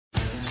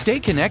Stay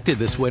connected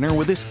this winter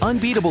with this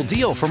unbeatable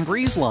deal from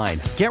BreezeLine.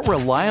 Get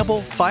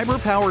reliable,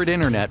 fiber-powered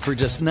internet for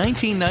just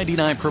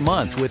 $19.99 per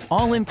month with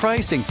all-in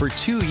pricing for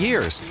 2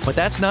 years. But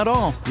that's not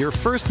all. Your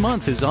first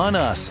month is on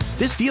us.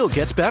 This deal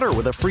gets better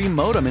with a free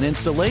modem and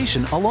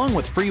installation, along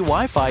with free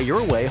Wi-Fi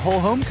your way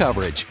whole home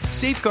coverage.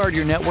 Safeguard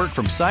your network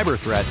from cyber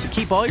threats and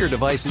keep all your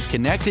devices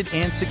connected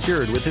and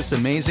secured with this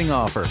amazing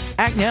offer.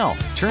 Act now.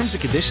 Terms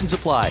and conditions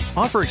apply.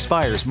 Offer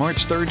expires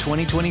March 3rd,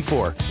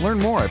 2024. Learn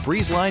more at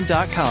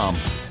breezeline.com.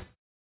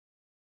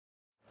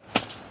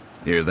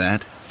 Hear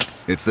that?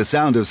 It's the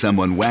sound of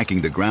someone whacking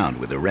the ground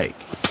with a rake.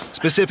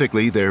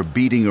 Specifically, they're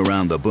beating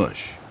around the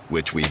bush,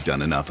 which we've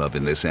done enough of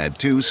in this ad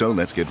too, so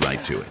let's get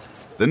right to it.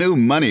 The new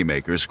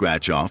Moneymaker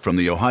scratch-off from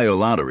the Ohio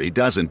Lottery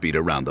doesn't beat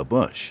around the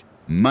bush.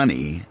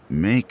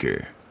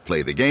 Moneymaker.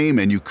 Play the game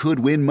and you could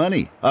win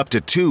money, up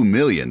to $2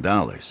 million.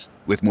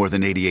 With more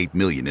than $88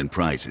 million in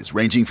prizes,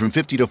 ranging from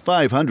 $50 to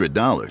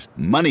 $500,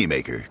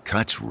 Moneymaker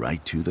cuts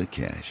right to the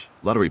cash.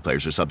 Lottery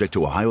players are subject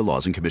to Ohio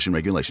laws and commission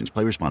regulations.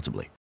 Play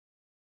responsibly.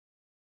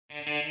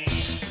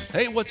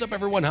 Hey, what's up,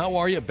 everyone? How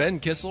are you? Ben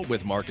Kissel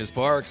with Marcus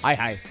Parks.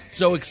 Hi.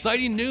 So,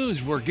 exciting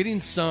news. We're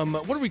getting some,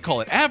 what do we call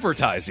it?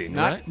 Advertising,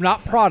 right?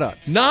 Not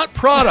products. Not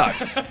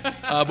products.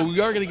 But we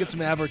are going to get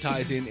some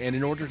advertising, and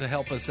in order to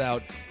help us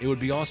out, it would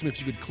be awesome if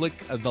you could click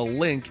the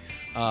link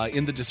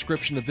in the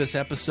description of this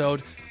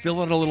episode.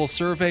 Fill out a little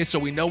survey so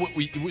we know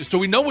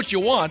what you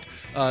want,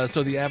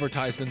 so the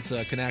advertisements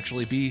can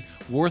actually be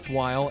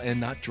worthwhile and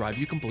not drive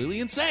you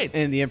completely insane.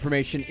 And the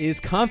information is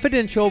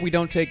confidential. We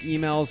don't take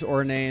emails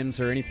or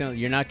names or anything.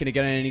 You're not going to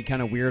get on any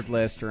kind of weird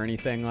list or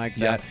anything like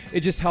that. Yep. It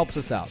just helps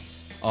us out.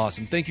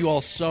 Awesome. Thank you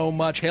all so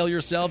much. Hail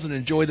yourselves and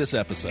enjoy this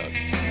episode.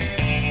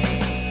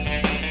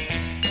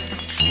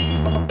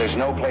 There's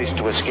no place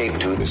to escape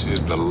to. This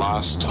is the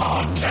last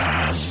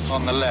podcast.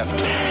 On the left.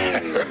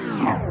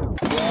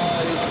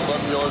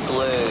 From your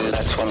glade.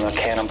 That's when the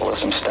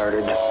cannibalism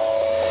started.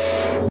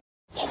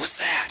 What was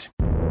that?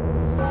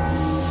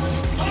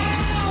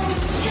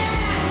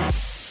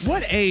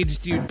 What age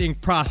do you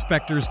think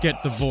prospectors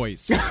get the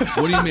voice?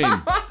 What do you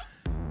mean?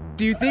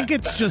 Do you think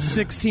it's just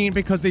 16?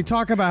 Because they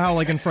talk about how,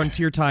 like, in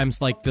Frontier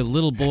Times, like, the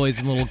little boys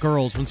and little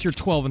girls, once you're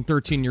 12 and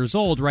 13 years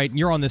old, right, and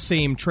you're on the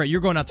same train,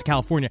 you're going out to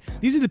California,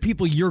 these are the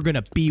people you're going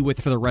to be with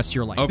for the rest of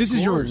your life. This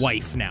is your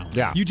wife now.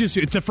 Yeah.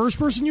 It's the first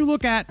person you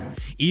look at,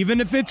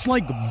 even if it's,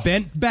 like,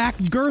 bent back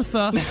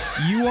Gertha,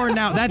 you are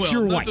now, that's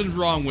your wife. Nothing's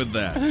wrong with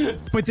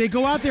that. But they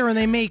go out there and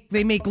they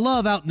make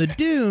love out in the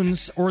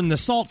dunes or in the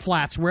salt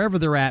flats, wherever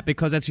they're at,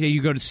 because that's how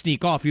you go to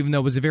sneak off, even though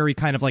it was a very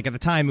kind of, like, at the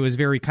time, it was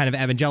very kind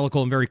of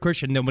evangelical and very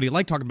Christian. Nobody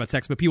liked talking about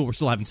sex, but people were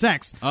still having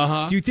sex.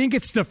 Uh-huh. Do you think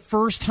it's the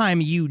first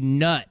time you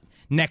nut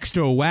next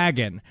to a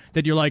wagon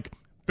that you're like,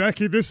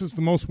 Becky, this is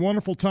the most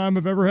wonderful time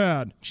I've ever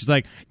had? She's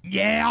like,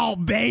 yeah, I'll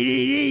bet it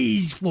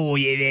is for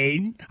you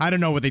then. I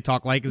don't know what they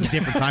talk like. It's a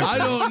different time. I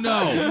don't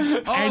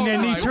know. And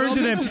then he turns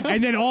to them,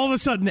 and then all of a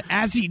sudden,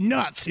 as he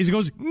nuts, he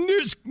goes,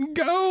 there's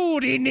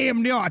gold in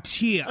them nuts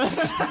here.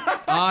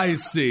 I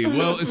see.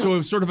 Well, so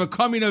it's sort of a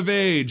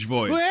coming-of-age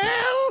voice.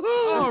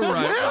 All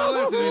right. Well,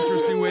 that's an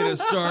interesting way to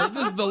start.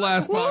 This is the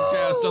last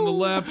podcast on the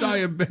left. I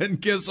am Ben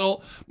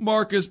Kissel.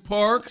 Marcus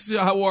Parks.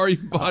 How are you,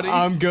 buddy?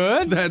 I'm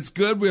good. That's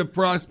good. We have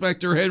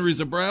prospector Henry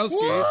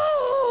Zabrowski.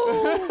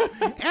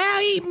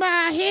 I'll eat my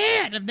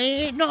head if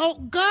there ain't no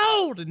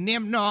gold in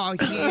them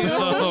nuts here.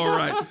 All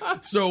right.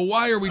 So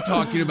why are we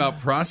talking about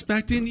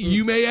prospecting?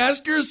 You may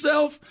ask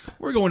yourself.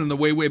 We're going in the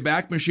way, way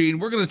back machine.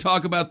 We're going to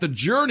talk about the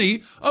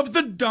journey of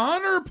the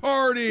Donner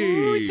Party.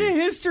 Ooh, it's a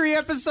history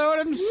episode.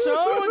 I'm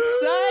so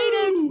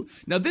excited.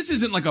 Now, this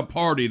isn't like a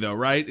party, though,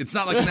 right? It's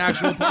not like an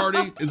actual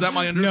party. Is that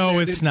my understanding? No,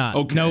 it's not.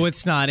 Okay. No,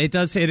 it's not. It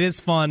is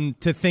fun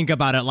to think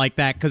about it like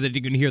that because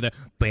you can hear the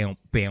bam,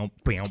 bam,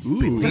 bam,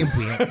 bam,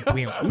 bam,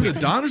 bam. Ooh, the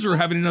Donners are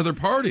having another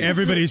party.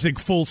 Everybody's like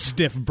full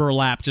stiff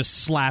burlap,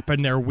 just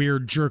slapping their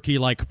weird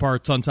jerky-like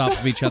parts on top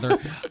of each other.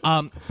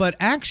 But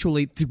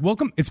actually,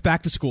 welcome. It's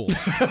back to school.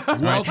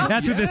 Right?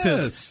 That's what this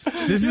is.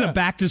 This is a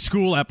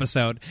back-to-school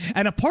episode,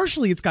 and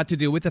partially it's got to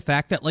do with the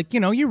fact that, like,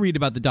 you read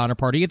about the Donner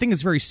Party. I think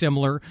it's very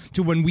similar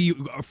to when we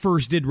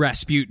first did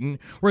Rasputin,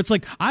 where it's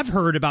like I've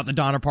heard about the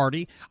Donner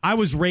Party. I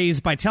was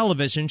raised by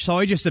television, so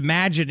I just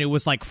imagined it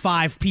was like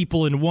 5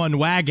 people in one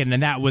wagon,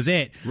 and that was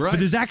it. Right. But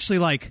there's actually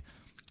like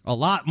a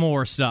lot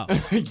more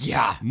stuff.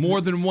 Yeah.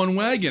 More than one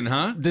wagon,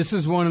 huh? This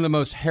is one of the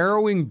most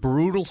harrowing,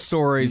 brutal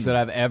stories that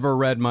I've ever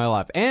read in my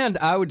life. And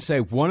I would say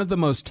one of the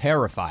most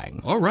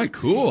terrifying. All right,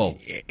 cool.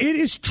 It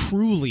is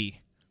truly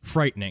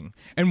frightening.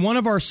 And one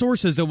of our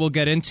sources that we'll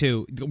get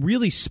into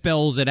really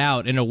spells it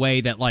out in a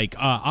way that, like,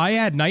 I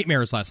had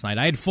nightmares last night.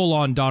 I had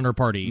full-on Donner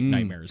Party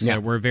nightmares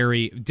that were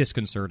very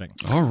disconcerting.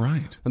 All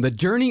right. The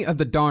journey of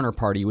the Donner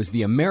Party was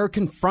the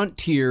American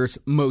frontier's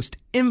most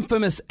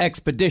infamous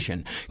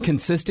expedition,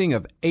 consisting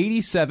of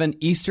 87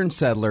 Eastern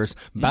settlers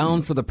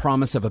bound for the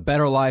promise of a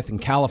better life in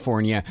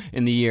California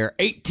in the year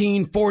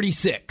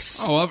 1846.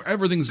 Oh,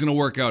 everything's going to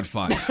work out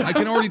fine. I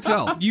can already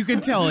tell. You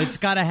can tell it's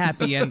got a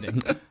happy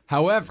ending.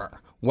 However,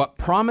 what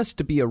promised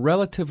to be a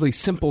relatively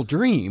simple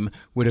dream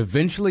would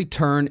eventually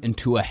turn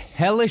into a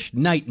hellish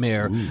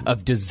nightmare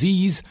of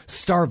disease,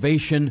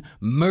 starvation,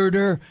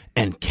 murder,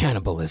 and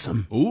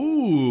cannibalism.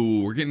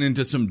 Ooh, we're getting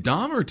into some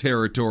Dahmer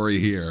territory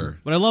here.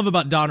 What I love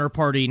about Donner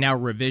Party, now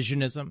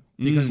revisionism,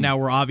 because now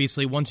we're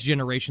obviously, once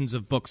generations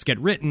of books get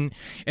written,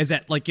 is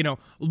that, like, you know,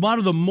 a lot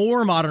of the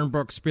more modern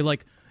books be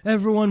like,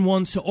 everyone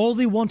wants to, all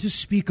they want to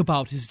speak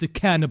about is the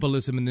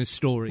cannibalism in this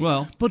story.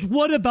 Well, but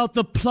what about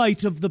the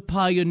plight of the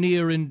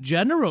pioneer in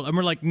general? And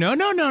we're like, no. We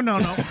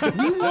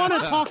want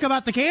to talk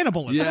about the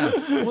cannibalism.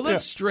 Yeah. Well,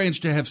 that's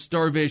strange to have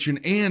starvation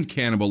and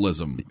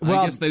cannibalism.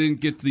 Well, I guess they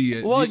didn't get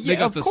the... Well, they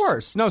got of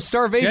course. No,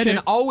 starvation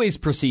Yeah, always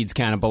precedes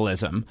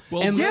cannibalism.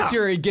 Well, unless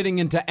you're getting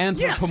into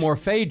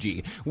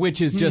anthropomorphagy,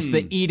 which is just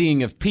the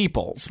eating of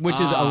peoples, which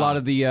is a lot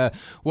of the,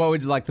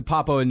 like the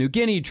Papua New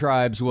Guinea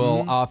tribes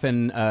will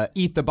often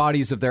eat the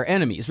bodies of their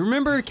enemies.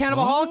 Remember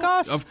Cannibal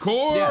Holocaust? Of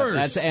course. Yeah,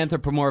 that's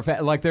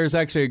anthropomorphic. Like, there's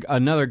actually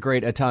another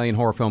great Italian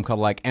horror film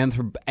called, like,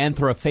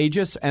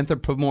 Anthropophagus.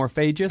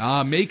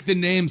 Make the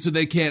name so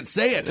they can't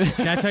say it.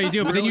 That's how you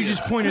do it. But then you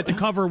just point at the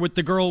cover with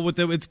the girl with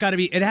the,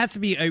 it has to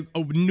be a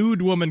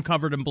nude woman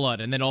covered in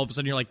blood. And then all of a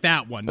sudden you're like,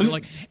 that one. You're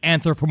like,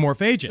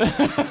 anthropomorphagus.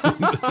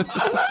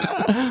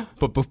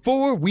 But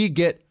before we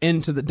get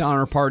into the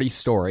Donner Party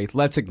story,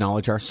 let's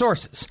acknowledge our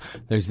sources.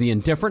 There's The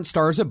Indifferent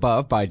Stars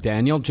Above by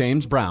Daniel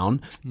James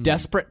Brown,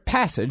 Desperate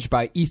Passage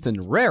by Ethan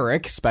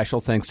Rarick,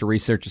 special thanks to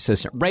research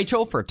assistant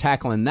Rachel for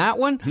tackling that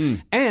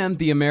one, and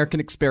the American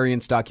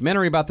Experience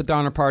documentary about the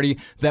Donner Party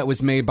that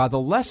was made by the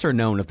lesser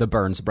known of the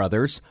Burns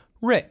brothers,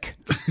 Rick.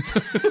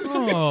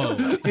 Oh,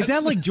 is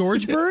that like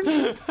George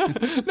Burns?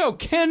 No,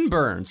 Ken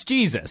Burns.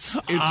 Jesus.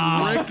 It's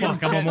Rick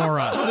and I'm a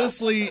moron.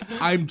 Honestly,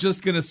 I'm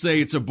just going to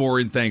say it's a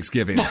boring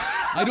Thanksgiving.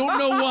 I don't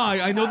know why.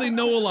 I know they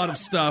know a lot of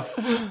stuff.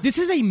 This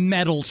is a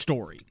metal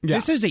story. Yeah.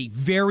 This is a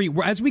very,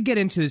 as we get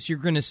into this, you're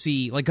going to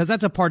see, like, because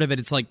that's a part of it.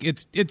 It's like,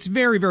 it's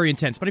very, very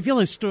intense. But I feel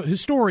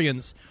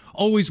historians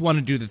always want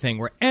to do the thing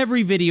where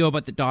every video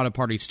about the Donner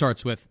Party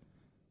starts with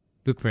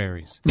the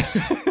prairies.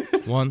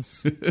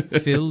 Once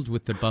filled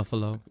with the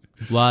buffalo,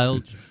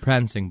 wild,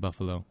 prancing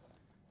buffalo.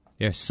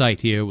 Their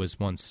sight here was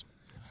once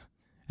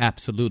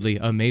absolutely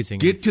amazing.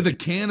 Get to the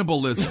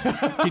cannibalism.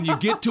 Can you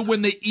get to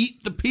when they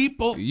eat the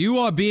people? You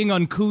are being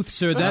uncouth,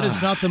 sir. That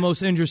is not the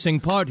most interesting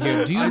part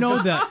here. Do you know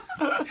that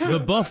the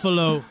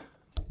buffalo,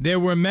 there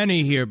were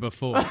many here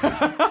before.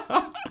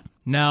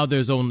 Now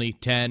there's only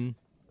 10,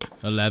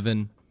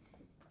 11,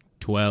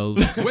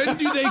 12. When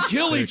do they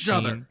kill each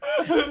other?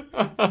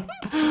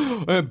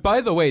 By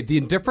the way, The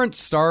Indifferent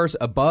Stars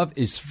Above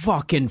is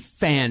fucking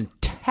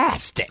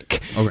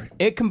fantastic. Okay.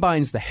 It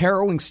combines the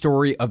harrowing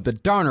story of the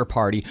Donner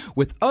Party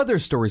with other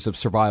stories of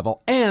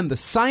survival and the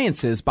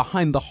sciences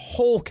behind the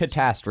whole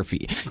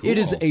catastrophe. Cool. It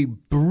is a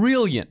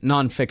brilliant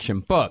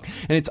nonfiction book.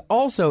 And it's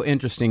also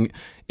interesting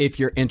if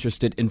you're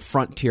interested in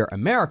frontier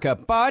America,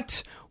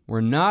 but we're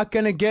not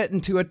going to get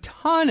into a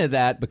ton of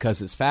that because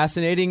as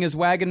fascinating as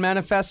Wagon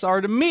Manifests are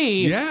to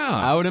me,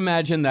 I would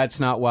imagine that's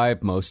not why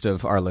most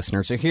of our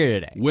listeners are here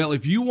today. Well,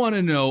 if you want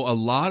to know a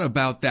lot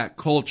about that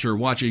culture,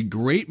 watch a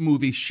great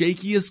movie,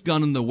 Shakiest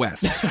Gun in the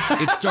West.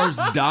 It stars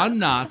Don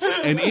Knotts,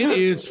 and it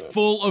is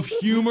full of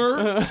humor,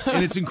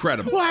 and it's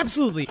incredible. Well,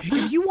 absolutely.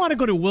 If you want to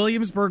go to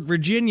Williamsburg,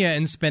 Virginia,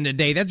 and spend a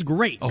day, that's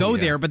great. Go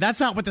there, but that's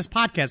not what this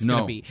podcast is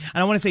going to be.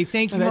 And I want to say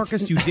thank you,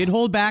 Marcus. You did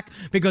hold back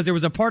because there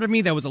was a part of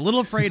me that was a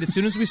little afraid as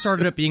soon as we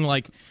started up being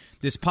like,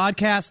 this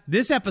podcast,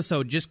 this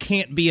episode just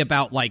can't be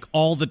about, like,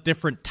 all the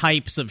different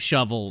types of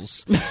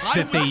shovels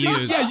that they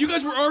use. Yeah, you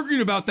guys were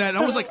arguing about that, and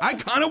I was like, I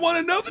kind of want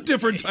to know the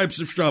different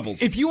types of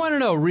shovels. If you want to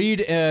know,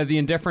 read The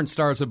Indifferent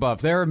Stars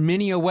Above. There are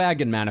many a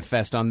Wagon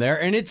Manifest on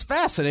there, and it's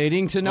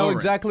fascinating to know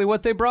exactly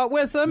what they brought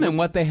with them and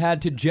what they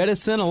had to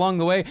jettison along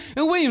the way.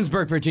 And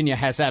Williamsburg, Virginia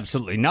has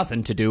absolutely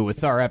nothing to do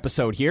with our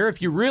episode here.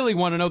 If you really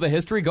want to know the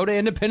history, go to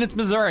Independence,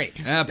 Missouri.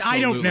 Absolutely.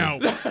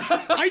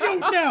 I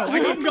don't know.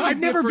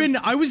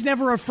 I was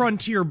never a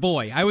frontier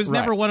boy. I was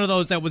never one of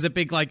those that was a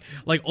big, like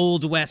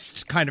Old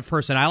West kind of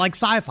person. I like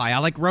sci-fi. I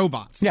like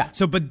robots. Yeah.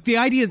 So, but the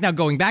idea is now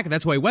going back, and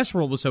that's why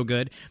Westworld was so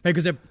good,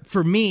 because it,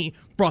 for me,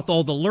 brought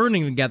all the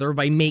learning together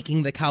by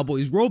making the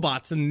cowboys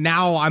robots, and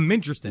now I'm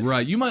interested.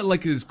 Right. You might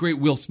like this great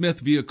Will Smith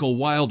vehicle,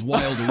 Wild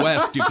Wild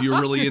West, if you're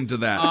really into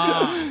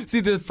that. See,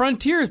 the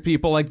frontiers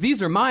people, like,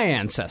 these are my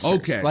ancestors.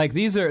 Okay. Like,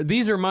 these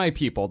are my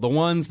people, the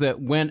ones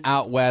that went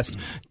out west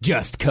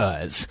just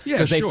cause. Yeah,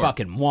 because they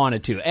fucking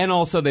wanted to. And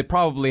also, they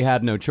probably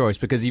had no choice,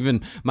 because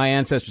even my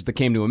ancestors that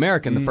came to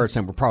America the first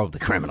time were probably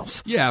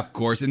criminals. Yeah, of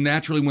course. And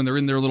naturally, when they're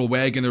in their little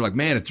wagon, they're like,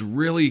 man, it's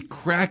really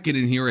cracking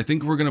in here. I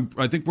think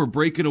we're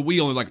breaking a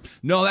wheel. And they're like,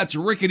 no, that's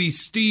rickety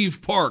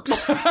Steve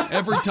Parks.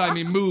 Every time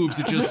he moves,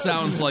 it just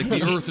sounds like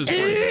the earth is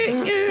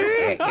breaking.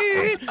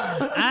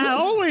 I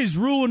always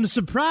ruin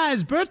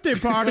surprise birthday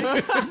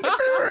parties.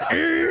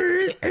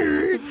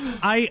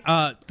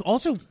 I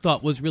also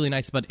thought was really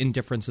nice about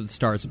Indifference of the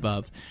Stars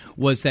Above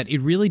was that it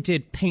really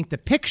did paint the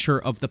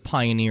picture of the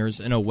pioneers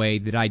in a way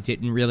that I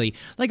didn't really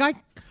like.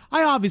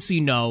 I obviously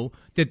know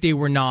that they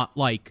were not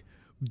like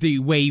the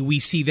way we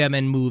see them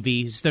in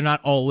movies. They're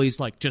not always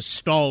like just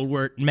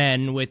stalwart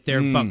men with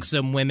their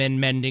buxom women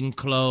mending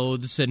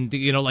clothes, and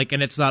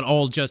and it's not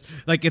all just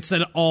like it's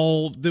not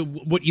all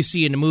what you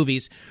see in the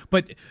movies.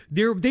 But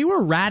they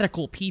were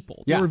radical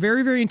people. Yeah. They were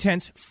very, very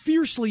intense,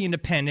 fiercely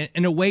independent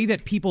in a way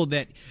that people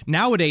that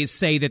nowadays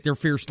say that they're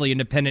fiercely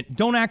independent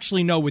don't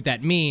actually know what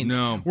that means.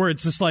 No. Where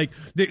it's just like,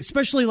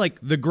 especially like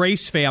the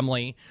Grace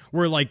family,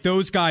 where like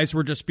those guys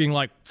were just being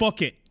like,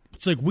 fuck it.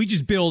 It's like, we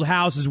just build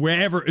houses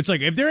wherever. It's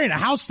like, if there ain't a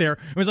house there,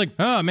 it was like,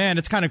 oh man,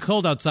 it's kind of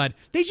cold outside.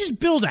 They just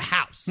build a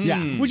house.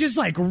 Yeah. Which is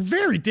like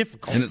very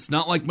difficult. And it's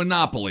not like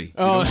Monopoly. You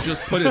don't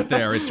just put it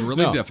there. It's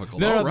really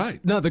difficult. All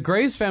right. No, the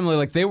Grays family,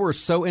 like, they were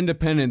so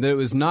independent that it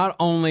was not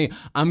only,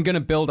 I'm going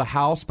to build a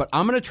house, but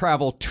I'm going to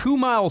travel 2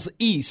 miles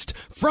east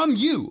from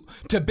you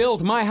to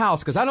build my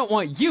house because I don't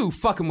want you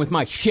fucking with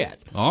my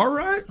shit. All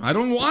right. I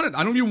don't want it.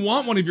 I don't even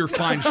want one of your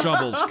fine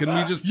shovels. Can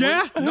we just...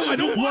 Yeah? No, I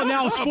don't want Well,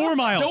 now it's 4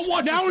 miles. Don't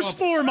want now your it's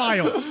shovel. 4 miles.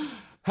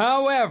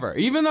 However,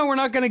 even though we're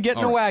not going to get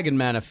in a wagon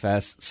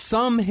manifest,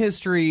 some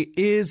history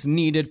is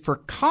needed for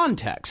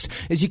context,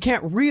 as you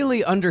can't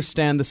really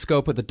understand the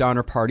scope of the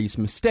Donner Party's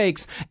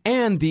mistakes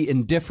and the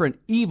indifferent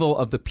evil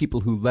of the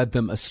people who led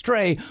them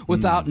astray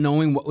without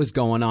knowing what was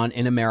going on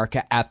in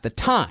America at the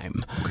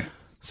time. Okay.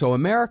 So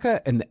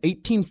America in the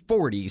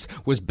 1840s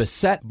was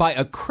beset by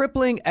a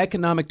crippling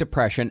economic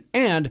depression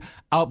and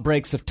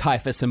outbreaks of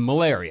typhus and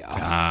malaria.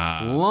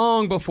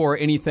 Long before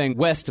anything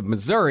west of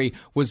Missouri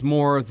was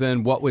more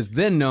than what was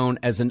then known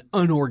as an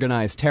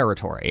unorganized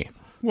territory.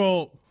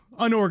 Well,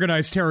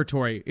 unorganized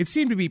territory. It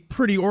seemed to be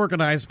pretty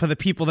organized by the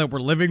people that were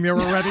living there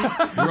already.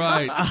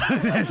 Right.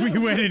 And we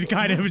went and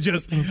kind of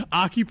just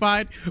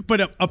occupied.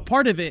 But a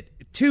part of it,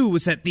 too,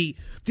 was that they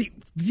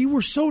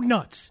were so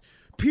nuts.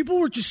 People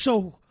were just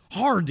so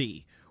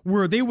hardy,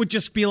 where they would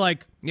just be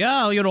like,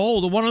 yeah,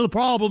 one of the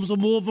problems of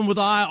moving with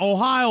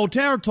Ohio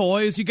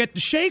territory is you get the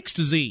Shakes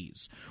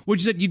disease, which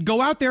is that you'd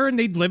go out there and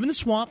they'd live in the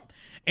swamp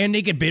and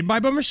they get bitten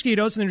by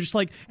mosquitoes, and they're just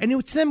like, and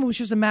to them it was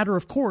just a matter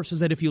of course, is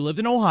that if you lived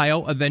in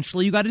Ohio,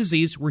 eventually you got a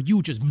disease where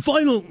you just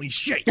violently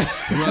shake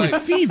with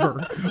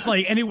fever,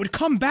 like, and it would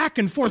come back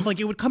and forth,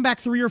 like it would come back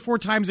 3 or 4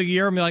 times a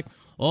year and be like,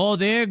 oh,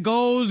 there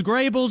goes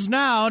Grable's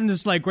now. And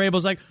it's like,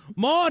 Grable's like,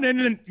 morning. And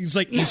then he's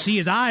like, you see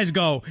his eyes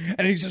go.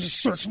 And he just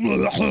starts, and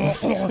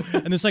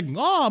it's like,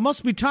 oh, it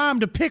must be time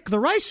to pick the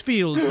rice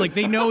fields. Like,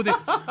 they know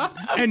that.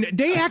 And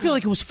they acted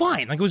like it was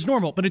fine, like it was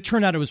normal. But it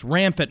turned out it was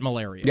rampant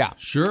malaria. Yeah.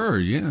 Sure,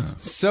 yeah.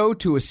 So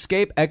to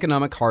escape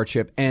economic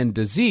hardship and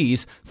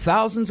disease,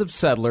 thousands of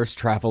settlers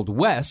traveled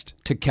west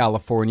to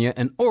California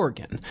and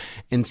Oregon.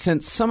 And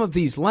since some of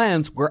these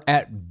lands were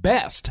at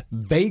best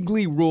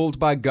vaguely ruled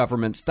by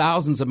governments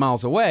thousands of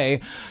miles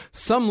away,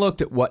 some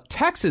looked at what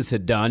Texas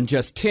had done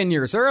just 10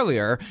 years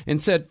earlier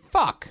and said,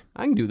 fuck,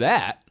 I can do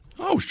that.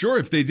 Oh, sure.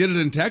 If they did it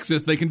in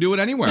Texas, they can do it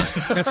anywhere.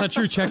 That's not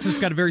true. Texas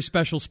got a very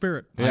special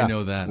spirit. Yeah, I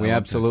know that. We I love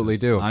absolutely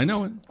Texas. do. I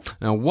know it.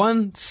 Now,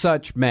 one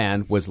such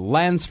man was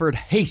Lansford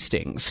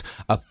Hastings,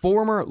 a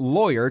former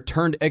lawyer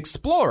turned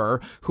explorer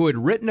who had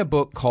written a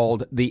book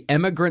called The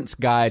Emigrant's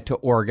Guide to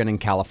Oregon and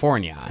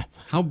California.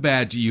 How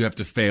bad do you have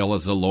to fail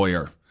as a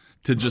lawyer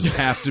to just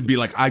have to be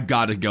like, I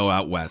gotta go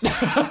out west?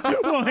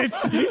 Well,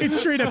 it's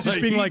straight up just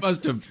being like, he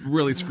must have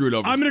really screwed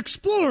over. I'm an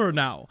explorer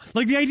now.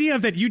 Like, the idea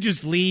of that you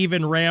just leave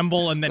and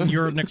ramble and then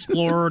you're an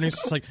explorer, and it's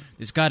just like,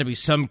 there's got to be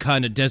some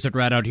kind of desert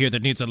rat out here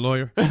that needs a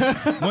lawyer.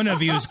 One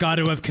of you's got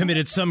to have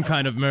committed some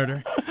kind of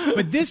murder.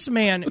 But this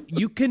man,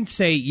 you can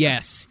say,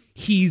 yes,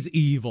 he's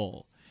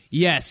evil.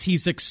 Yes,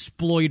 he's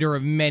exploiter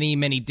of many,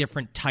 many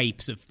different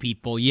types of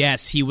people.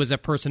 Yes, he was a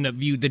person that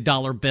viewed the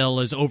dollar bill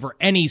as over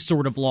any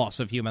sort of loss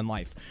of human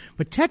life.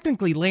 But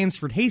technically,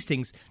 Lansford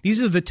Hastings, these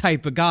are the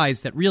type of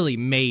guys that really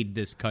made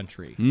this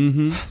country.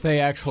 Mm-hmm. They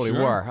actually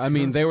were. I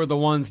mean, they were the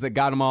ones that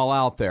got them all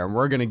out there, and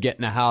we're going to get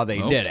into how they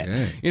did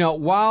it. You know,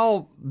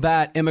 while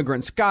that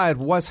Immigrant's Guide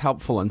was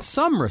helpful in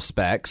some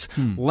respects,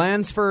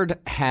 Lansford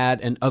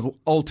had an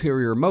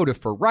ulterior motive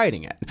for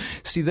writing it.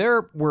 See,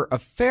 there were a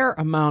fair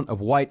amount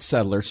of white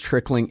settlers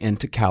trickling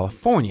into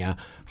California,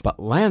 but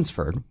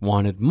Lansford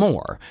wanted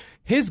more.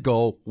 His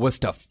goal was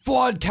to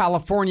flood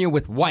California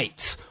with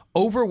whites,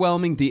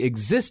 overwhelming the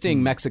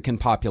existing Mexican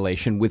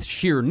population with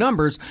sheer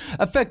numbers,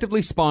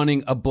 effectively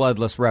spawning a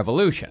bloodless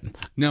revolution.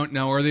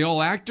 Now, are they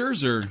all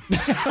actors, or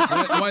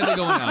why are they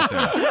going out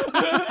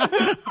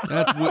there?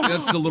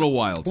 That's a little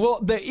wild.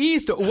 Well, the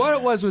East, what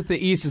it was with the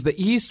East is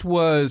the East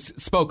was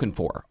spoken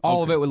for.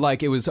 All of it was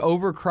like, it was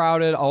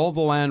overcrowded. All of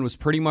the land was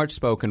pretty much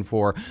spoken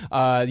for.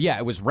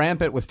 It was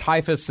rampant with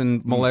typhus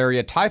and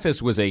malaria.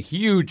 Typhus was a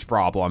huge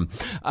problem.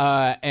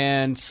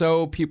 And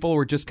so people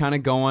were just kind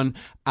of going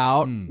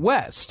out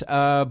west.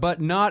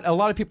 But not a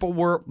lot of people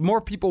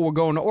more people were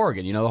going to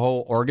Oregon, you know, the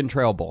whole Oregon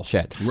Trail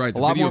bullshit. Right,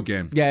 the video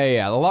game.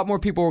 Yeah. A lot more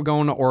people were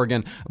going to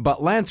Oregon,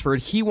 but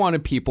Lansford, he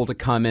wanted people to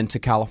come into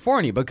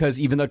California because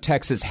even though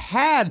Texas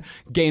had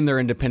gained their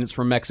independence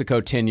from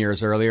Mexico 10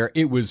 years earlier,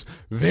 it was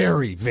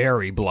very,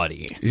 very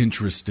bloody.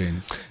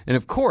 Interesting. And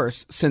of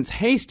course, since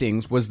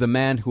Hastings was the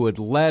man who had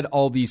led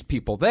all these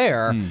people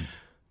there,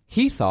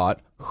 he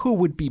thought, who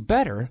would be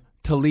better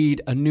to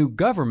lead a new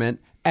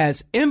government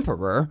as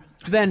emperor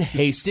than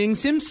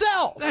Hastings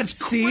himself. That's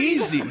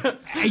crazy.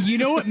 You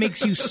know what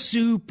makes you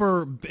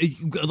super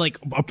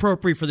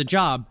appropriate for the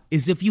job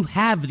is if you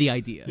have the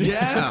idea.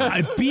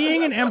 Yeah.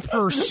 Being an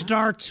emperor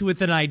starts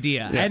with an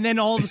idea, and then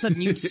all of a sudden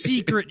you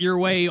secret your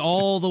way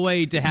all the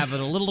way to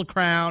having a little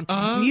crown.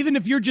 And even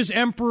if you're just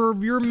emperor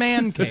of your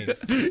man cave,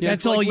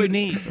 that's all you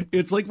need.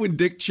 It's like when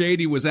Dick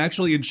Cheney was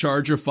actually in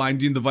charge of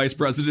finding the vice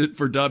president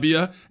for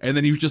W, and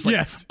then he was just like,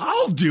 Yes.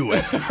 I'll do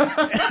it.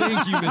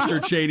 Thank you,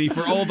 Mr. Cheney,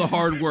 for all the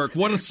hard work.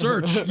 What a search.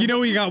 You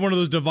know, he got one of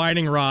those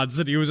divining rods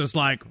that he was just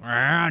like,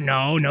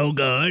 no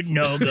good.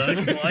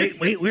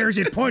 Wait, where's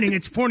it pointing?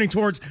 It's pointing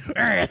towards,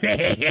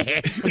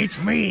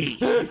 it's me.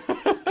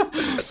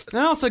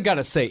 I also got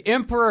to say,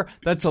 emperor,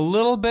 that's a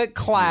little bit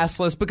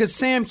classless because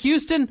Sam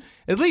Houston,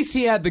 at least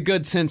he had the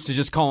good sense to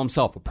just call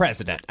himself a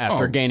president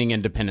after gaining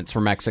independence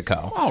from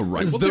Mexico. All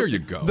right, well, there you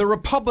go. The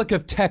Republic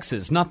of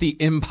Texas, not the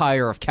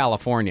Empire of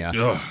California.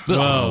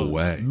 No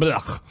way.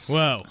 Blech.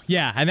 Whoa.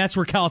 Yeah, and that's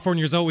where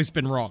California's always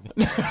been wrong.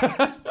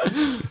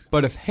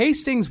 But if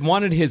Hastings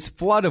wanted his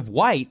flood of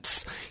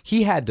whites,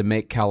 he had to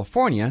make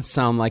California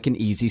sound like an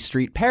easy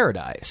street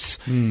paradise.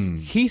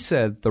 He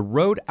said the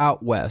road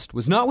out west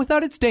was not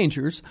without its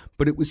dangers,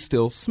 but it was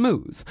still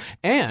smooth,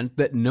 and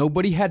that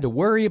nobody had to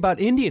worry about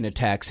Indian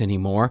attacks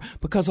anymore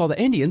because all the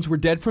Indians were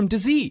dead from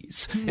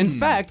disease. In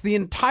fact, the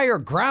entire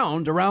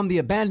ground around the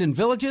abandoned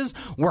villages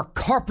were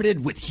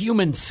carpeted with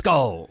human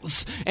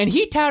skulls, and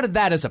he touted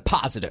that as a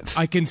positive.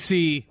 I can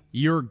see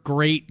your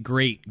great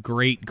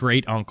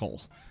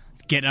uncle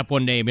getting up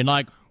one day and being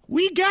like,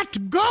 we got to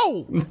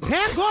go.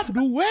 Pack up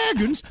the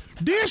wagons.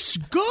 There's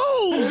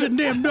skulls in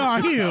them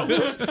darn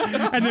hills.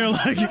 And they're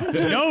like,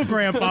 no,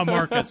 Grandpa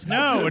Marcus,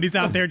 no. And he's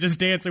out there just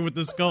dancing with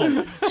the skulls.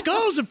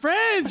 Skulls are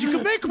friends. You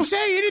can make them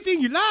say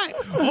anything you like.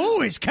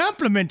 Always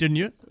complimenting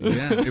you.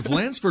 Yeah, if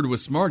Lansford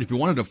was smart, if he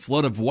wanted a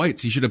flood of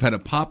whites, he should have had a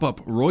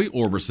pop-up Roy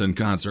Orbison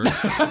concert.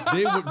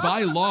 They would,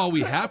 by law,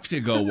 we have to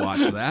go watch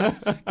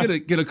that.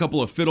 Get a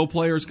couple of fiddle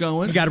players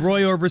going. You got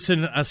Roy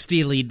Orbison, a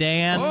Steely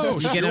Dan. Oh,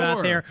 you get him out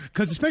sure. there.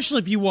 Because especially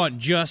if you want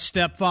just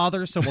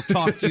Stepfather, so we'll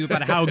talk to you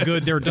about how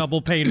good their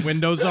double-pane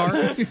windows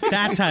are.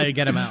 That's how you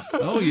get them out.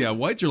 Oh, yeah,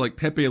 whites are like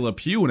Pepe Le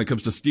Pew when it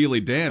comes to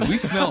Steely Dan. We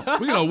got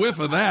a whiff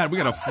of that. We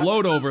got a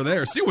float over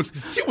there. See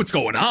what's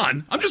going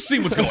on. I'm just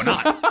seeing what's going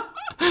on.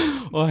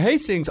 Well,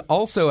 Hastings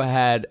also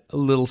had a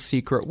little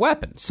secret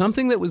weapon,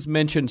 something that was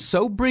mentioned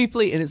so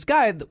briefly in his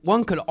guide that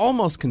one could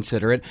almost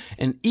consider it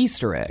an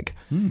Easter egg.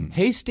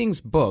 Hastings'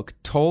 book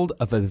told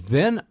of a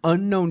then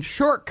unknown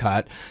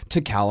shortcut to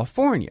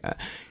California.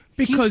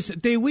 Because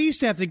they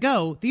used to have to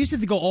go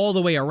all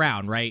the way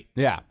around, right?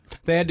 Yeah.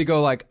 They had to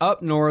go like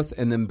up north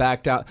and then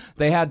back down.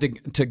 They had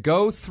to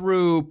go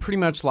through pretty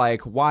much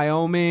like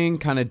Wyoming,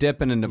 kind of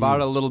dipping in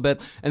Nevada a little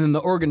bit. And then the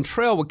Oregon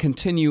Trail would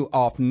continue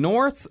off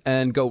north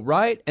and go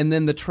right. And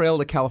then the trail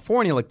to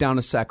California, like down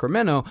to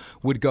Sacramento,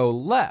 would go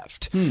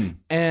left.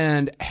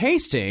 And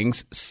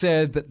Hastings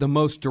said that the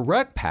most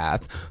direct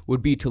path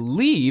would be to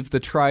leave the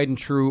tried and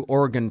true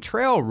Oregon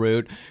Trail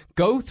route,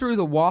 go through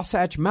the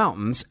Wasatch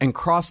Mountains, and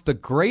cross the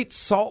Great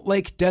Salt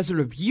Lake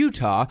Desert of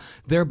Utah,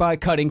 thereby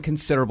cutting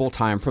considerable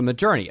time from the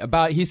journey.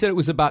 He said it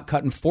was about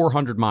cutting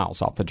 400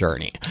 miles off the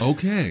journey.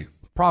 Okay.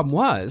 Problem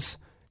was,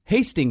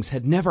 Hastings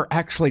had never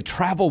actually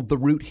traveled the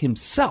route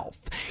himself.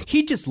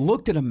 He just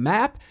looked at a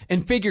map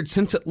and figured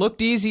since it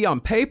looked easy on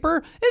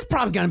paper, it's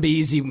probably going to be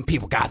easy when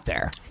people got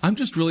there. I'm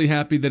just really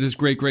happy that his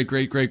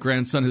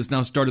great-great-great-great-grandson has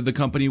now started the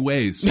company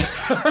Waze,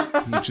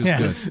 which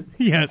is good.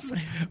 Yes,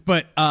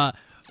 but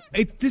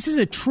this is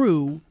a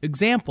true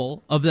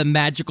example of the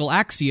magical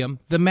axiom: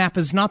 the map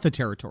is not the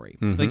territory.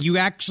 Like you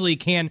actually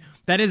can.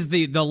 That is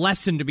the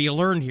lesson to be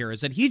learned here.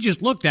 Is that he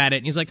just looked at it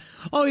and he's like,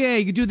 oh yeah,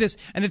 you can do this.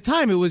 And at the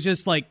time, it was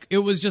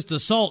just a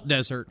salt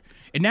desert,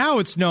 and now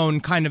it's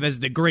known kind of as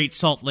the Great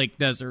Salt Lake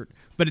Desert.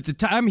 But at the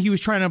time, he was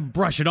trying to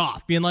brush it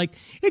off, being like,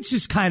 it's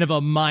just kind of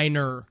a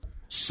minor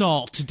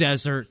salt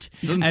desert.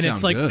 Doesn't and sound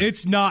it's like good.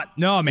 it's not.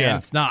 No, man,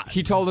 it's not.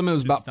 He told him it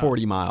was about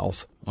 40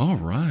 miles. All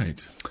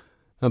right.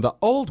 Now, the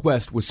Old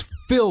West was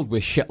filled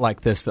with shit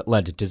like this that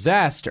led to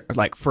disaster.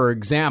 Like, for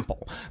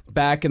example,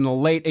 back in the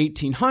late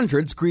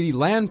 1800s, greedy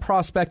land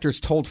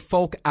prospectors told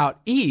folk out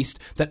east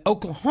that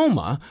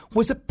Oklahoma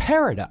was a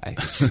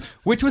paradise,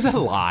 which was a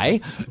lie,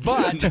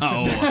 but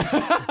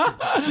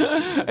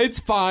it's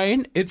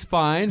fine. It's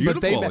fine.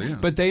 Beautiful,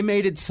 but they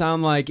made it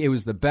sound like it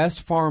was the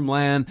best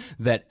farmland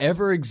that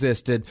ever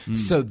existed.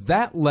 So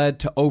that led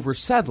to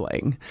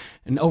oversettling,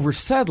 and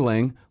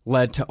oversettling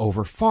led to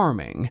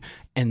overfarming.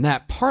 And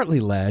that partly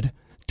led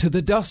to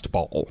the Dust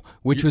Bowl,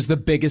 which was the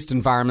biggest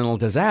environmental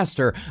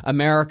disaster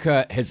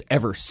America has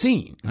ever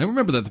seen. I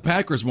remember that the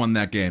Packers won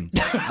that game.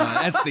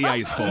 That's the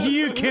Ice Bowl.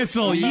 You,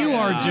 Kissel, you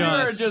are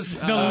just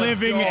the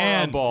living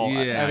end.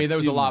 Yeah, I mean, there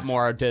was a lot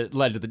more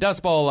led to the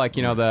Dust Bowl, like,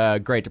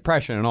 the Great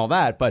Depression and all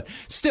that. But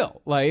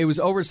still, like, it was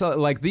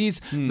like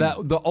these,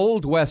 the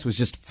Old West was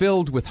just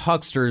filled with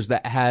hucksters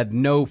that had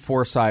no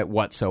foresight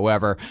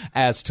whatsoever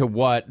as to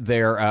what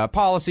their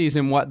policies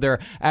and what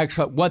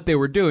they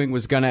were doing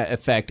was going to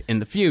affect in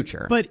the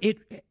future. But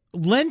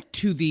lent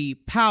to the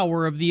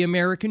power of the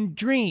American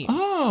dream.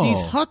 Oh.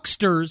 These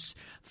hucksters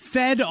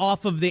fed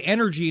off of the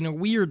energy in a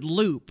weird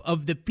loop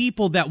of the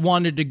people that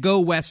wanted to go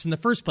west in the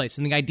first place,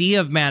 and the idea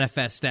of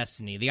manifest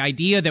destiny, the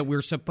idea that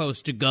we're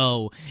supposed to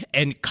go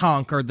and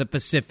conquer the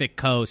Pacific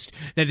coast,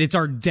 that it's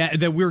our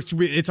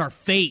it's our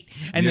fate,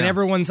 and then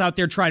everyone's out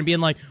there trying to be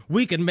like,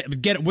 we can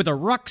get it with a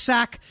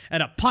rucksack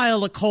and a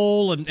pile of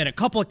coal and a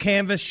couple of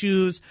canvas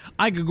shoes.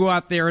 I could go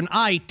out there and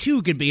I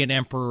too could be an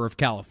emperor of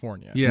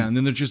California. Yeah, and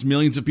then there's just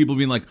millions of people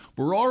being like,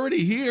 we're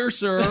already here,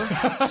 sir.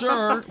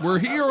 Sir, we're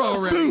here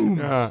already.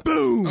 Boom,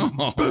 boom.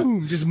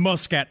 Boom! Just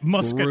musket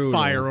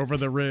fire over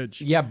the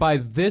ridge. Yeah, by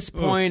this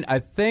point, I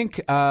think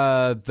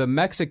the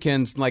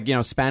Mexicans,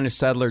 Spanish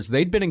settlers,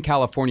 they'd been in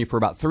California for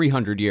about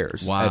 300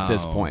 years at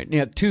this point.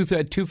 Yeah,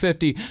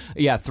 250,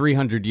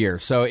 300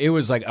 years. So it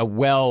was like a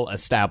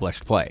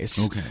well-established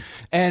place. Okay.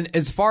 And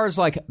as far as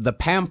like the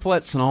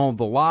pamphlets and all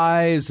the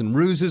lies and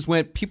ruses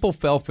went, people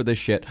fell for this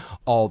shit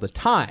all the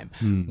time.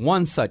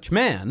 One such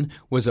man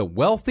was a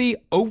wealthy,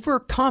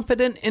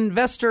 overconfident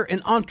investor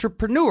and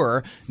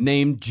entrepreneur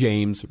named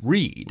James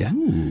Reed.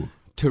 Ooh.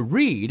 To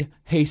Reed,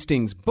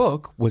 Hastings'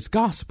 book was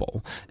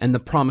gospel, and the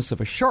promise of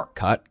a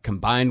shortcut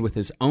combined with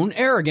his own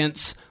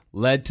arrogance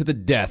led to the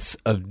deaths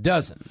of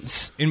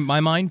dozens. In my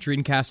mind,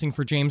 dream casting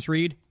for James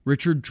Reed,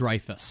 Richard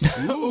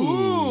Dreyfuss.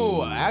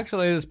 Ooh,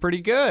 actually, it is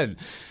pretty good.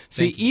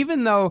 See,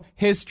 even though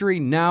history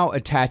now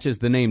attaches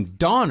the name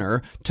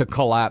Donner to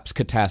collapse,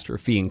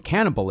 catastrophe, and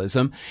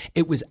cannibalism,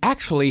 it was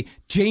actually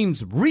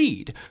James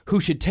Reed who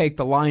should take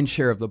the lion's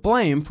share of the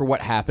blame for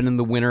what happened in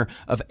the winter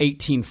of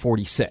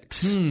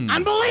 1846.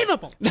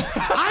 Unbelievable!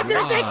 I'm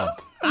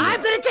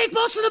gonna take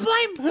most of the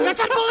blame. That's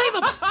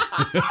unbelievable.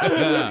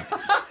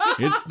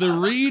 It's the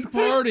Reed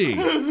party.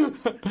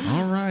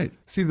 All right.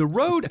 See, the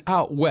road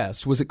out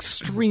west was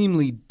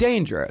extremely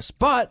dangerous,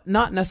 but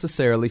not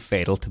necessarily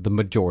fatal to the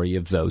majority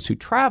of those who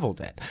traveled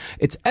it.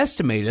 It's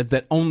estimated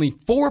that only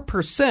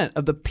 4%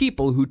 of the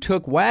people who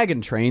took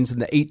wagon trains in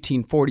the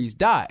 1840s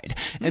died,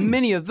 and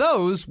many of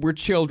those were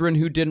children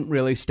who didn't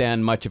really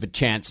stand much of a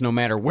chance no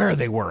matter where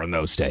they were in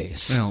those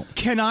days. Well,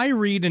 can I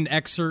read an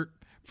excerpt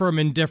from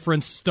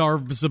Indifference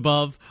Starves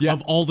Above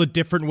of all the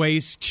different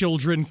ways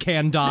children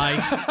can die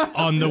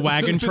on the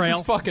wagon trail?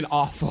 This is fucking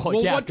awful.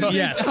 Well,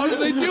 yeah. how do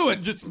they do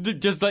it?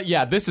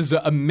 This is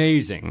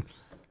amazing.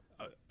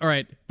 All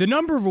right. The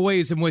number of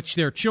ways in which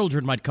their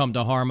children might come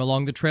to harm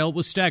along the trail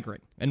was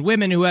staggering, and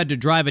women who had to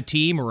drive a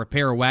team or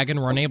repair a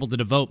wagon were unable to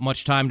devote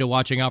much time to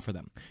watching out for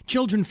them.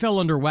 Children fell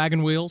under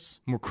wagon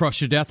wheels and were crushed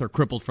to death or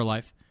crippled for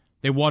life.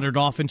 They wandered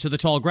off into the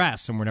tall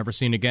grass and were never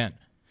seen again.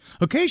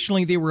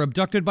 Occasionally, they were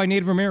abducted by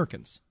Native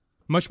Americans.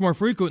 Much more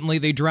frequently,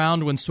 they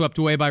drowned when swept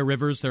away by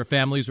rivers their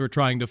families were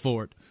trying to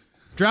ford.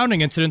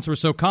 Drowning incidents were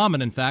so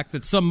common, in fact,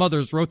 that some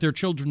mothers wrote their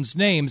children's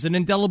names in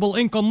indelible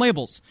ink on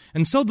labels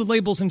and sewed the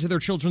labels into their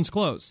children's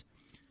clothes.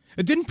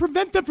 It didn't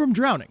prevent them from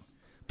drowning,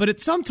 but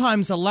it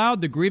sometimes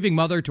allowed the grieving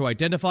mother to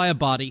identify a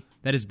body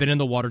that has been in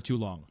the water too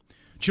long.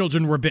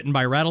 Children were bitten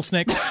by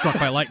rattlesnakes, struck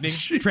by lightning,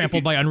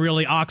 trampled by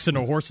unruly oxen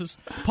or horses,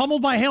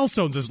 pummeled by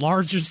hailstones as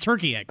large as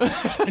turkey eggs,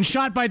 and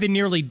shot by the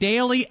nearly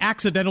daily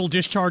accidental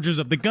discharges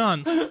of the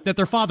guns that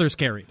their fathers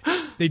carried.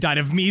 They died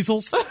of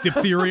measles,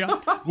 diphtheria,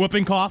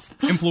 whooping cough,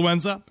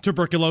 influenza,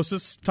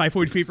 tuberculosis,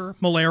 typhoid fever,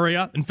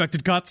 malaria,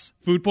 infected cuts,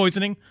 food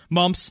poisoning,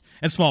 mumps,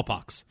 and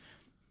smallpox.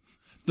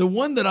 The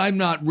one that I'm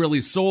not really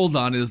sold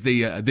on is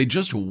they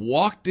just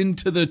walked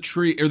into the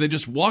tree, or they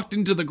just walked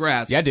into the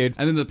grass. Yeah, dude.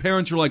 And then the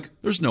parents were like,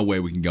 "There's no way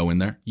we can go in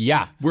there.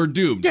 Yeah, we're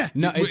doomed. Yeah,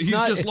 no, he's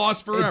just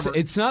lost forever."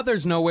 It's not.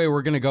 There's no way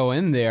we're gonna go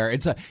in there.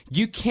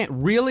 You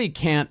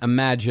can't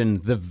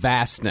imagine the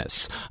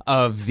vastness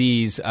of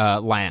these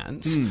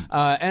lands.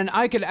 And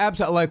I could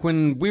absolutely, like,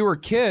 when we were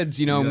kids,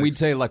 and we'd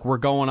say like, we're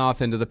going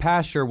off into the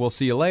pasture. We'll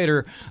see you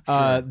later.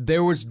 Sure.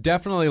 There was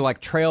definitely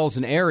like trails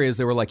and areas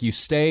that were like, you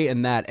stay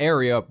in that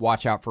area.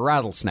 Watch out for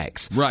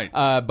rattlesnakes. Right.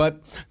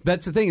 But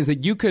that's the thing, is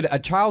that a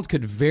child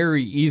could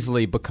very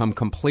easily become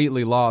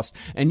completely lost,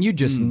 and you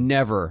just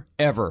never,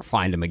 ever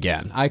find him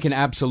again. I can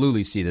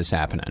absolutely see this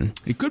happening.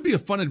 It could be a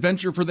fun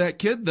adventure for that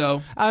kid,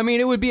 though. I mean,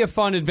 it would be a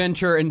fun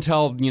adventure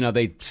until,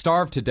 they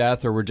starved to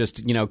death or were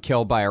just,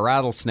 killed by a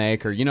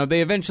rattlesnake, or,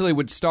 they eventually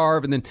would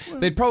starve and then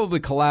they'd probably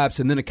collapse,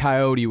 and then a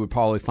coyote would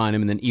probably find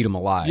him and then eat him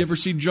alive. You ever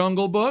see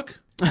Jungle Book?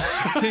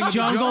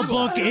 Jungle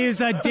Book is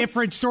a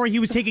different story. He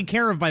was taken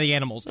care of by the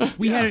animals.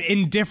 We had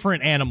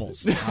indifferent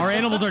animals. Our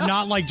animals are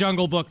not like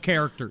Jungle Book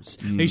characters.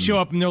 They show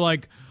up and they're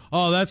like,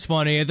 "Oh, that's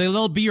funny."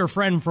 They'll be your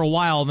friend for a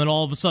while, and then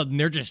all of a sudden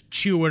they're just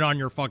chewing on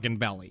your fucking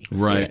belly.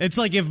 Right. It's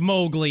like if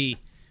Mowgli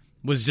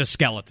was just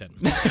skeleton.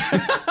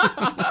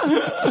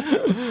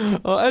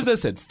 Well, as I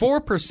said,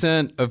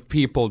 4% of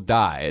people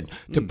died.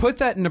 To put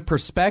that into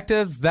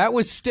perspective, that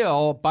was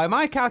still, by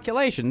my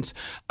calculations,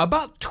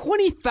 about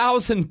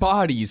 20,000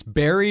 bodies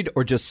buried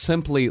or just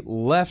simply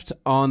left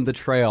on the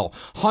trail,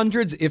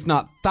 hundreds, if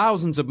not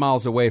thousands of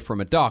miles away from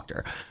a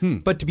doctor.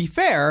 But to be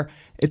fair,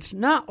 It's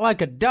not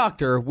like a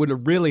doctor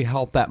would really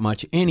help that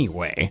much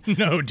anyway.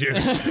 No, dude.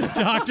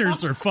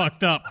 Doctors are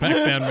fucked up back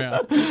then,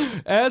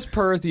 man. As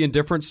per the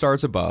indifferent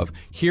stars above,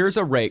 here's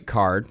a rate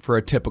card for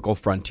a typical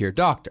frontier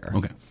doctor.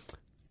 Okay.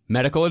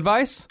 Medical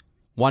advice,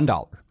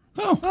 $1.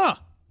 Oh.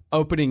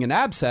 Opening an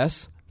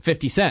abscess,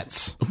 50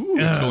 cents. Ooh,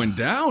 it's going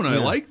down. I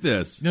like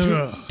this.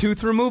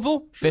 Tooth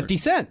removal, 50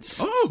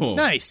 cents. Oh.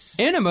 Nice.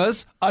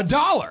 Enemas, $1.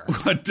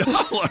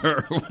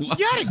 $1. You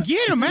gotta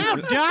get him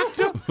out,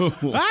 doctor.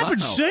 I've been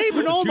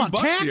saving all my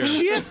 $2 tack here.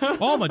 shit,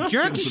 all my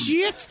jerky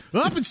shits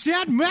up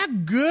inside my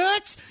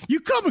guts. You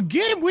come and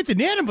get him with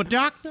an enema,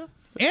 doctor.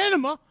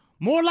 Enema,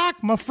 more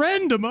like my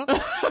friend-ema.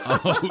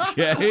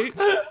 Okay.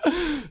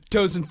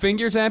 Toes and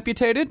fingers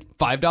amputated,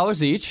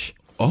 $5 each.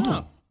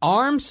 Oh.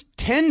 Arms,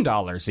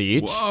 $10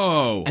 each.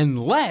 Whoa.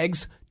 And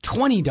legs,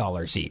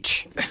 $20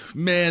 each.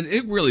 Man, they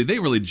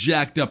really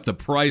jacked up the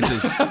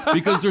prices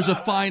because there's a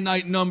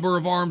finite number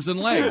of arms and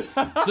legs.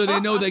 So they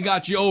know they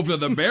got you over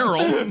the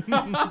barrel.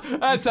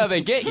 That's how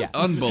they get you.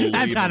 Unbelievable.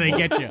 That's how they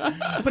get you.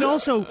 But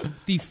also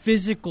the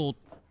physical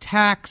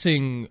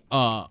taxing,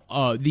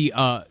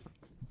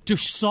 to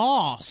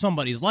saw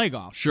somebody's leg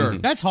off. Sure.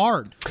 That's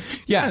hard.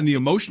 Yeah, and the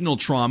emotional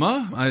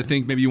trauma, I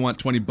think maybe you want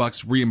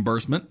 $20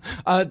 reimbursement.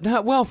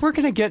 Well, we're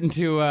going to get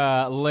into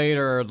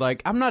later,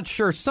 like, I'm not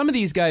sure. Some of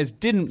these guys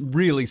didn't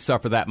really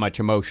suffer that much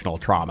emotional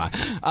trauma.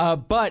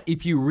 But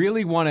if you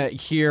really want to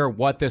hear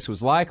what this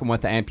was like and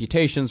what the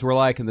amputations were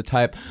like and the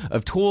type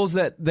of tools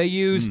that they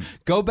used,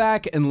 go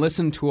back and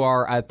listen to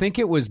our, I think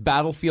it was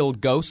Battlefield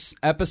Ghosts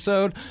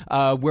episode,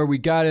 where we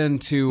got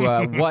into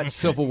what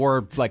Civil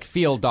War, like,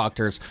 field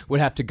doctors would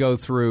have to go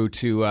through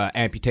to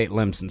amputate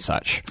limbs and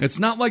such. It's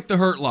not like the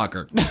Hurt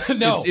Locker.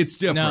 No. It's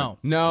different.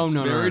 No.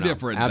 Very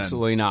different.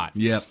 Absolutely not.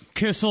 Yep.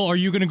 Kissel, are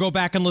you going to go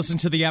back and listen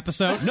to the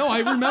episode? No, I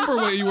remember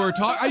what you were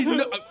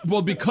talking.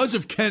 Well, because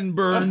of Ken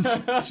Burns'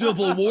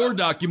 Civil War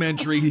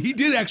documentary, he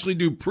did actually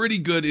do pretty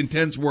good,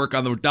 intense work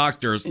on the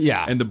doctors.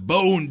 Yeah. And the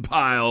bone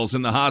piles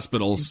in the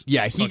hospitals.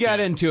 Yeah, he got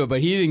into it,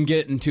 but he didn't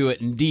get into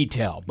it in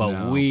detail. But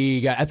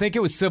I think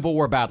it was Civil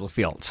War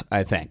Battlefields,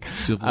 I think.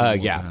 Civil War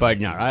but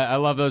no, I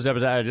love those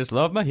episodes. I just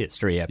love my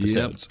history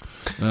episodes.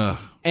 Yep.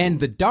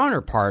 And the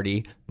Donner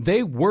Party,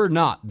 they were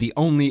not the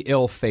only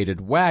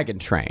ill-fated wagon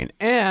train.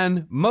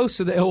 And most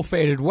of the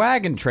ill-fated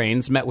wagon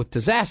trains met with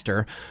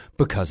disaster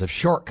because of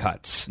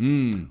shortcuts.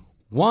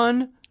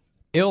 One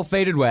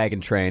ill-fated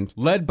wagon train,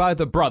 led by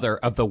the brother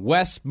of the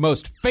West's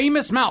most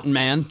famous mountain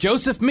man,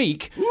 Joseph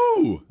Meek,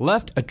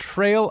 left a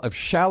trail of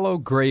shallow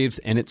graves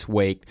in its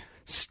wake,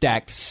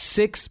 stacked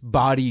 6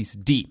 bodies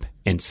deep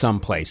in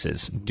some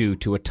places due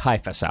to a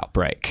typhus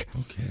outbreak.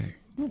 Okay.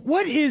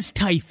 What is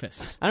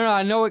typhus? I don't know.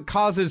 I know it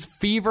causes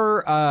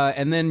fever,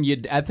 and then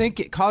I think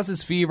it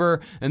causes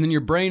fever, and then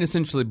your brain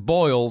essentially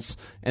boils,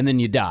 and then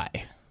you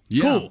die.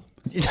 Yeah. Cool.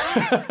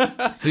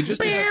 They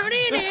just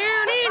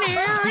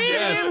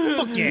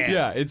Fuck yeah.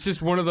 Yeah, it's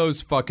just one of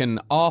those fucking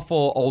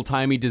awful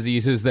old-timey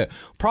diseases that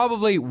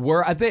probably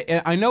were...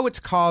 I know it's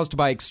caused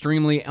by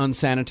extremely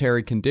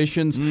unsanitary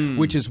conditions,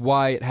 which is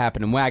why it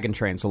happened in wagon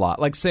trains a lot.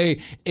 Like,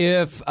 say,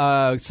 if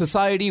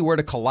society were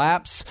to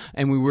collapse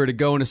and we were to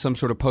go into some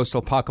sort of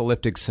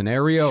post-apocalyptic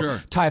scenario,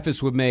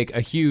 typhus would make a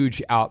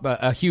huge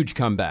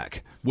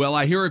comeback. Well,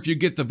 I hear if you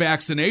get the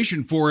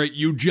vaccination for it,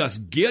 you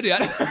just get it.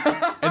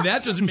 And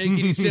that doesn't make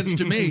any sense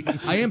to me.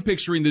 I am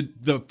picturing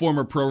the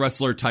former pro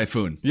wrestler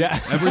Typhoon. Yeah.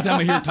 Every time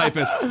I hear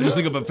typhus, I just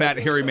think of a fat,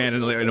 hairy man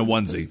in a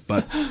onesie.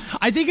 But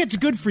I think it's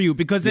good for you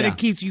because then it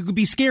keeps you could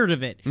be scared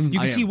of it. You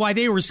can see why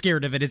they were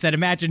scared of it. Is that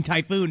imagine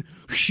Typhoon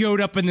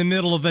showed up in the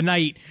middle of the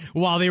night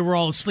while they were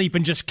all asleep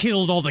and just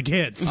killed all the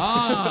kids.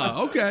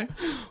 Okay.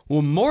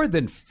 Well, more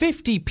than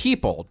 50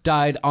 people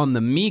died on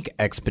the Meek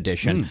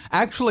expedition.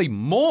 Actually,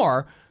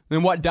 more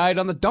than what died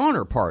on the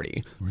Donner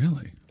Party.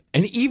 Really?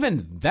 And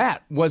even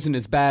that wasn't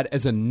as bad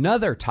as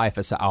another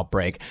typhus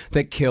outbreak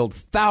that killed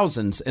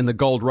thousands in the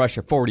gold rush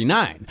of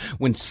 '49,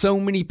 when so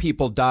many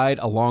people died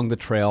along the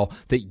trail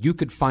that you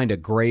could find a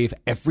grave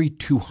every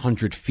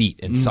 200 feet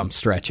in some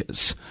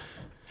stretches.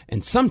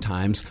 And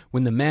sometimes,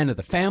 when the man of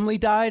the family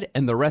died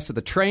and the rest of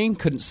the train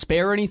couldn't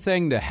spare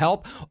anything to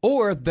help,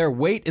 or their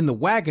weight in the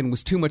wagon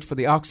was too much for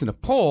the oxen to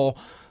pull,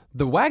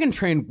 the wagon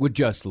train would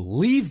just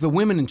leave the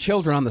women and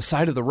children on the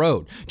side of the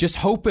road, just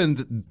hoping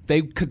that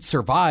they could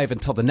survive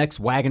until the next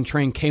wagon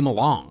train came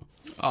along.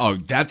 Oh,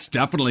 that's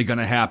definitely going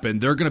to happen.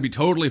 They're going to be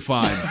totally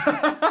fine.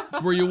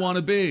 That's where you want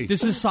to be. The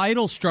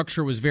societal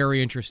structure was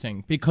very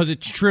interesting because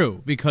it's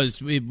true,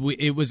 because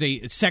it was a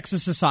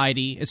sexist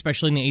society,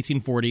 especially in the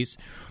 1840s.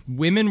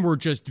 Women were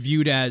just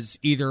viewed as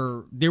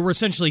either, they were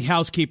essentially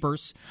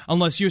housekeepers,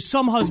 unless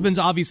some husbands,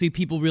 obviously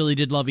people really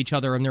did love each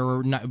other and there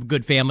were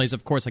good families,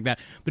 of course, like that.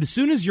 But as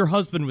soon as your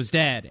husband was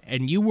dead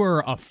and you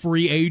were a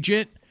free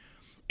agent,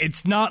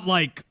 it's not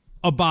like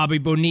a Bobby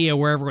Bonilla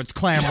wherever it's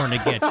clamoring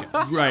to get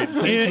you. Right.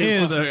 Thank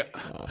you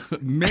for the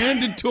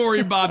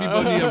mandatory Bobby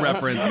Bonilla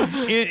reference.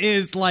 It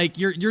is like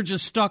you're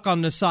just stuck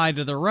on the side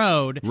of the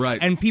road, right?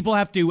 And people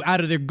have to,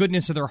 out of their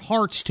goodness of their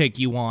hearts, take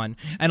you on.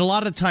 And a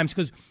lot of times,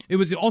 because it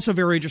was also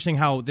very interesting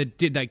how the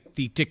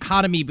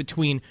dichotomy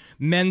between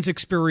men's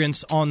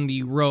experience on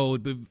the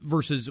road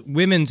versus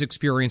women's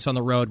experience on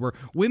the road, where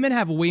women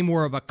have way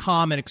more of a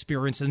common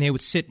experience and they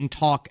would sit and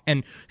talk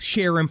and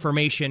share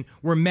information,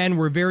 where men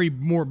were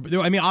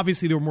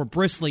obviously they were more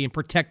bristly and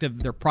protective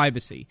of their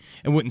privacy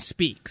and wouldn't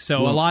speak.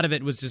 So a lot of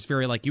it was just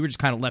very like you were just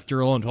kind of left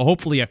your own to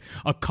hopefully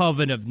a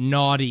coven of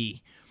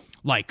naughty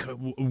like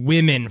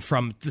women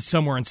from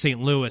somewhere in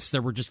St. Louis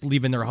that were just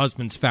leaving their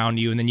husbands found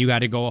you, and then you had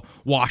to go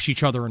wash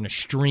each other in a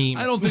stream.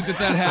 I don't think that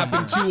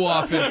happened too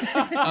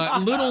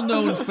often. Little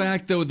known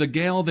fact, though, the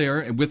gal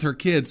there with her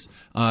kids,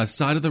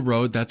 side of the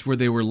road, that's where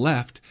they were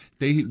left.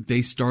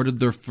 They started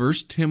their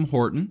first Tim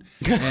Horton,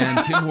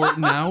 and Tim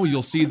Horton now,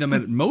 you'll see them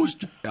at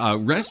most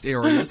rest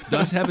areas,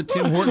 does have a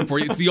Tim Horton for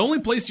you. It's the only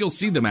place you'll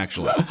see them,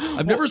 actually.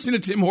 I've never seen a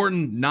Tim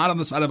Horton not on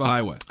the side of a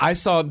highway. I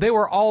saw they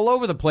were all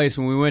over the place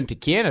when we went to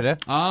Canada.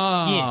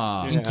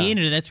 Yeah. In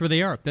Canada, that's where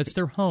they are. That's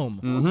their home.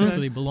 That's where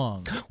they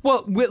belong.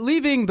 Well,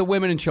 leaving the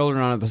women and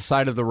children on the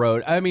side of the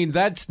road, I mean,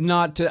 that's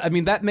not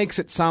that makes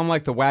it sound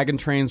like the wagon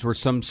trains were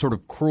some sort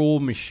of cruel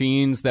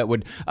machines that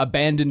would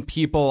abandon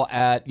people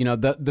at,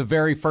 the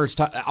very first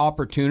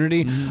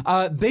opportunity.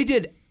 They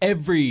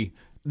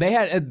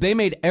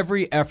made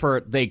every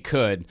effort they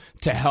could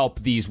to help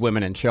these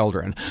women and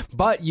children.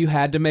 But you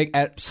had to make,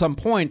 at some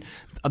point,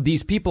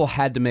 these people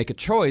had to make a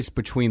choice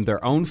between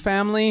their own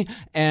family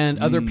and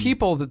other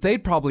people that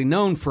they'd probably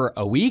known for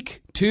a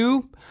week,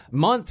 2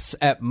 months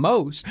at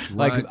most.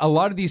 Right. Like a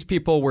lot of these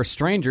people were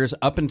strangers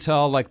up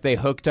until like they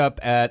hooked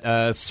up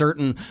at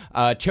certain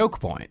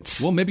choke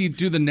points. Well, maybe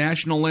do the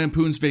National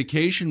Lampoon's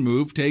Vacation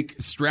move,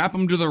 strap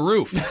them to the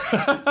roof.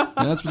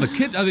 That's what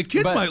the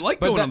kids might like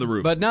going on the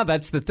roof. But no,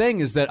 that's the thing,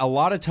 is that a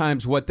lot of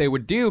times what they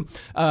would do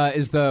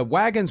is the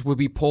wagons would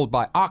be pulled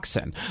by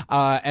oxen.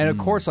 And of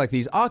course, like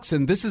these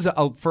oxen, this is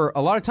for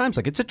a lot of times,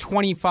 like it's a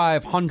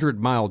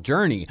 2,500 mile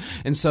journey.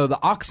 And so the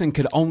oxen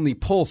could only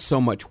pull so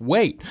much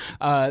weight.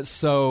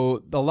 So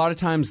a lot of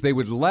times they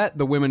would let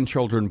the women and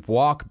children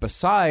walk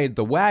beside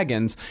the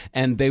wagons,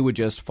 and they would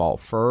just fall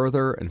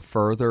further and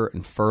further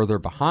and further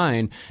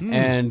behind.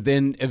 And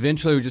then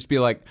eventually it would just be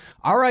like,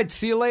 all right,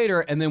 see you later.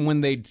 And then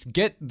when they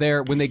get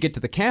to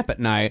the camp at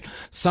night,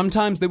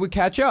 sometimes they would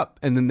catch up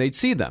and then they'd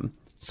see them.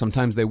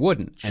 Sometimes they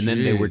wouldn't. And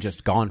then they were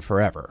just gone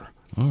forever.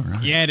 All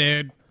right. Yeah,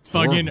 dude.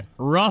 Fucking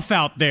rough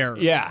out there.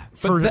 Yeah.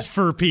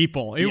 For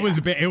people. It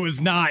was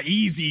not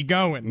easy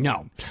going.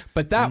 No.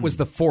 But that was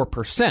the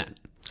 4%.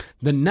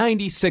 The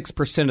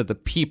 96% of the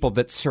people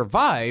that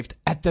survived,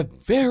 at the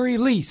very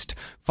least,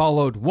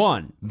 followed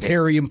one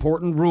very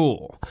important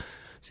rule.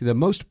 See, the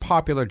most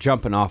popular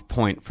jumping-off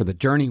point for the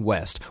journey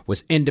west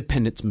was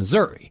Independence,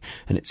 Missouri,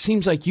 and it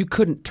seems like you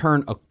couldn't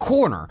turn a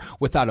corner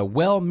without a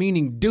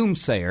well-meaning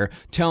doomsayer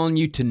telling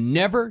you to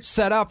never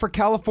set out for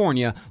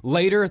California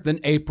later than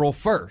April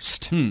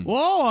 1st.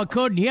 Well, I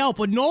couldn't help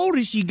but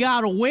notice you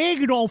got a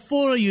wagon all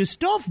full of your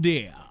stuff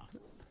there.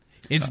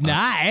 It's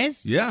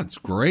nice. Yeah, it's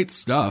great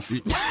stuff.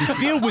 It's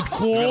filled with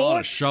corn. A lot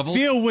of shovels.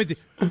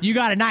 You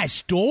got a nice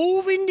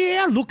stove in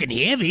there, looking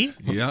heavy.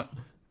 Yeah.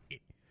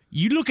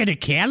 You look at a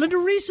calendar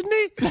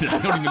recently? I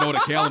don't even know what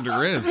a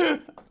calendar is.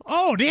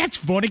 Oh, that's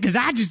funny, because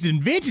I just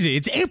invented it.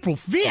 It's April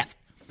 5th.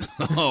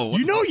 Oh.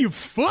 You know you're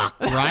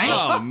fucked, right?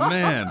 Oh,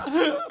 man.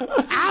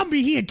 I'll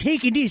be here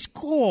taking this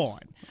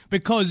corn,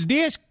 because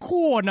there's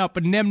corn up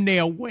in them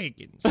there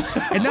wagons.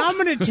 And I'm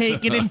going to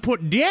take it and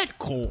put that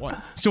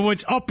corn so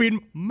it's up in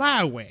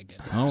my wagon.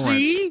 All right.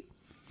 See?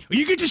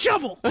 You get to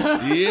shovel.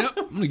 Yep.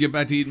 I'm going to get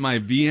back to eating my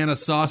Vienna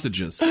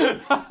sausages.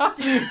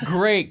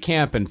 Great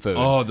camping food.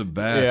 Oh, the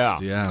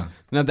best. Yeah.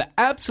 Now, the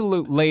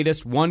absolute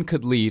latest one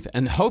could leave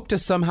and hope to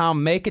somehow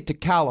make it to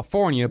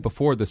California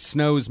before the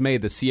snows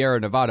made the Sierra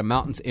Nevada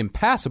mountains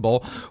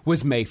impassable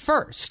was May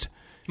 1st.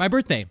 My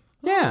birthday.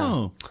 Yeah.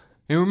 Oh.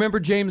 And remember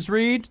James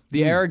Reed,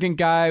 the arrogant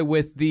guy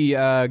with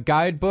the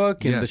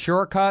guidebook and the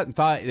shortcut, and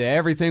thought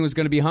everything was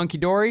going to be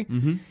hunky-dory?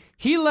 Mm-hmm.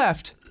 He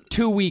left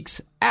 2 weeks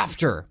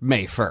after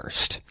May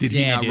 1st. Did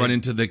he not run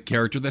into the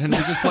character that Henry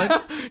just played?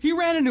 He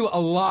ran into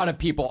a lot of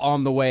people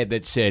on the way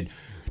that said,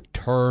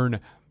 turn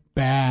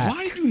back.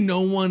 Why do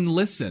no one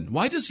listen?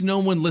 Why does no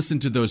one listen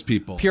to those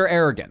people? Pure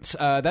arrogance.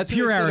 That's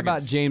pure what I said arrogance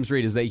about James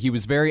Reed, is that he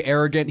was very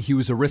arrogant, he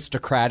was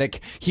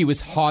aristocratic, he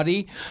was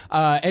haughty,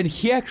 and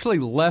he actually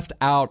left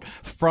out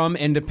from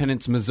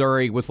Independence,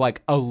 Missouri with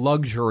like a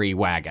luxury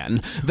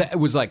wagon that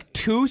was like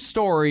 2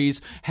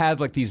 stories, had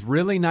like these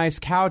really nice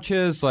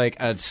couches, like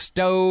a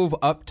stove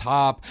up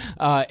top.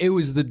 It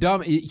was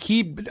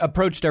he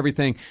approached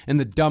everything in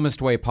the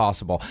dumbest way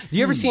possible.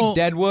 You ever seen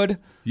Deadwood?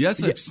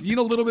 Yes, I've seen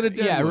a little bit of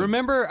Deadwood. Yeah,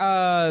 remember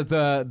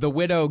the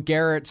widow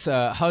Garrett's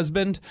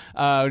husband?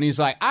 And he's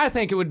like, I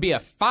think it would be a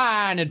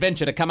fine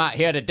adventure to come out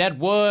here to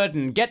Deadwood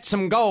and get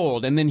some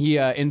gold. And then he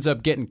ends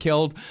up getting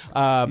killed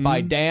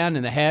by Dan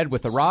in the head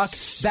with a rock.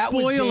 That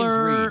was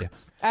James Reed.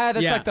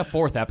 That's like the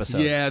 4th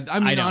episode. Yeah, I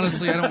mean,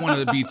 honestly, I don't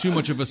want to be too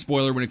much of a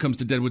spoiler when it comes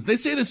to Deadwood. They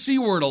say the C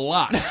word a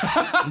lot.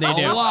 They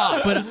do. A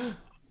lot.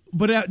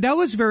 But that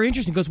was very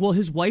interesting because, well,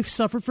 his wife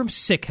suffered from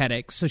sick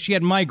headaches, so she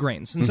had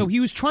migraines. And so he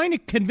was trying to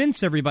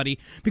convince everybody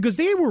because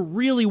they were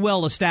really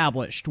well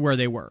established where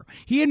they were.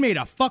 He had made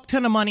a fuck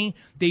ton of money.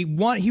 He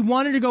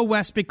wanted to go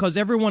west because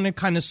everyone had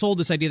kind of sold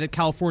this idea that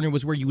California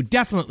was where you would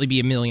definitely be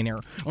a millionaire.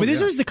 But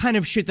this was the kind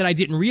of shit that I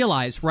didn't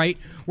realize, right?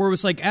 Where it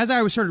was like, as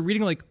I started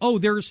reading, like, oh,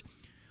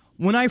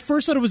 when I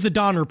first thought it was the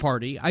Donner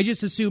Party, I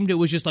just assumed it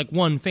was just like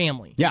one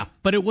family. Yeah.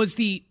 But it was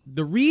the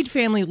Reed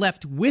family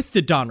left with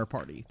the Donner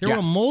Party. There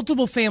were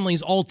multiple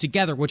families all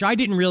together, which I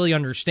didn't really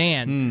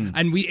understand.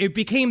 And it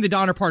became the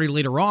Donner Party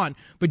later on.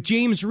 But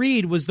James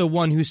Reed was the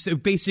one who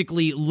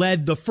basically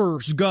led the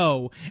first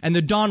go. And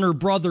the Donner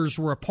brothers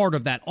were a part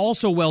of that.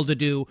 Also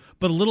well-to-do,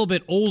 but a little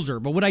bit older.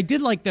 But what I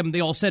did like they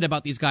all said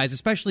about these guys,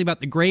 especially about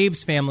the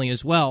Graves family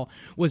as well,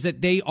 was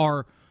that these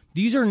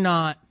are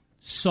not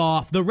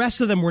soft. The rest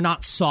of them were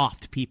not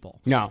soft people.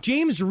 No.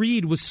 James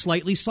Reed was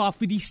slightly soft,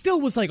 but he still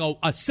was like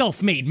a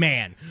self-made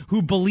man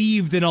who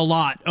believed in a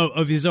lot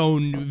of his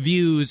own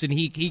views, and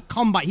he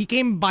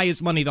came by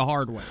his money the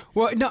hard way.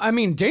 Well, no, I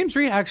mean, James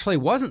Reed actually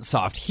wasn't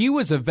soft. He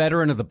was a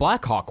veteran of the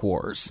Black Hawk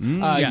Wars.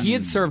 Yes. He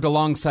had served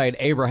alongside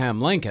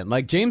Abraham Lincoln.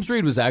 Like, James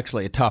Reed was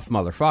actually a tough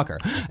motherfucker.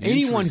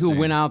 Anyone who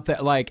went out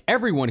there, like,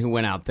 everyone who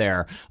went out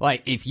there,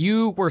 like, if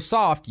you were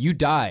soft, you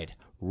died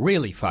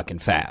really fucking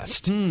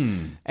fast.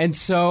 And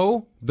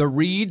so the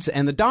Reeds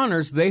and the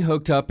Donners, they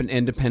hooked up in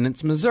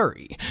Independence,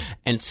 Missouri.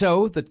 And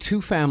so the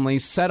two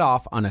families set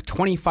off on a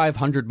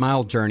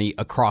 2,500-mile journey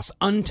across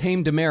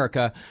untamed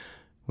America.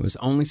 It was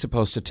only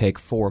supposed to take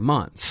 4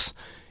 months.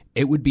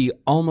 It would be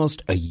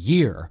almost a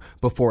year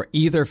before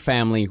either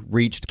family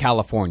reached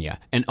California,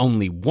 and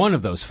only one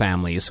of those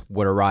families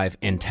would arrive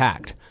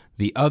intact.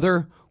 The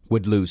other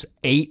would lose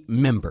 8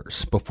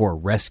 members before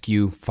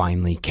rescue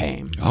finally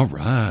came. All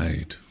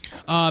right.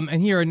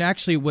 And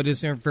actually what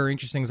is very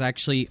interesting is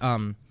actually,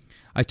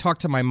 I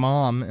talked to my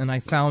mom and I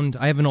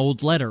have an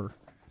old letter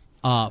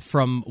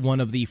from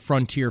one of the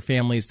frontier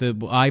families that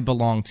I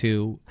belong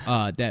to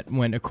that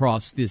went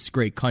across this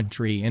great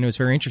country, and it was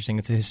very interesting.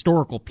 It's a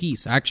historical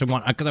piece. I actually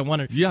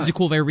is it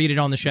cool if I read it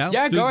on the show?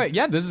 Yeah, go ahead.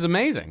 Yeah, this is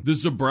amazing. The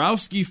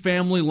Zabrowski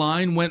family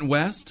line went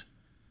west?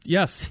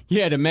 Yes.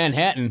 Yeah, to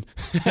Manhattan.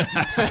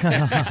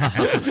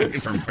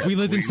 We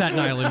lived in Staten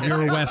Island. We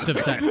were west of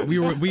Staten.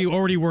 We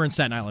already were in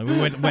Staten Island. We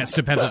went west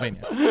to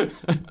Pennsylvania.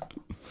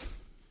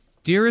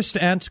 Dearest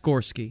Aunt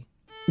Gorski,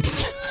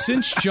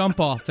 since jump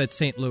off at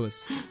St.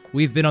 Louis,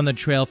 we've been on the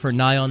trail for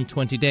nigh on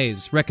 20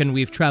 days. Reckon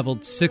we've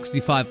traveled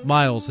 65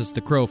 miles as the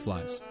crow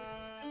flies.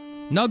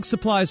 Nug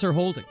supplies are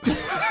holding.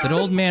 That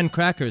old man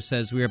Cracker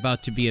says we're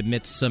about to be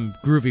amidst some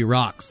groovy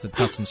rocks that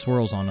got some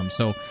swirls on them,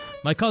 so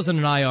my cousin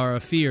and I are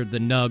afeared the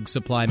Nug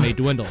supply may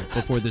dwindle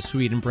before the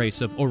sweet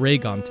embrace of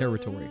Oregon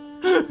territory,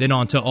 then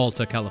on to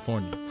Alta,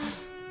 California.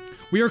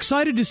 We are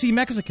excited to see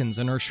Mexicans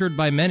and are assured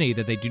by many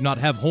that they do not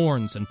have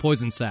horns and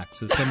poison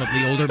sacs, as some of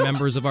the older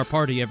members of our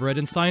party have read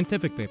in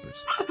scientific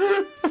papers.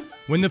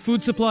 When the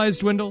food supplies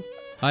dwindle,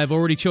 I have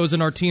already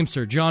chosen our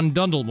teamster, John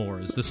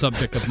Dundlemore, as the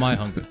subject of my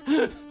hunger.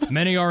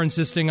 Many are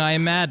insisting I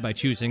am mad by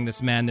choosing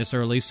this man this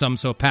early, some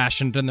so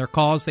passionate in their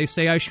cause they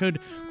say I should,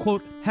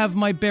 quote, have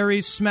my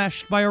berries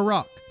smashed by a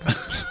rock.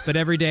 But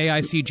every day I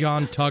see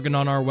John tugging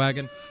on our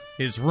wagon,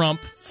 his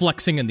rump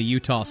flexing in the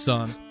Utah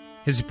sun,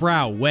 his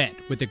brow wet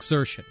with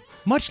exertion,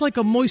 much like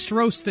a moist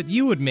roast that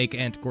you would make,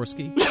 Aunt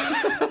Gorski.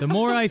 The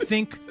more I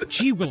think,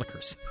 gee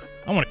willikers,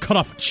 I want to cut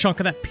off a chunk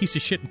of that piece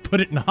of shit and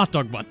put it in a hot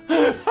dog bun.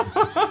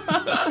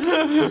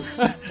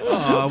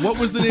 What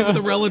was the name of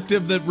the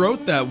relative that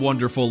wrote that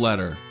wonderful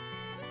letter?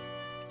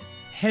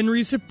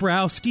 Henry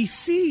Zabrowski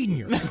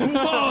Sr.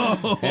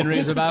 Whoa! Henry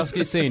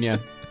Zabrowski Sr.,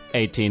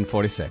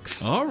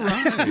 1846. All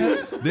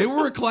right. They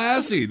were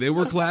classy. They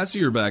were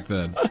classier back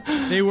then.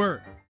 They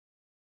were.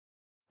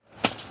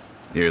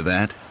 Hear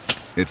that?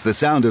 It's the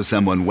sound of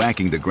someone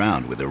whacking the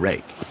ground with a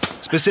rake.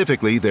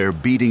 Specifically, they're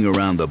beating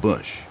around the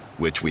bush,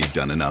 which we've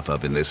done enough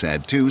of in this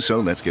ad too, so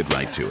let's get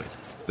right to it.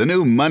 The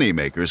new Money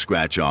Maker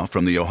scratch-off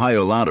from the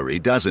Ohio Lottery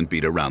doesn't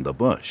beat around the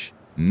bush.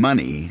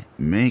 Money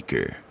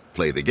Maker.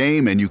 Play the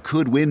game and you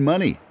could win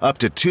money, up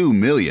to $2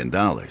 million.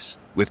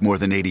 With more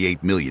than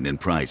 $88 million in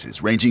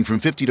prizes, ranging from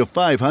 $50 to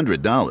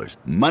 $500,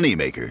 Money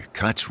Maker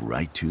cuts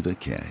right to the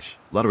cash.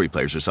 Lottery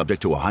players are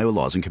subject to Ohio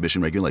laws and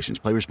commission regulations.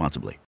 Play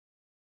responsibly.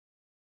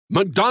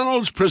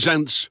 McDonald's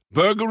presents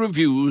Burger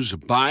Reviews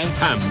by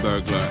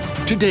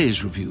Hamburglar.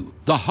 Today's review,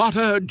 the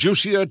hotter,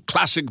 juicier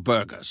classic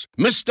burgers.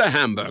 Mr.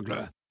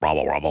 Hamburglar.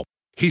 Robble, robble.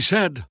 He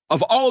said,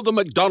 of all the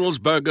McDonald's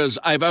burgers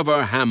I've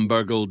ever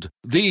hamburgled,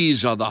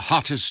 these are the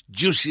hottest,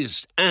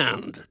 juiciest,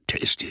 and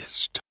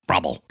tastiest.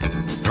 Robble.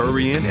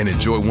 Hurry in and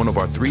enjoy one of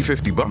our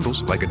 $3.50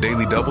 bundles, like a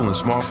daily double and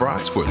small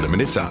fries for a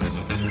limited time.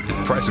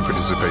 Price and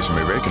participation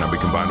may vary, cannot be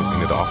combined with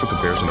any other offer,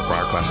 comparison to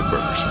prior classic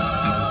burgers.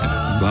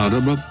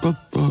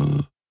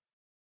 Ba-da-ba-ba-ba.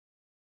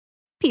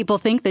 People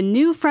think the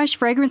new fresh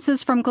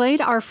fragrances from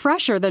Glade are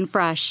fresher than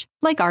fresh,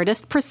 like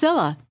artist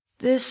Priscilla.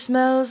 This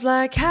smells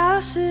like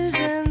houses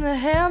in the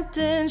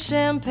Hamptons,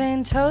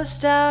 champagne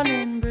toast down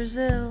in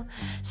Brazil.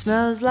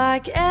 Smells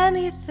like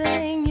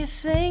anything you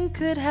think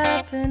could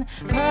happen,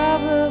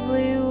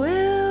 probably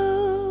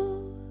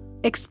will.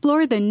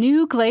 Explore the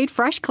new Glade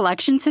Fresh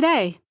collection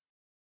today.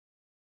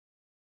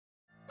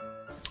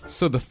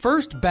 So the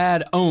first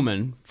bad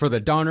omen for the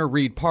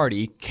Donner-Reed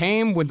party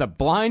came when the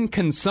blind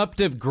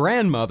consumptive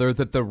grandmother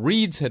that the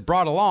Reeds had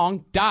brought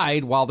along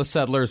died while the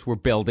settlers were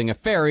building a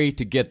ferry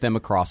to get them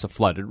across a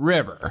flooded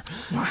river.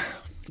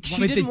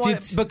 She didn't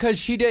want because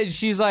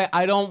she's like,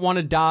 I don't want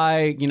to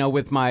die,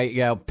 with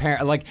my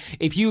parent. Like,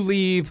 if you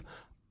leave,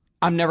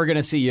 I'm never going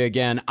to see you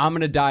again. I'm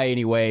going to die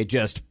anyway.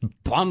 Just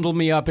bundle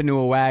me up into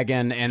a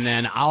wagon, and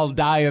then I'll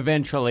die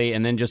eventually,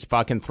 and then just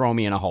fucking throw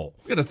me in a hole.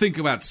 We got to think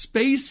about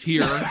space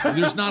here.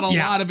 There's not a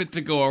lot of it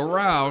to go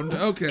around.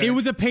 Okay. It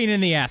was a pain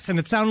in the ass, and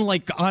it sounded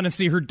like,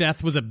 honestly, her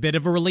death was a bit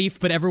of a relief,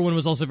 but everyone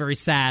was also very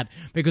sad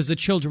because the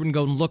children would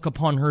go and look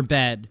upon her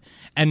bed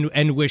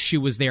and wish she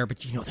was there. But,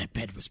 that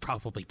bed was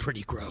probably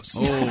pretty gross.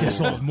 Oh.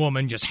 This old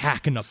woman just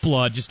hacking up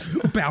blood, just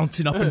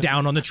bouncing up and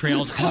down on the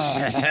trails.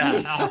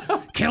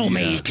 Kill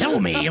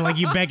me, like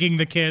you begging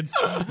the kids.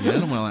 Yeah,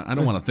 I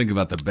don't want to think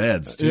about the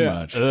beds too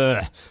much.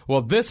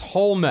 Well, this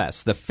whole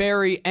mess, the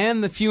ferry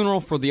and the funeral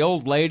for the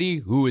old lady,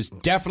 who is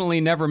definitely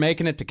never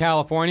making it to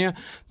California,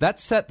 that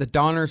set the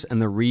Donners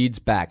and the Reeds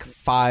back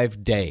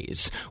 5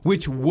 days,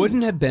 which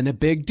wouldn't have been a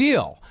big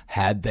deal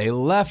had they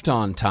left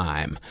on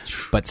time.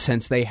 But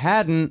since they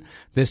hadn't,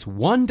 this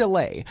one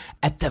delay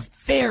at the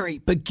very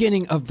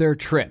beginning of their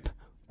trip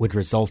would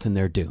result in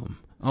their doom.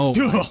 Oh,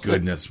 my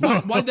goodness.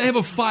 Why'd they have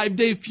a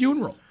 5-day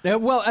funeral?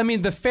 Well, I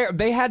mean,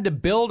 they had to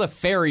build a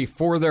ferry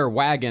for their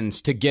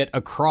wagons to get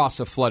across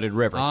a flooded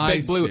river.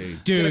 See.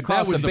 Dude,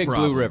 across that was the Big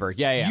problem. Blue River.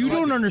 Yeah. You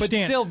don't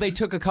understand. But still, they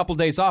took a couple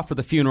days off for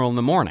the funeral in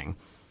the morning.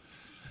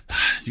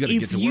 You got to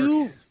get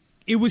to work.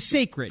 It was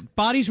sacred.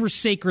 Bodies were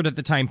sacred at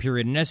the time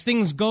period. And as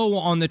things go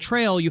on the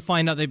trail, you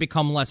find out they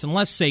become less and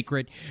less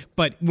sacred.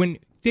 But when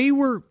they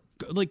were,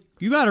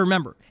 you got to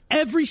remember,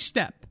 every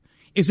step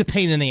is a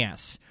pain in the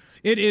ass.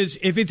 It is,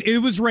 if it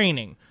was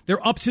raining,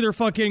 they're up to their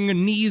fucking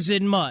knees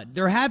in mud.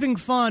 They're having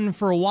fun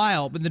for a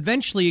while, but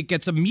eventually it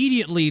gets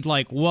immediately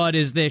like, what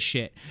is this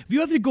shit? If you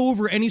have to go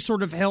over any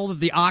sort of hill that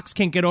the ox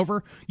can't get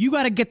over, you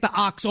got to get the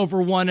ox over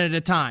one at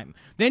a time.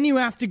 Then you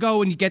have to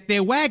go and you get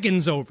their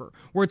wagons over,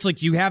 where it's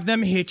like you have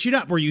them hitch it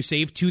up, where you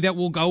save two that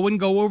will go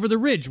over the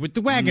ridge with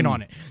the wagon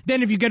on it.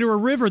 Then if you get to a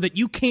river that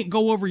you can't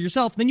go over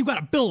yourself, then you got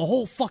to build a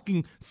whole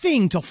fucking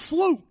thing to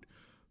float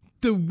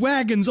the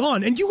wagons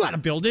on, and you gotta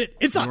build it.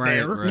 It's not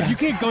there. Right. You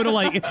can't go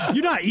to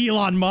you're not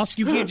Elon Musk.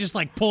 You can't just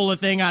pull a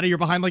thing out of your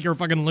behind like you're a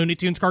fucking Looney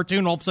Tunes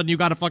cartoon. All of a sudden you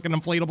got a fucking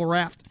inflatable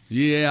raft.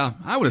 Yeah,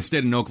 I would have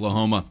stayed in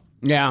Oklahoma.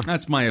 Yeah.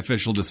 That's my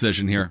official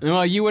decision here.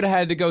 Well, you would have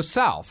had to go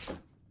south.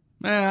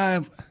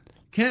 Can't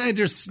I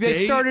just stay?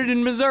 They started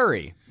in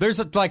Missouri. There's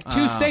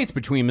two states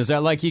between Missouri.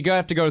 Like you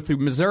have to go through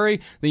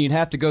Missouri, then you'd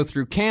have to go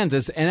through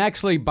Kansas, and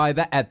actually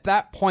at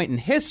that point in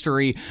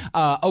history,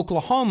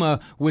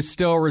 Oklahoma was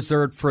still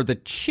reserved for the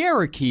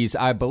Cherokees.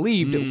 I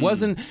believed it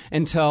wasn't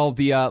until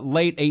the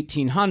late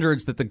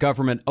 1800s that the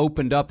government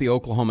opened up the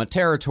Oklahoma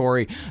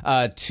Territory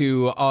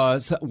to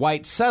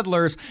white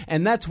settlers,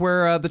 and that's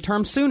where the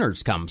term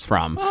Sooners comes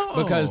from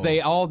because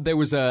there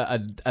was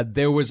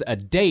a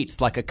date,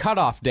 like a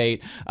cutoff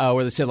date,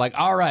 where they said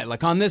all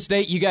right, on this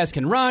date you guys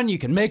can run, you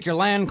can make your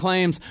land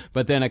claims,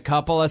 but then a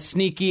couple of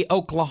sneaky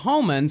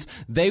Oklahomans,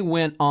 they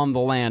went on the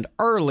land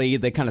early.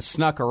 They kind of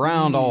snuck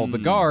around all the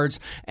guards,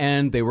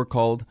 and they were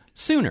called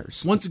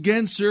Sooners. Once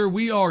again, sir,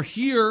 we are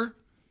here.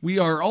 We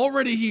are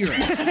already here.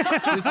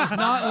 This is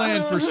not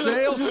land for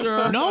sale,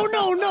 sir.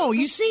 No.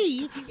 You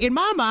see, in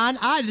my mind,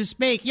 I just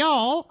make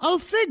y'all a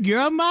figure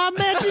of my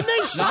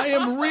imagination. I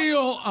am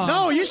real.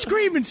 No, your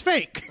screaming's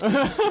fake.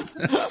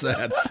 That's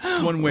sad.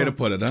 That's one way to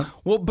put it, huh?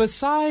 Well,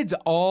 besides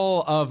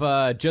all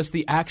of just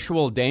the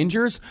actual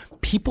dangers,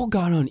 people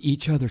got on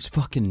each other's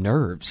fucking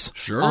nerves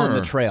on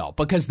the trail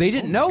because they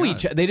didn't know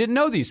they didn't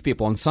know these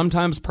people, and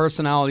sometimes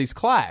personalities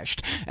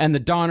clashed. And the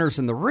Donners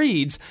and the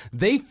Reeds,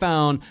 they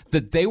found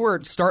that they were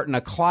starting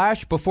to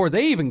clash before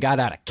they even got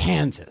out of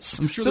Kansas.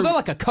 So they're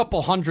a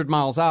couple hundred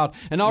miles out,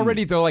 and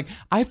already they're like,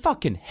 I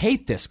fucking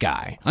hate this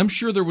guy. I'm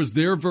sure there was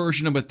their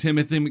version of a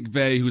Timothy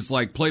McVeigh who's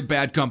like, play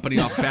Bad Company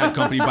off Bad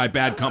Company by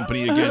Bad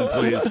Company again,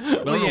 please.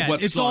 But I don't know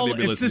what song they'd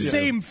be listening to. It's the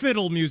same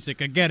fiddle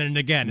music again and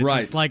again. It's right.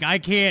 Just like, I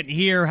can't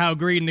hear how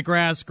green the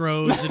grass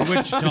grows in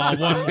Wichita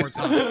one more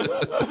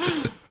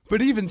time.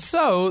 But even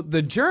so,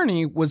 the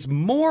journey was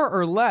more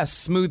or less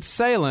smooth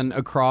sailing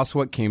across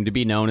what came to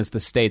be known as the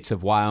states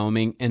of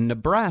Wyoming and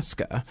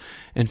Nebraska.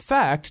 In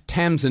fact,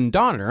 Tamsen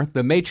Donner,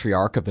 the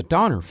matriarch of the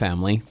Donner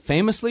family,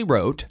 famously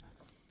wrote,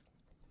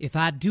 "If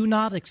I do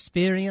not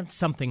experience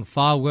something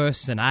far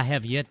worse than I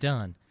have yet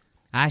done,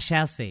 I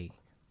shall say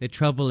the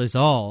trouble is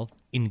all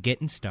in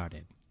getting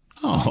started."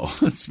 Oh,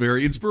 that's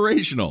very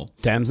inspirational.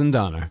 Tamsen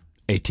Donner,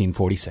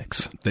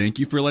 1846. Thank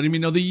you for letting me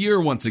know the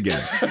year once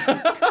again.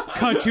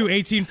 Cut to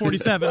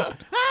 1847.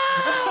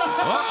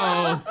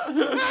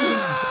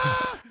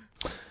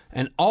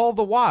 And all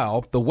the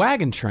while, the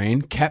wagon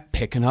train kept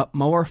picking up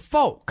more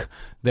folk.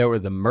 There were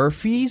the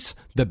Murphys,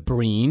 the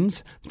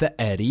Breens, the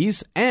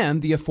Eddies,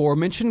 and the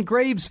aforementioned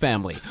Graves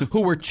family,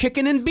 who were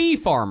chicken and bee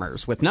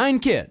farmers with 9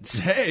 kids.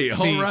 Hey,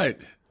 all right.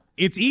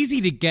 It's easy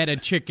to get a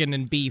chicken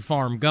and bee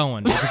farm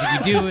going because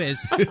what you do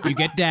is you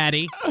get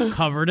daddy,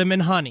 covered him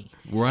in honey.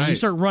 Right. And you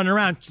start running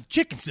around,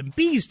 chickens and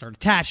bees start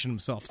attaching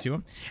themselves to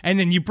him. And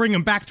then you bring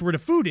him back to where the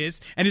food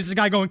is, and it's a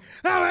guy going,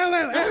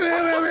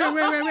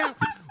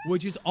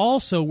 which is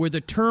also where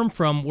the term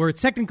from, where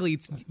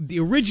the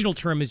original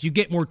term is you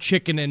get more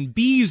chicken and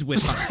bees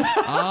with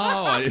honey.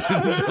 Oh, I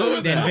didn't know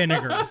that. Than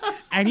vinegar.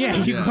 And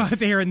yeah, you go out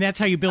there and that's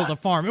how you build a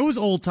farm. It was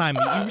old time.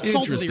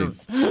 Interesting.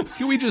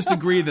 Can we just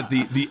agree that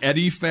the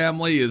Eddie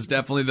family is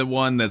definitely the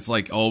one that's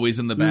like always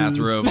in the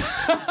bathroom,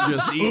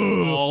 just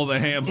eating all the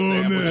ham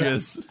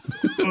sandwiches?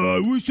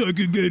 I wish I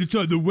could get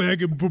inside the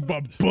wagon, but my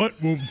butt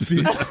won't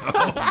fit.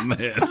 Oh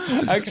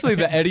man! Actually,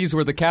 the Eddies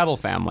were the cattle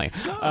family.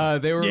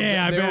 They were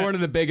one of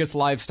the biggest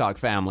livestock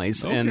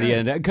families in the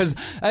end. Because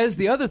as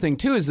the other thing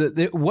too is that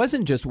it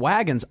wasn't just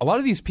wagons. A lot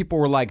of these people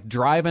were like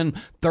driving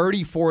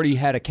 30, 40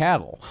 head of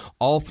cattle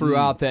all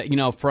throughout that,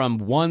 from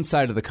one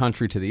side of the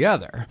country to the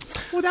other.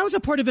 Well, that was a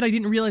part of it I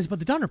didn't realize about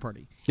the Donner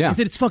Party. Yeah. Is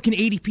that it's fucking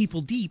 80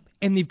 people deep,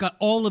 and they've got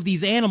all of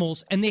these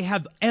animals, and they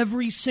have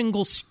every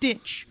single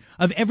stitch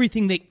of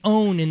everything they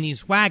own in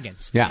these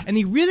wagons. Yeah. And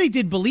they really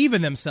did believe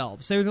in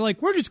themselves. They were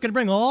like, we're just going to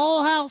bring a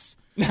whole house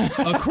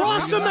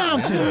across the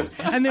mountains.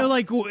 And they're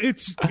like, well,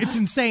 it's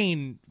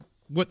insane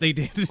what they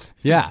did.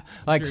 Yeah.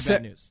 Like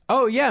bad news.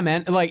 Oh, yeah,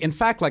 man. Like, in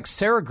fact, like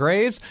Sarah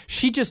Graves,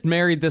 she just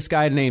married this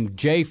guy named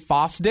Jay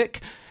Fosdick.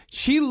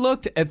 She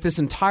looked at this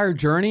entire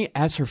journey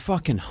as her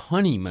fucking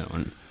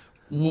honeymoon.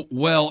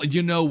 Well,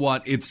 you know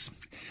what?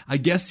 I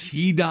guess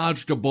he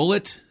dodged a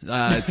bullet.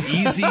 It's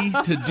easy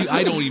to do.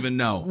 I don't even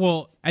know.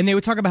 Well, and they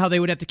would talk about how they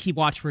would have to keep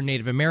watch for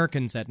Native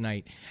Americans at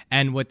night.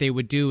 And what they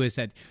would do is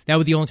that would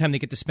be the only time they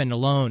get to spend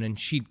alone, and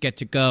she'd get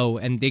to go,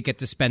 and they get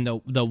to spend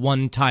the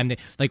one time,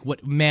 like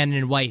what man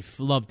and wife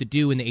loved to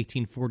do in the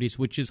 1840s,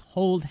 which is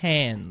hold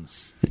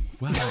hands.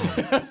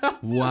 Wow.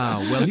 Wow.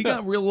 Well, he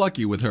got real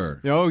lucky with her.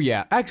 Oh,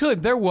 yeah. Actually,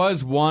 there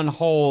was one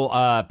whole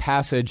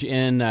passage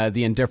in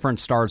The Indifferent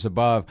Stars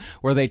Above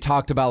where they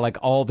talked about like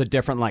all the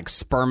different like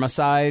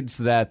spermicides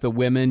that the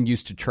women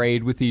used to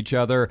trade with each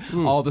other,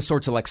 all the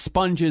sorts of like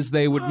sponges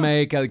they would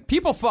make. Like,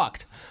 people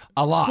fucked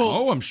a lot.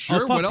 Well, I'm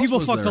sure. What else people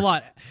was fucked there? a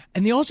lot.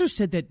 And they also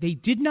said that they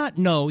did not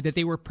know that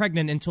they were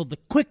pregnant until the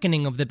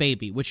quickening of the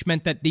baby, which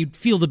meant that they'd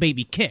feel the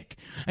baby kick.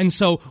 And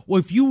so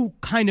if you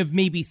kind of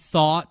maybe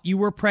thought you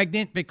were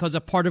pregnant, because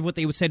a part of what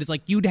they would say is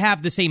like you'd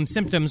have the same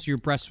symptoms, your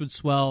breasts would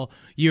swell,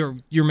 your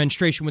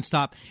menstruation would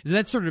stop. Is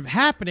that sort of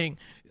happening?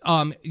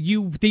 One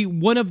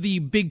of the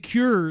big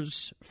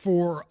cures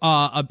for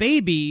a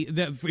baby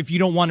that if you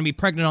don't want to be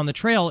pregnant on the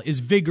trail is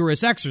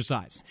vigorous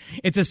exercise.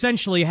 It's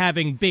essentially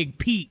having Big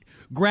Pete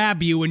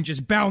grab you and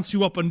just bounce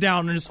you up and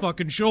down on his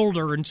fucking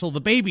shoulder until the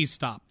baby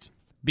stopped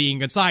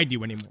being inside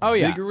you anymore. Oh,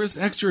 yeah. Vigorous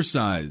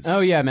exercise.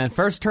 Oh, yeah, man.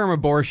 First-term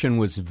abortion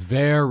was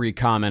very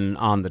common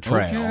on the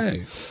trail.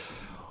 Okay.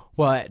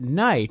 Well, at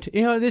night,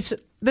 this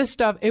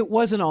stuff, it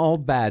wasn't all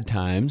bad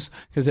times,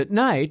 because at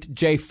night,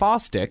 Jay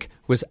Fosdick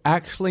was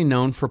actually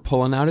known for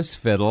pulling out his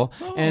fiddle.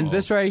 Oh. And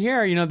this right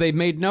here, they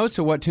made notes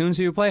of what tunes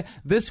he would play.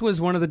 This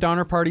was one of the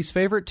Donner Party's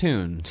favorite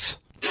tunes.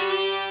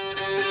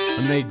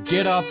 And they'd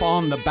get up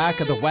on the back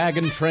of the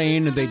wagon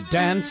train, and they'd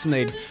dance, and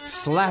they'd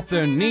slap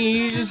their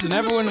knees, and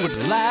everyone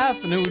would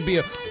laugh, and it would be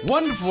a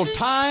wonderful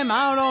time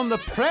out on the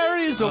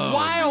prairies of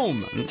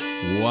Wyoming.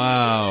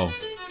 Wow.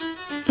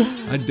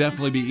 I'd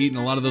definitely be eating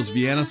a lot of those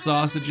Vienna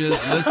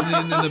sausages, listening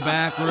in the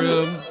back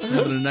room,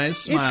 having a nice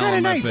smile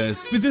on my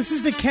face. But this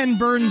is the Ken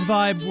Burns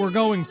vibe we're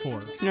going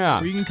for. Yeah.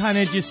 Where you can kind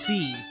of just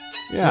see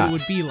what it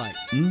would be like.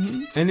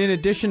 Mm-hmm. And in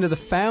addition to the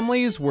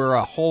families were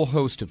a whole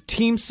host of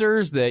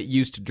teamsters that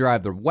used to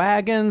drive the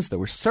wagons. There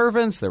were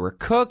servants, there were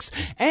cooks,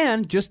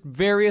 and just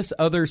various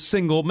other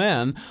single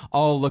men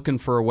all looking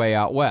for a way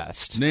out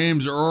west.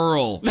 Name's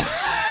Earl. Why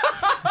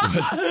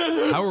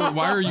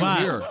are you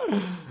here?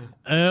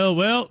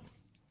 Well,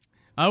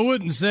 I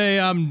wouldn't say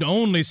I'm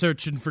only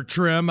searching for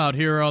trim out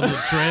here on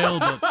the trail,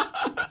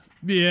 but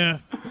yeah.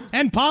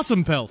 And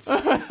possum pelts.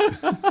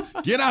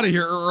 Get out of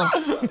here, Earl.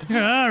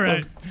 All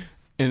right.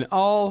 In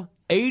all,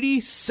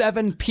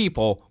 87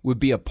 people would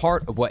be a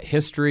part of what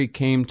history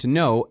came to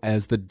know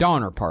as the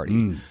Donner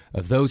Party.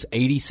 Of those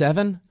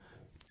 87,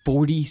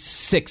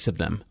 46 of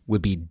them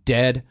would be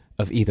dead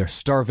of either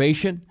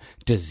starvation,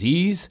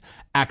 disease,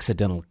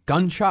 accidental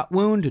gunshot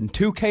wound in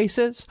 2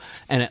 cases,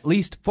 and at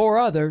least 4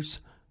 others,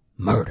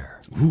 murder.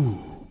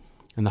 Ooh.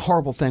 And the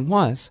horrible thing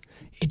was,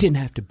 it didn't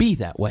have to be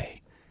that way.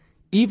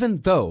 Even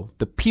though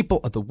the people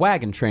of the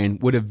wagon train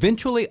would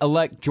eventually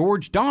elect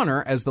George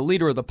Donner as the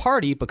leader of the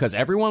party because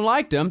everyone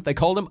liked him, they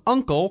called him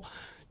Uncle,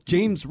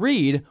 James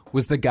Reed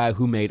was the guy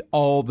who made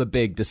all the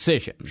big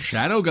decisions.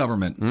 Shadow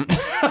government.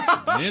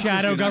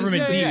 Shadow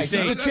government, deep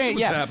state.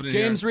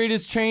 James Reed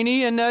is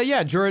Cheney, and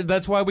George,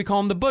 that's why we call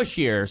him the Bush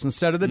years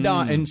instead of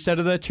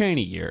the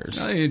Cheney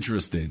years.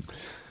 Interesting.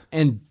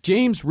 And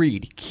James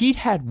Reed, he'd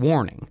had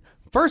warning.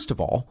 First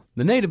of all,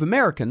 the Native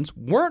Americans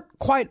weren't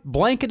quite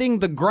blanketing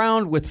the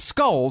ground with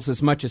skulls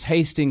as much as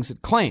Hastings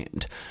had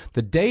claimed.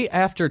 The day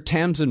after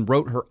Tamsin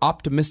wrote her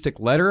optimistic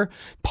letter,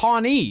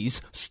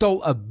 Pawnees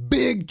stole a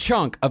big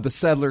chunk of the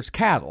settlers'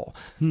 cattle.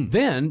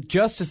 Then,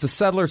 just as the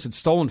settlers had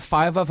stolen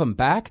 5 of them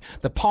back,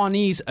 the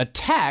Pawnees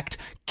attacked,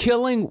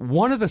 killing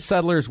one of the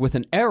settlers with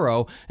an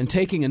arrow and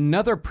taking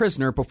another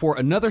prisoner before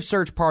another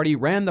search party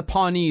ran the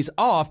Pawnees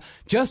off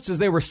just as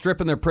they were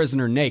stripping their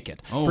prisoner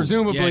naked,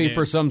 presumably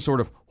for some sort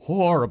of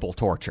horrible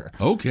torture.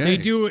 Okay.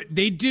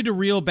 They did a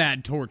real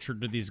bad torture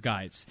to these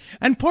guys.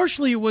 And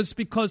partially it was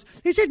because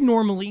they said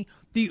normally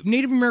the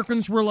Native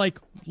Americans were like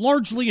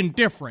largely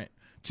indifferent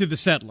to the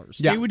settlers.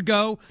 Yeah. They would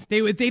go,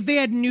 if they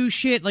had new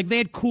shit, like they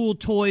had cool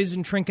toys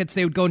and trinkets,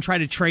 they would go and try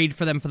to trade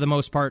for them for the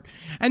most part.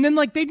 And then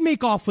like they'd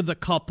make off with a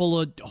couple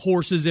of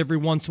horses every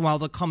once in a while.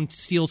 They'll come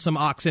steal some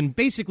oxen.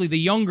 Basically they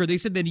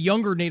said that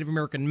younger Native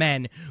American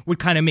men would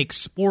kind of make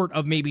sport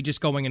of maybe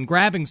just going and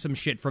grabbing some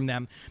shit from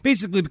them,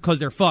 basically because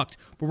they're fucked.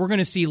 But we're going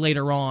to see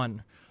later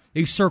on,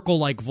 they circle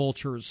like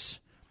vultures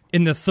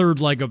in the third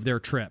leg of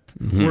their trip,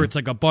 where it's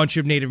like a bunch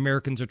of Native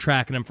Americans are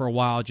tracking them for a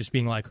while, just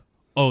being like,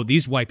 oh,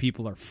 these white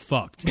people are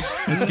fucked.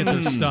 Let's get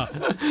their stuff.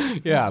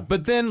 Yeah,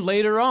 but then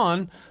later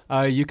on,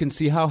 you can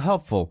see how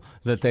helpful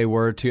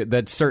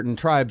that certain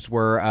tribes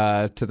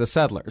were to the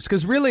settlers.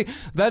 Because really,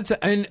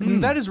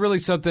 that is really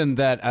something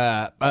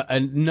that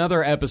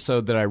another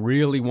episode that I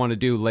really want to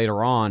do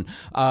later on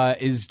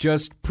is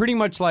just pretty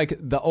much like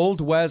the Old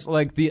West,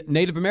 like the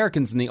Native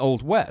Americans in the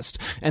Old West,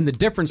 and the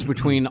difference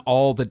between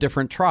all the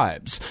different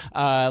tribes.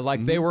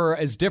 They were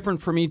as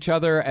different from each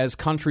other as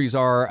countries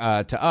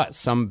are to us.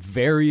 Some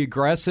very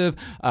aggressive,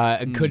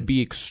 could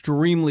be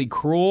extremely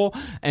cruel,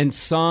 and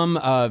some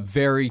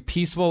very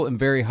peaceful and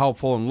very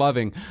helpful and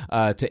loving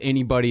to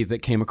anybody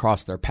that came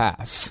across their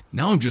paths.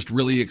 Now I'm just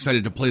really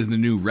excited to play the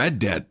new Red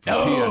Dead for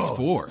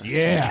PS4.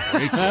 Yeah.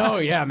 Oh,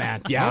 yeah,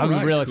 man. Yeah,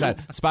 I'm real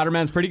excited.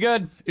 Spider-Man's pretty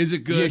good. Is it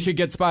good? You should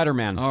get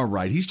Spider-Man. All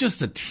right. He's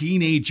just a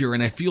teenager,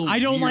 and I feel I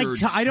don't weird.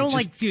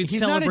 He's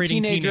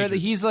celebrating not a teenager.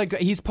 teenagers.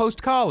 He's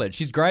post-college.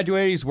 He's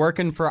graduated. He's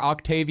working for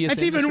Octavius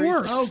That's Industries. even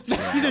worse.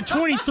 Okay. He's a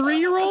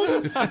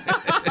 23-year-old?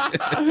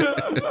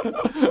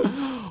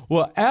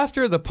 Well,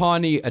 after the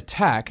Pawnee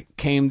attack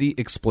came the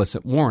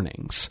explicit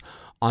warnings.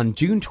 On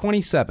June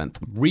 27th,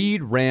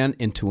 Reed ran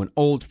into an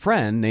old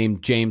friend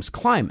named James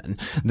Kleiman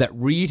that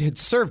Reed had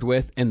served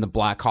with in the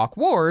Black Hawk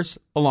Wars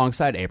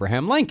alongside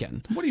Abraham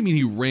Lincoln. What do you mean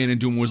he ran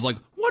into him and was like,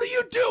 what are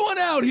you doing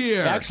out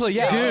here? Actually,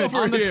 yeah. Dude,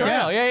 on the here.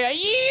 trail. Yeah.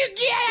 You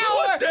get out!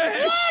 What the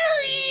heck? What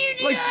are you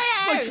doing?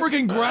 Like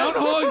freaking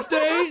Groundhog's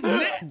Day?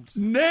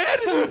 Ned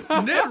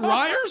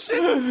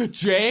Ryerson?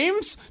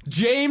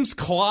 James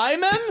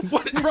Kleiman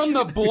from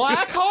the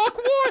Black Hawk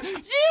War?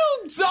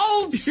 You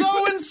old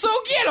so-and-so,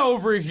 get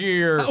over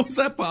here. How is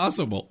that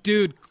possible?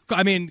 Dude,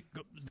 I mean,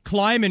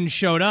 Kleiman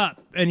showed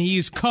up, and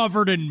he's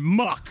covered in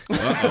muck.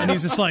 And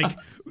he's just like,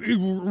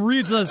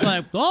 Reed's just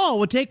like, oh,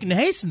 we're taking the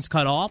Hastings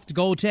cut off to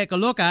go take a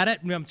look at it.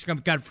 I'm just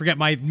going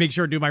to make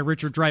sure to do my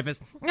Richard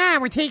Dreyfuss.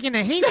 We're taking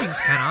the Hastings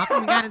cut off,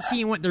 and we got to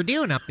see what they're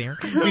doing up there.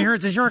 We heard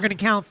it's a shark in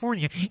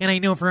California, and I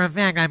know for a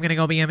fact I'm going to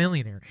go be a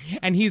millionaire.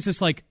 And he's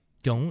just like,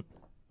 don't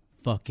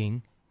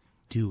fucking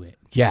do it.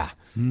 Yeah,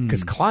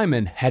 because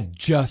Kleiman had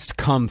just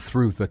come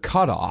through the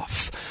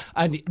cutoff.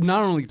 And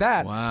not only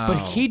that, but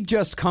he'd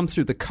just come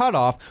through the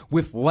cutoff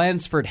with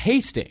Lansford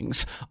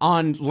Hastings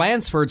on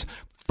Lansford's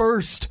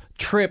first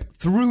trip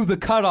through the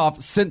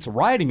cutoff since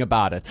writing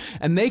about it.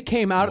 And they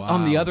came out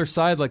on the other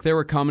side like they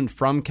were coming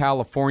from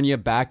California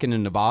back into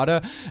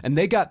Nevada, and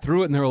they got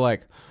through it and they were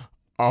like,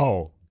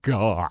 oh,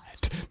 God,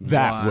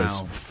 that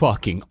was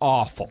fucking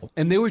awful.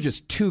 And they were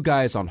just 2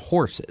 guys on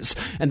horses.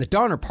 And the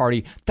Donner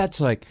Party, that's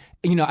like,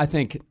 I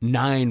think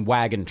 9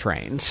 wagon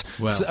trains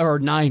or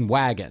 9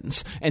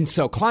 wagons. And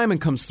so Kleiman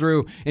comes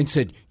through and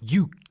said,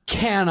 you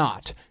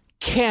cannot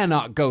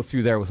go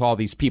through there with all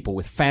these people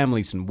with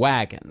families and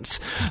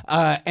wagons.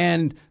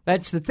 And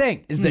that's the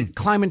thing, is that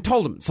Kleiman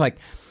told him, it's like,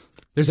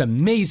 there's a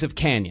maze of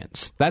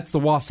canyons. That's the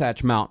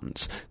Wasatch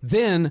Mountains.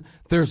 Then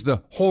there's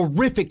the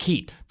horrific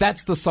heat.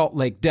 That's the Salt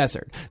Lake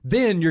Desert.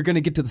 Then you're going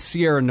to get to the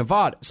Sierra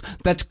Nevadas.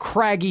 That's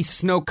craggy,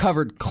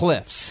 snow-covered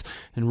cliffs.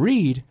 And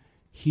Reed,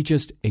 he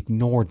just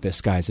ignored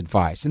this guy's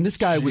advice. And this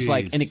guy was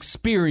like an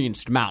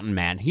experienced mountain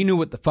man. He knew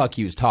what the fuck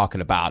he was talking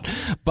about.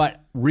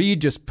 But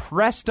Reed just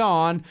pressed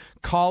on,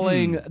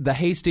 calling the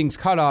Hastings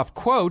cutoff,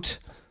 quote,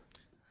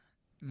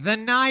 the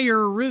Nair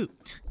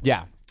route.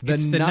 Yeah.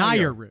 It's the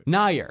Nair route.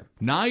 Nair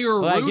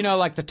route?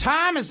 Like the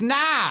time is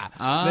nigh.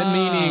 Then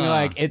meaning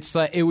like it's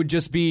like it would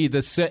just be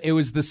it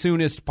was the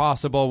soonest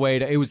possible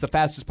way it was the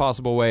fastest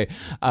possible way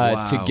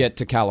to get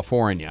to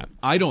California.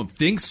 I don't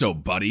think so,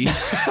 buddy.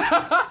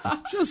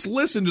 Just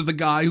listen to the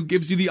guy who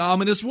gives you the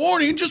ominous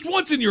warning just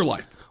once in your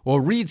life. Well,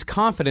 Reed's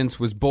confidence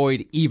was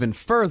buoyed even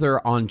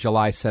further on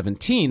July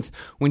 17th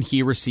when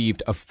he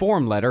received a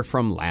form letter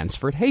from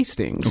Lansford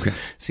Hastings. Okay.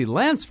 See,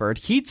 Lansford,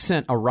 he'd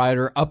sent a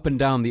rider up and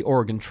down the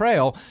Oregon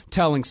Trail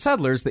telling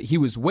settlers that he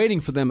was waiting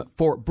for them at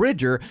Fort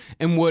Bridger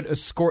and would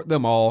escort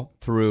them all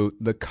through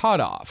the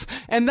cutoff.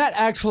 And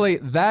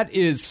that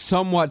is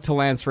somewhat to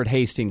Lansford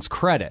Hastings'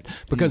 credit,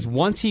 because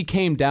once he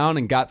came down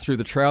and got through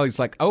the trail, he's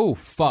like, oh,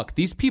 fuck,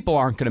 these people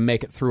aren't going to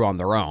make it through on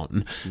their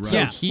own. Right.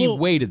 So he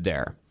waited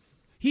there.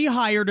 He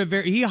hired a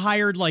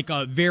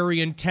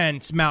very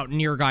intense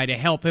mountaineer guy to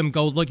help him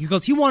go look. He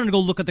goes, he wanted to go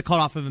look at the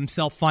cutoff of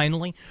himself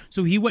finally.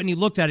 So he went and he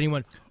looked at it and he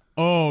went,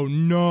 oh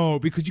no,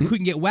 because you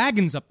couldn't get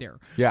wagons up there.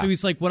 Yeah. So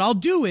he's like, what I'll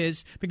do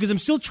is, because I'm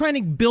still trying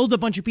to build a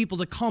bunch of people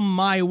to come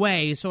my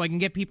way so I can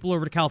get people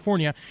over to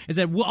California, is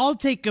that I'll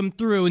take them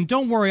through, and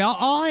don't worry,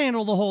 I'll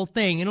handle the whole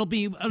thing. It'll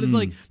be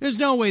like, there's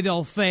no way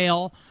they'll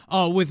fail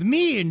with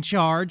me in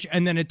charge.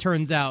 And then it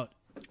turns out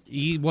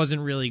he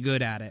wasn't really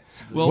good at it.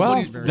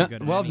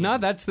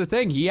 That's the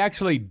thing. He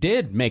actually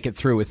did make it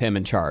through with him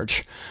in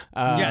charge.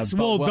 Yes,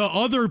 the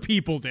other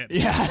people did.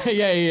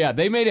 Yeah.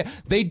 They made it.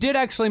 They did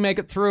actually make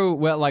it through.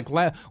 Well,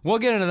 we'll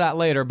get into that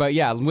later. But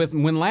yeah,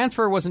 when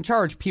Lansford was in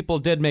charge, people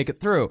did make it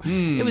through.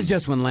 It was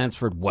just when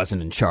Lansford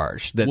wasn't in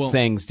charge that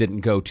things didn't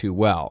go too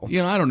well.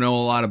 I don't know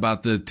a lot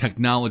about the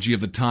technology of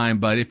the time,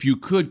 but if you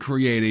could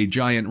create a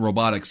giant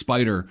robotic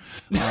spider,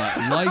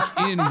 like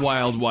in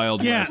Wild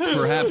Wild West,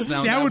 perhaps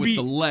now that would be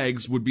the legs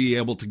would be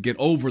able to get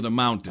over the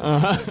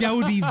mountains. That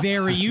would be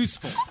very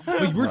useful.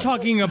 We're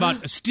talking about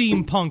a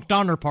steampunk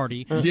Donner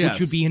Party, which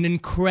would be an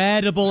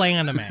incredible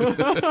anime.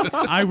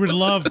 I would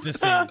love to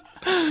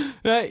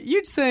see.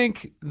 You'd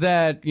think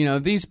that,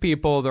 these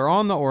people, they're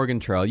on the Oregon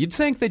Trail. You'd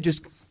think they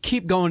just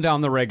keep going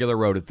down the regular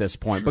road at this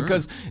point. Sure.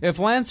 Because if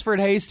Lansford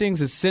Hastings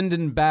is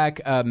sending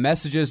back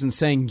messages and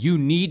saying, you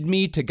need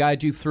me to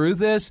guide you through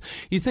this,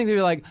 you'd think they'd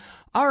be like,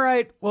 all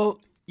right,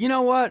 well, you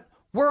know what?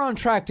 We're on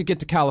track to get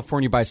to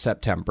California by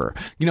September.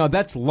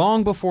 That's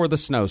long before the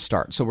snow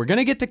starts. So we're going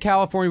to get to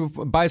California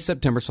by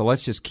September, so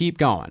let's just keep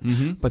going.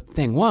 Mm-hmm. But the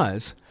thing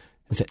is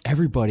that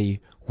everybody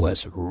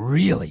was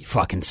really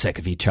fucking sick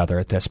of each other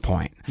at this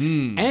point.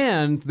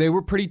 And they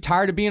were pretty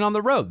tired of being on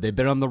the road. They've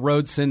been on the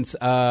road since,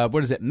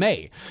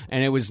 May?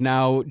 And it was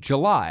now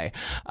July.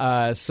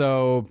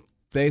 So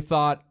they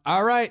thought,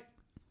 all right,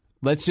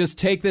 let's just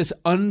take this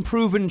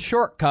unproven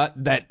shortcut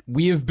that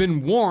we have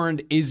been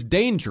warned is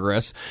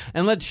dangerous,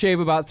 and let's shave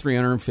about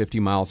 350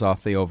 miles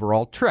off the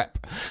overall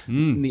trip.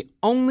 And the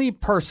only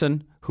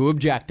person who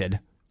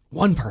objected,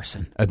 one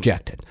person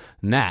objected,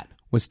 and that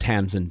was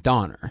Tamsin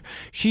Donner.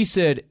 She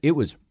said it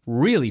was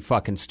really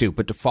fucking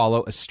stupid to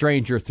follow a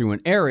stranger through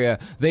an area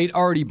they'd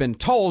already been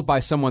told by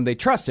someone they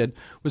trusted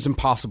was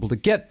impossible to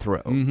get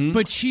through. Mm-hmm.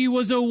 But she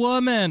was a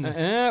woman,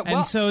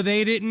 and so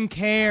they didn't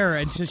care.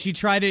 And so she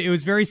tried it. It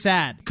was very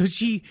sad because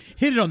she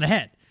hit it on the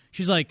head.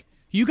 She's like,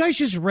 you guys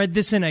just read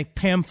this in a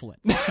pamphlet.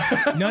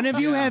 None of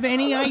you have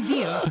any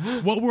idea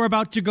what we're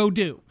about to go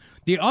do.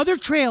 The other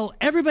trail,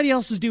 everybody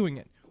else is doing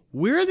it.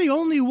 We're the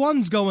only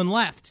ones going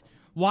left.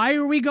 Why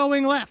are we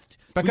going left?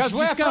 Because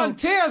we're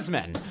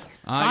frontiersmen.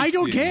 I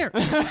don't care.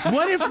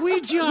 What if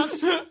we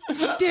just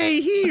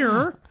stay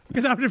here?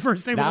 Because I would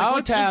first say, now,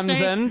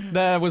 Tamsin,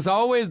 there was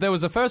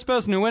the first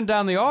person who went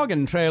down the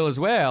Oregon Trail as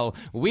well.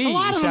 A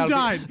lot of them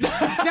died.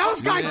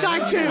 Those guys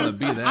died too.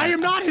 I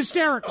am not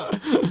hysterical.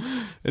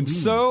 And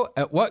so,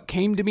 at what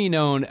came to be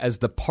known as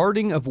the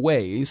parting of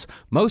ways,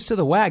 most of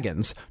the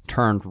wagons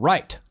turned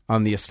right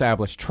on the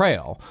established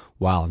trail,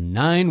 while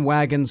 9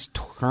 wagons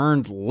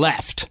turned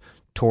left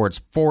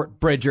towards Fort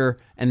Bridger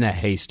and the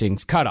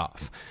Hastings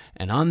Cutoff.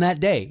 And on that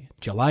day,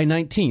 July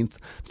 19th,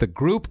 the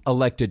group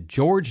elected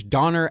George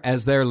Donner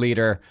as their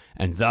leader,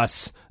 and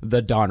thus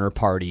the Donner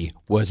Party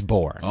was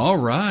born. All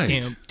right.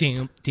 Nice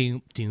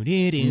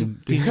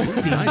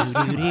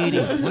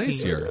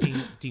place here.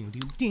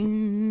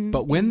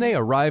 But when they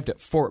arrived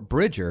at Fort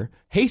Bridger,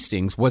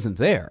 Hastings wasn't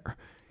there.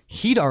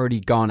 He'd already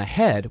gone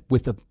ahead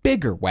with a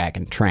bigger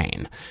wagon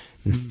train.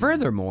 And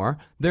furthermore,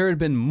 there had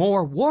been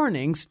more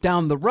warnings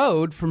down the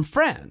road from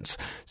friends.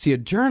 See, a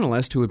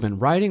journalist who had been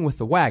riding with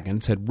the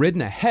wagons had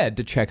ridden ahead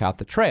to check out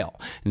the trail,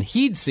 and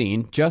he'd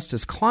seen, just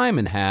as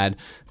Kleiman had,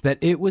 that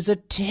it was a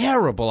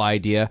terrible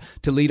idea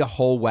to lead a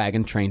whole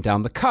wagon train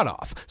down the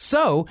cutoff.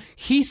 So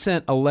he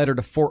sent a letter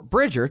to Fort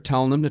Bridger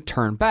telling them to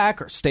turn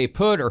back or stay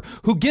put or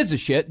who gives a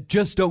shit,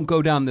 just don't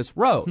go down this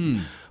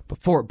road.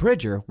 But Fort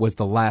Bridger was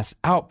the last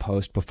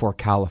outpost before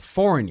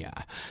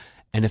California.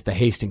 And if the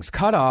Hastings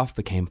Cutoff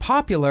became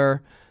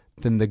popular,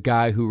 then the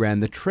guy who ran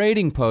the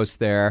trading post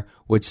there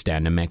would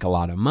stand to make a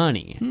lot of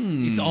money.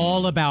 It's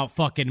all about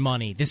fucking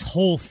money. This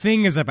whole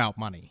thing is about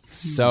money.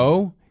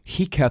 So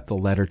he kept the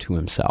letter to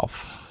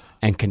himself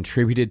and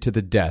contributed to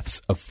the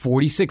deaths of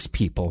 46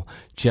 people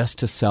just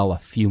to sell a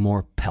few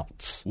more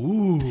pelts.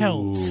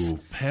 Ooh,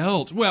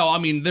 pelts. Well, I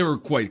mean, they were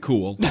quite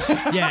cool.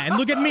 Yeah, and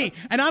look at me.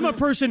 And I'm a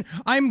person,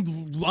 I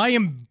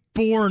am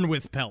born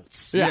with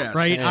pelts. Yeah.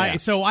 Right? Yeah.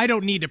 So I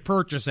don't need to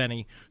purchase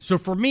any. So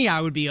for me,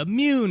 I would be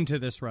immune to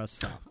this rust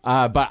stuff.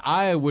 But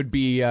I would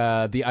be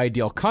the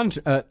ideal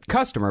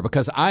customer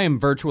because I am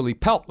virtually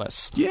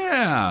peltless.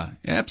 Yeah,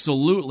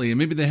 absolutely. And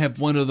maybe they have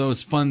one of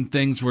those fun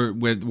things where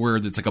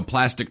it's like a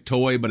plastic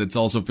toy, but it's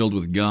also filled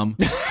with gum.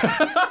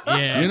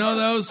 Yeah. You know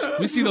those?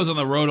 We see those on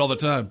the road all the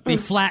time. They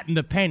flatten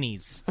the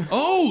pennies.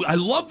 Oh, I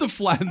love the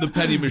flatten the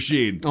penny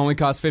machine. Only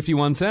costs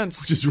 51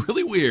 cents. Which is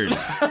really weird.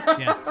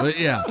 Yes. But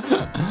yeah.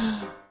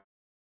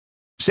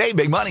 Save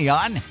big money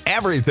on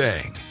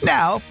everything.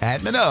 Now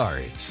at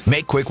Menards.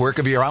 Make quick work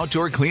of your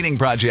outdoor cleaning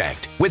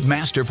project with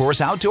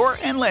Masterforce outdoor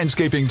and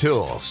landscaping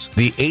tools.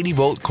 The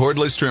 80-volt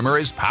cordless trimmer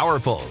is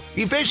powerful,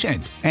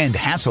 efficient, and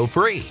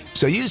hassle-free.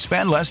 So you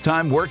spend less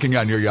time working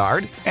on your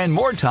yard and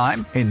more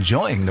time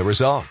enjoying the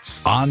results.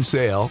 On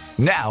sale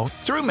now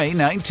through May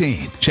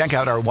 19th. Check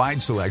out our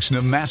wide selection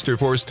of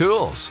Masterforce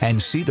tools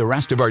and see the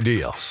rest of our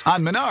deals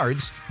on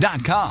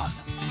Menards.com.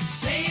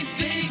 Save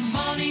big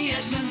money at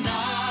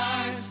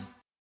Menards.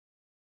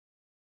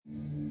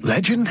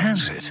 Legend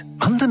has it,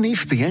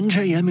 underneath the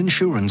NJM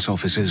insurance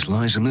offices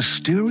lies a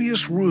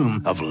mysterious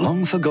room of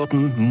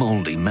long-forgotten,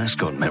 moldy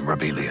mascot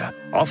memorabilia.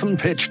 Often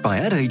pitched by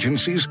ad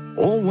agencies,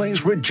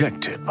 always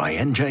rejected by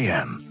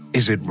NJM.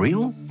 Is it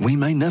real? We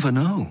may never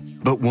know.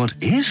 But what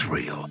is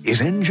real is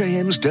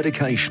NJM's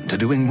dedication to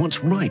doing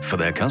what's right for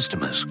their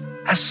customers.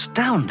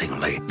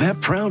 Astoundingly, they're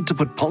proud to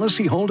put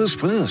policyholders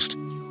first.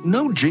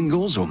 No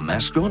jingles or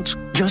mascots,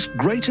 just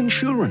great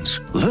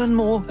insurance. Learn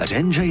more at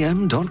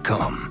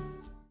njm.com.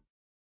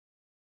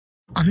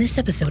 On this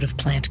episode of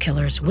Plant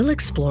Killers, we'll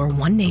explore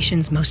one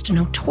nation's most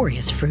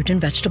notorious fruit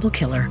and vegetable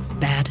killer,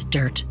 bad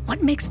dirt.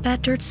 What makes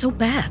bad dirt so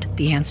bad?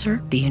 The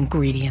answer? The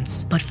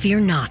ingredients. But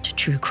fear not,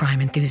 true crime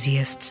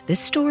enthusiasts.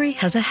 This story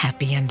has a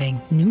happy ending.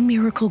 New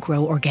Miracle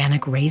Grow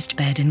organic raised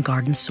bed and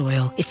garden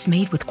soil. It's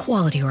made with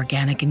quality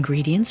organic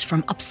ingredients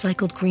from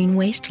upcycled green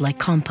waste like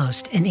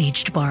compost and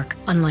aged bark.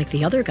 Unlike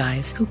the other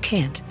guys who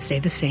can't say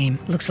the same.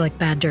 Looks like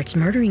bad dirt's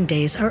murdering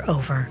days are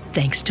over,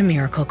 thanks to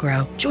Miracle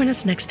Grow. Join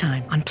us next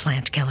time on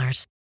Plant Killers.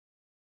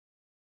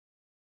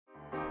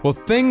 Well,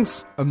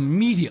 things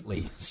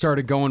immediately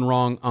started going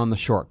wrong on the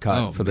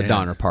shortcut for the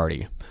Donner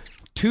Party.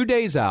 2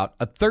 days out,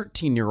 a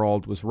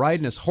 13-year-old was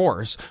riding his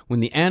horse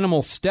when the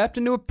animal stepped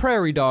into a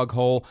prairie dog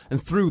hole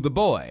and threw the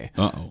boy.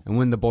 Uh-oh. And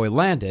when the boy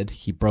landed,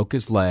 he broke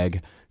his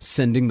leg,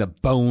 sending the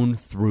bone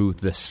through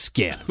the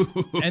skin.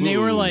 And they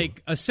were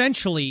like,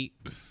 essentially,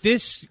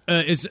 this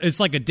it's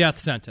like a death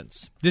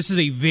sentence. This is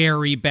a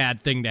very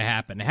bad thing to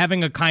happen.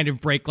 Having a kind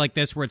of break like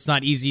this where it's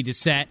not easy to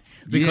set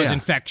because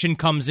infection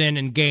comes in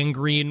and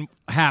gangrene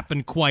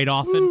happen quite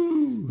often.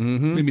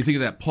 Mm-hmm. Made me think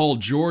of that Paul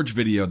George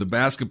video, the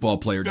basketball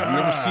player. Did you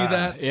ever see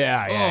that?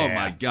 Yeah. Oh,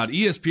 my God.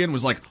 ESPN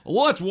was like,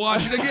 let's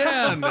watch it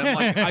again. I'm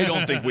like, I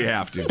don't think we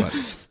have to. But.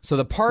 So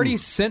the party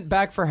sent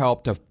back for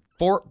help to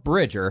Fort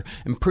Bridger,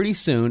 and pretty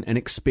soon an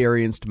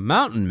experienced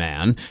mountain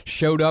man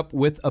showed up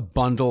with a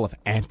bundle of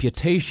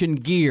amputation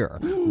gear,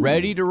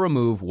 ready to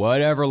remove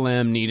whatever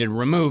limb needed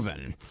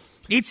removing.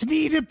 It's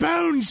me, the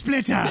Bone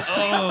Splitter.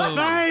 Oh.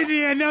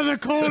 Finally, another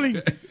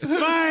calling.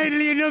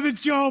 Finally, another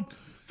job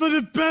for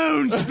the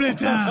Bone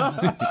Splitter.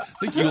 I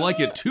think you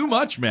like it too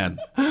much, man.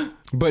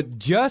 But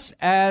just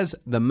as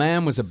the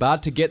man was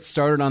about to get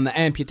started on the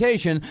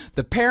amputation,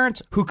 the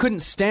parents who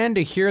couldn't stand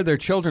to hear their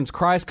children's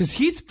cries, because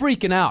he's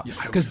freaking out,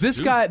 because this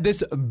guy,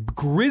 this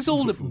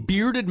grizzled,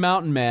 bearded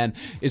mountain man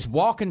is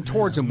walking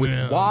towards him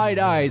with wide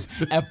eyes,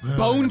 a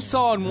bone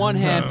saw in one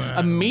hand,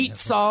 a meat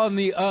saw in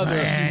the other,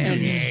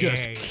 and he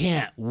just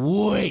can't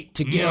wait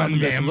to get on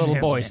this little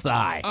boy's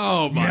thigh.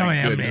 Oh,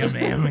 my goodness.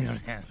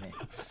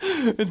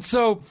 And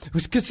so,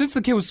 because since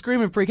the kid was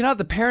screaming, freaking out,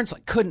 the parents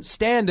couldn't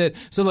stand it.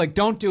 So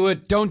don't do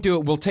it.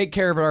 We'll take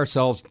care of it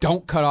ourselves.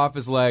 Don't cut off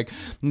his leg.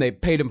 And they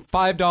paid him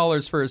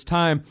 $5 for his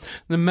time.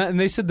 And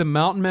they said the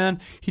mountain man,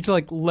 he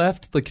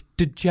left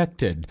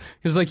dejected.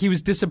 Because he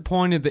was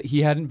disappointed that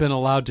he hadn't been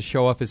allowed to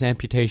show off his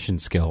amputation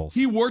skills.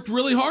 He worked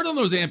really hard on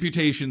those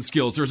amputation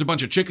skills. There was a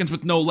bunch of chickens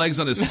with no legs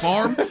on his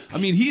farm. I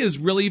mean, he is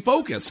really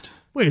focused.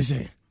 Wait a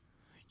second.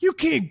 You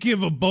can't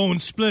give a bone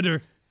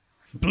splitter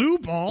blue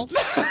ball.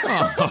 What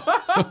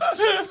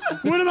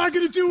am I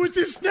going to do with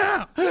this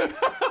now?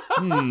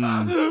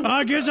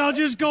 I guess I'll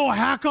just go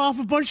hack off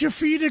a bunch of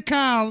feeder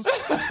cows.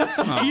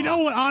 You know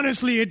what?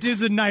 Honestly, it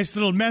is a nice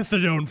little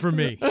methadone for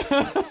me.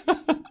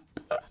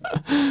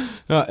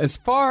 As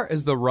far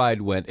as the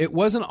ride went, it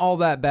wasn't all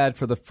that bad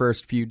for the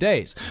first few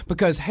days,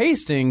 because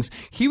Hastings,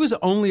 he was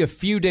only a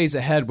few days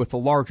ahead with the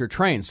larger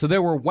train, so they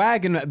were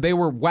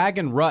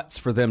wagon ruts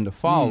for them to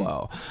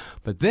follow.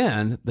 But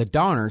then the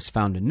Donners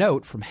found a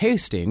note from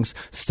Hastings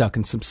stuck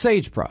in some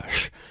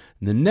sagebrush.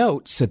 And the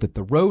note said that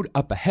the road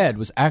up ahead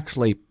was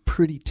actually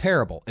pretty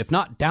terrible, if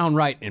not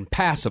downright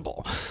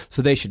impassable.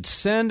 So they should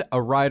send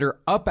a rider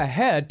up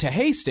ahead to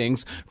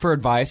Hastings for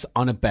advice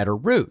on a better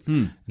route.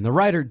 And the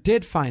rider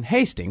did find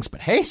Hastings,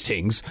 but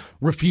Hastings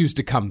refused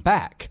to come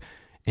back.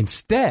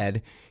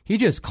 Instead, he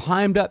just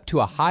climbed up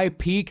to a high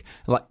peak,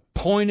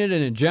 pointed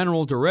in a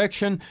general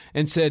direction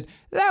and said,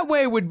 that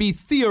way would be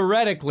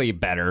theoretically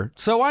better,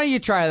 so why don't you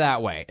try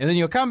that way? And then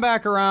you'll come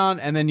back around,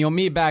 and then you'll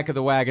meet back at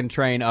the wagon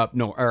train out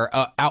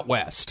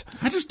west.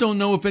 I just don't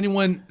know if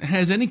anyone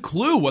has any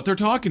clue what they're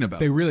talking about.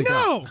 They really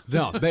No!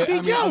 don't. No, they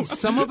don't.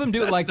 Some of them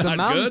do. Like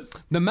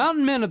the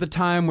mountain men of the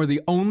time were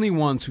the only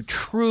ones who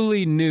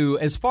truly knew,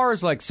 as far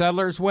as like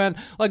settlers went.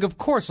 Like, of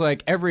course,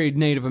 like every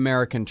Native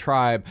American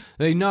tribe,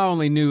 they not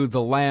only knew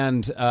the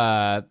land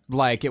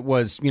like it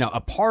was,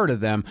 a part of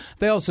them,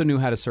 they also knew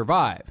how to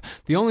survive.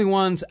 The only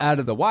ones out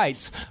of the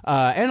whites,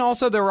 and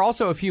also there were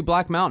also a few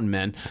Black Mountain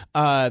men.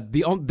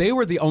 They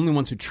were the only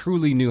ones who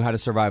truly knew how to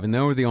survive, and they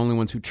were the only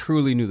ones who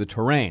truly knew the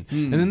terrain.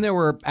 And then there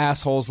were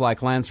assholes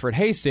like Lansford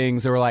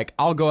Hastings that were like,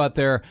 I'll go out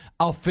there,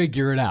 I'll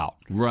figure it out.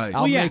 Right.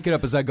 I'll make it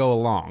up as I go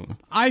along.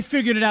 I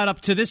figured it out up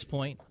to this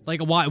point.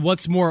 Like,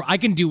 what's more I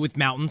can do with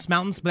mountains,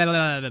 blah, blah,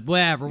 blah, blah,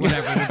 whatever, we'll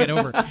get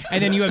over.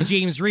 And then you have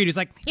James Reed who's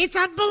like, it's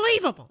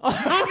unbelievable.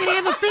 I'm going to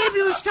have a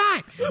fabulous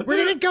time. We're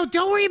going to go,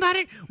 don't worry about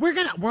it.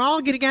 We're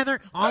all get together.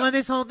 All of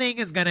this whole thing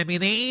is going to be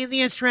the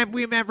easiest trip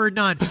we've ever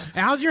done.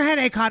 How's your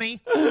headache,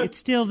 honey? It's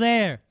still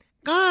there.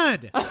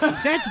 Good.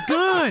 That's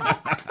good.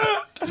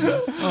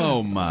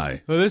 Oh,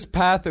 my. So this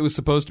path that was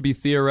supposed to be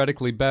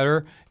theoretically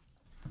better,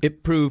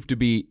 it proved to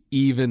be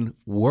even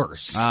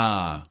worse.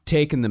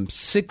 Taking them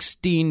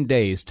 16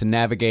 days to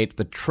navigate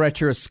the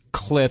treacherous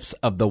cliffs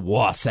of the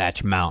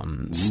Wasatch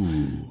Mountains.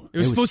 It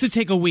was supposed to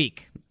take a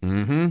week.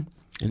 Mm-hmm.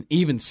 And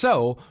even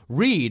so,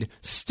 Reed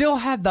still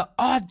had the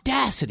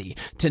audacity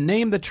to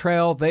name the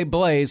trail they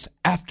blazed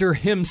after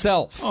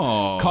himself,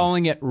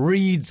 calling it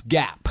Reed's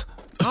Gap.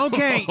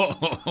 Okay,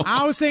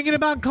 I was thinking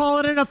about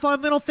calling it a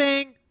fun little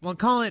thing. We'll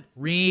call it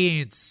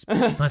Reed's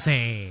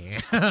Pussy.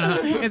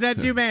 Is that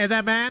too bad? Is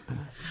that bad?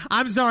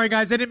 I'm sorry,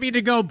 guys. I didn't mean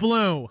to go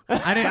blue.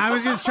 I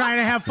was just trying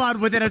to have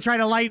fun with it. I'm trying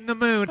to lighten the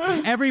mood.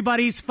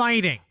 Everybody's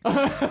fighting.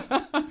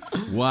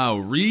 Wow,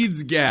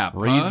 Reed's Gap.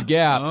 Reed's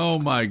Gap. Oh,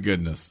 my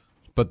goodness.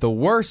 But the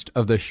worst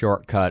of the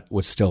shortcut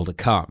was still to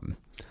come.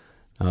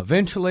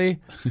 Eventually,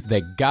 they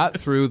got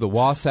through the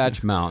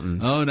Wasatch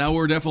Mountains. Oh, now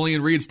we're definitely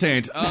in Reed's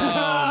taint. Oh,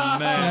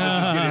 man,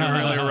 this is getting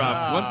really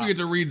rough. Once we get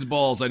to Reed's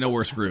balls, I know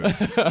we're screwed.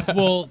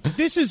 Well,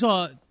 this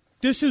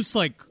is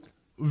like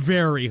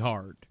very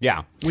hard.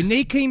 Yeah. When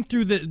they came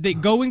through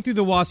going through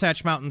the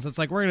Wasatch Mountains, it's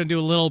like, we're going to do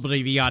a little bit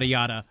of yada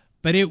yada.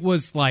 But it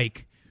was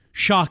like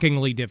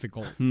shockingly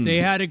difficult. They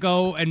had to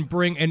go and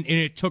and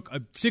it took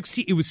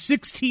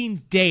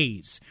 16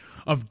 days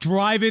of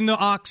driving the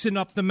oxen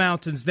up the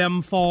mountains,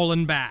 them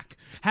falling back,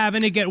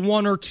 having to get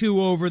one or two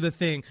over the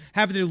thing,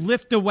 having to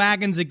lift the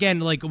wagons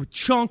again, like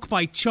chunk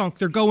by chunk.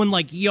 They're going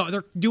like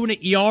they're doing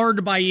it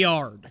yard by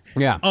yard.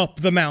 Yeah. Up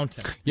the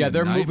mountain. Yeah,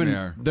 they're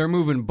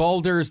moving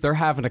boulders. They're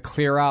having to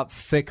clear out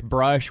thick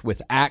brush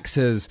with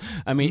axes.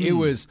 I mean, it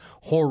was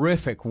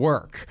horrific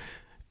work.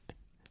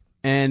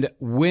 And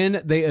when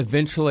they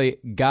eventually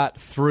got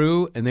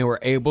through and they were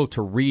able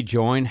to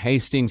rejoin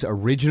Hastings'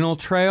 original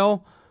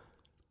trail,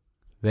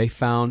 they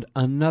found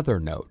another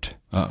note.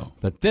 Uh-oh.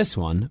 But this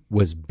one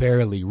was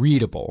barely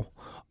readable.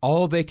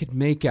 All they could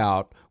make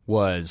out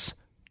was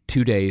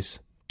 2 days,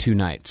 2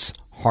 nights,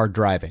 hard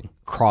driving,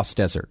 cross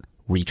desert,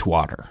 reach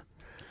water.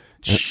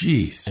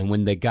 Jeez. And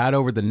when they got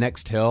over the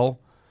next hill,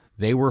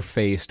 they were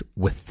faced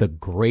with the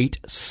Great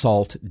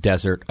Salt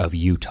Desert of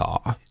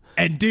Utah.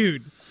 And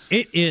dude,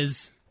 it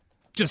is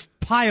just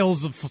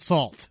piles of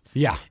salt.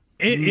 Yeah.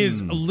 It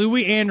is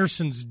Louis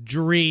Anderson's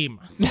dream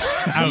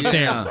out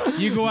there.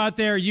 You go out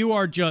there, you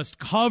are just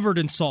covered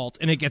in salt,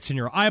 and it gets in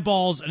your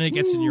eyeballs, and it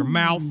gets in your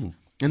mouth.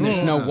 And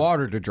there's no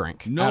water to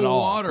drink. No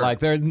water. Like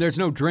there's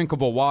no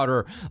drinkable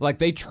water. Like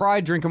they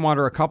tried drinking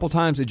water a couple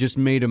times. It just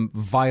made them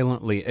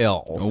violently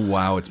ill. Oh,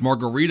 wow. It's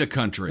margarita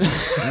country.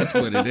 That's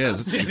what it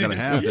is. That's what you got to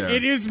have there.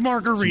 It is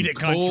margarita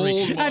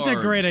country. That's a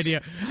great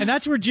idea. And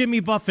that's where Jimmy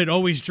Buffett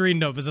always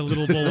dreamed of as a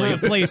little boy, a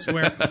place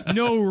where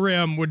no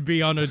rim would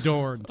be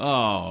unadorned.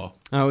 Oh.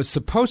 Now, it was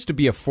supposed to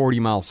be a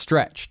 40-mile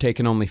stretch,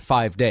 taking only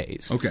 5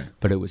 days. Okay.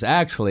 But it was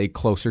actually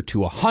closer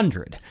to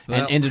 100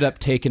 and ended up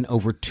taking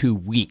over 2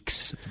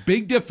 weeks. It's a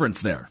big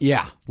difference there.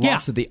 Yeah.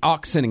 Lots of the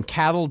oxen and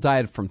cattle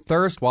died from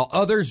thirst, while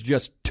others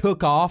just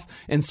took off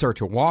in search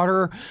of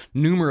water.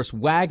 Numerous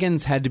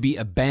wagons had to be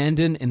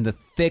abandoned in the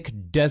thick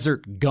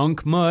desert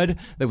gunk mud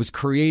that was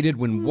created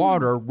when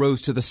water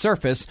rose to the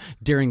surface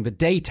during the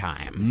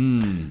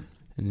daytime.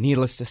 And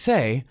needless to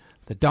say,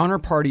 the Donner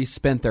Party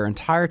spent their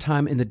entire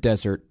time in the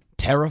desert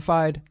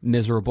terrified,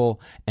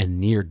 miserable, and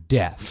near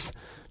death.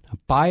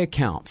 By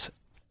accounts,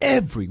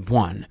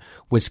 everyone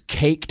was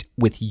caked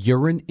with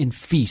urine and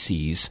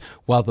feces,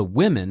 while the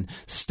women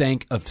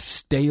stank of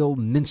stale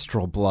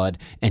menstrual blood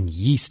and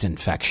yeast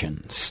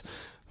infections.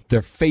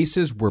 Their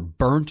faces were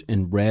burnt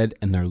and red,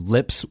 and their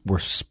lips were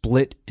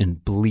split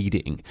and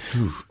bleeding.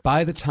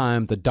 By the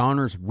time the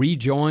Donners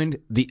rejoined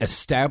the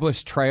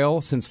established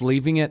trail since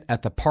leaving it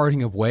at the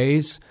parting of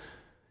ways,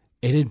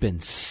 it had been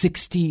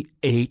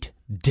 68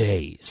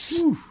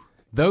 days.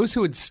 Those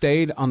who had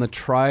stayed on the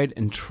tried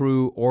and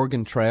true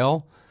Oregon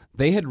Trail,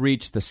 they had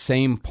reached the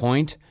same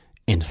point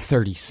in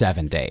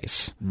 37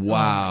 days.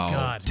 Wow. Oh,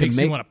 God. Makes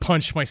me want to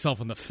punch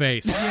myself in the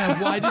face.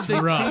 Yeah, why did they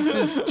take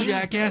this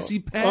jackassy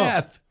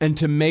path? And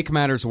to make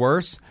matters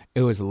worse,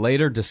 it was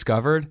later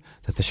discovered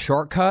that the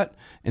shortcut,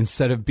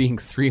 instead of being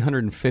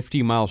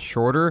 350 miles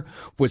shorter,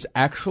 was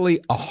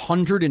actually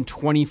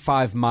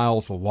 125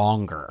 miles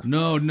longer.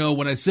 No,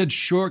 when I said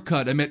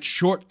shortcut, I meant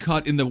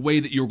shortcut in the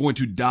way that you're going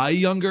to die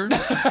younger.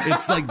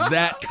 It's like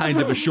that kind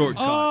of a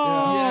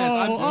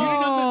shortcut.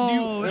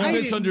 You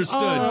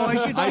misunderstood.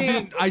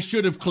 I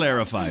should have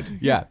clarified.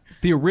 Yeah.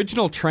 The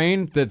original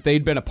train that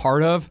they'd been a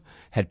part of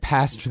had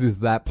passed through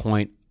that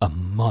point a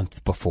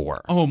month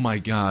before. Oh, my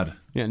God.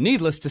 Yeah,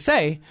 needless to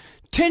say,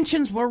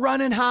 tensions were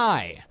running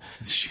high,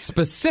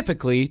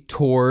 specifically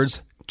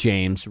towards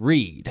James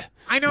Reed.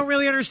 I don't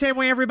really understand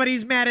why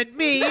everybody's mad at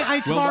me.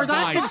 As far as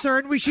I'm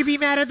concerned, we should be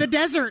mad at the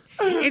desert.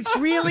 It's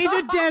really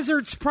the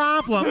desert's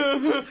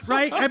problem,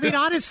 right? I mean,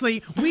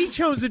 honestly, we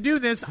chose to do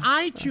this.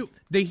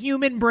 The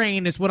human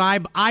brain is what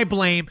I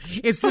blame.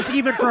 It's just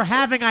even for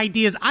having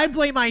ideas. I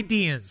blame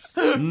ideas.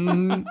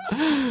 And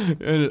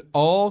it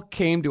all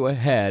came to a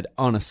head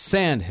on a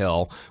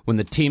sandhill when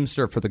the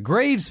teamster for the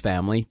Graves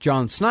family,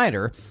 John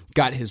Snyder,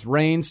 got his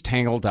reins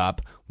tangled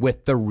up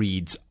with the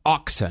Reed's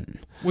oxen.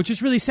 Which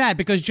is really sad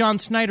because John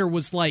Snyder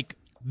was like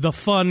the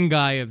fun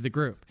guy of the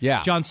group.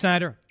 Yeah. John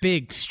Snyder,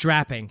 big,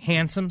 strapping,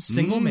 handsome,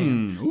 single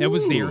man that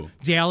was there.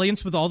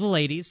 Dalliance with all the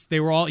ladies. He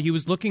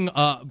was looking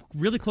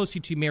really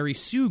closely to Mary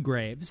Sue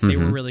Graves. They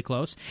were really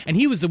close. And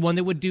he was the one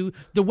that would do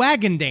the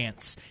wagon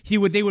dance.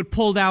 They would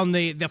pull down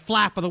the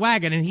flap of the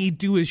wagon and he'd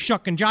do his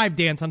shuck and jive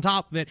dance on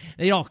top of it.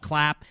 And they'd all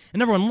clap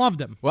and everyone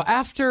loved him. Well,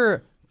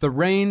 after the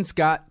reins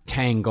got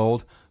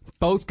tangled,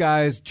 both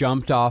guys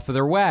jumped off of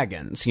their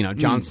wagons. You know,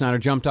 John Snyder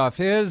jumped off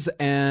his,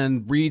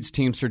 and Reed's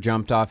teamster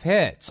jumped off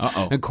his.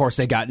 And of course,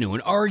 they got into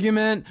an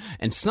argument,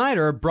 and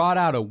Snyder brought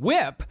out a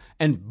whip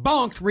and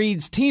bonked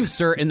Reed's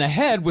teamster in the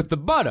head with the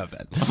butt of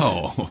it.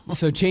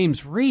 So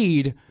James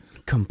Reed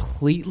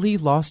completely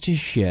lost his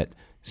shit,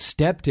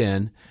 stepped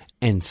in,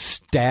 and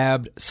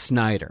stabbed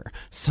Snyder.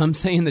 Some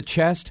say in the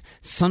chest,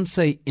 some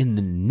say in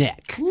the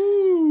neck.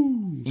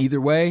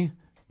 Either way,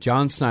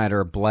 John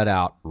Snyder bled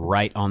out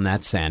right on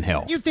that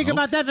sandhill. You think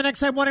about that the next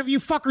time one of you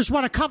fuckers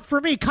want to come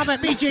for me. Come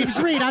at me, James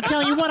Reed. I'll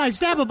tell you what, I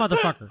stab a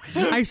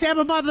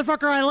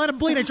motherfucker. I let him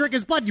bleed. I drink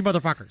his blood, you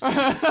motherfuckers.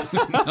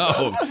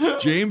 No,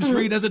 James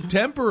Reed has a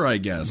temper, I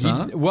guess,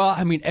 huh? Well,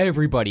 I mean,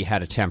 everybody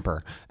had a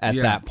temper at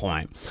that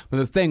point. But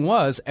the thing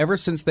was, ever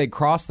since they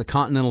crossed the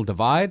Continental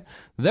Divide,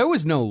 there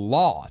was no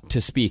law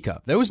to speak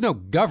of. There was no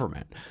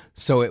government.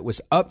 So it was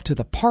up to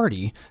the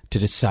party to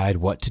decide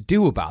what to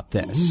do about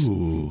this.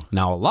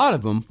 Now, a lot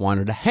of them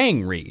wanted to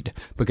hang Reed,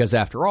 because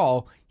after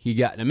all, he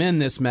got them in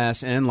this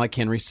mess, and like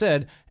Henry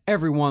said,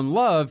 everyone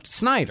loved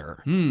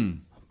Snyder.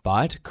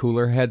 But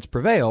cooler heads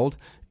prevailed,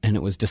 and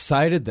it was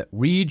decided that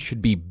Reed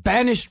should be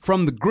banished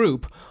from the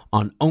group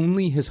on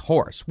only his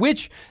horse,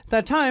 which, at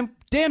that time,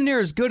 damn near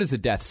as good as a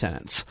death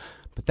sentence.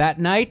 But that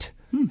night,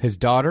 his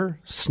daughter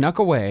snuck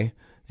away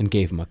and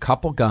gave him a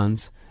couple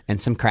guns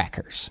and some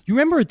crackers. You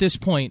remember at this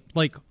point,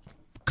 like,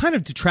 kind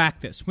of to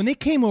track this, when they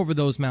came over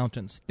those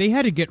mountains, they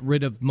had to get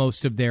rid of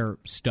most of their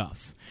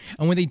stuff.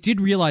 And what they did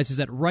realize is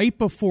that right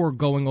before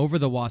going over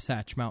the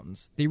Wasatch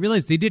Mountains, they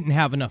realized they didn't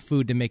have enough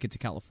food to make it to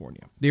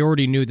California. They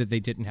already knew that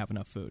they didn't have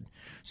enough food.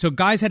 So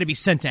guys had to be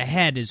sent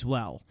ahead as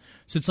well.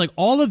 So it's like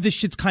all of this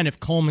shit's kind of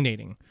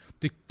culminating.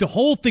 The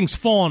whole thing's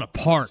falling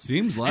apart.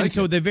 Seems like And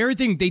so the very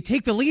thing, they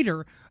take the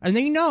leader, and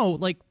they know,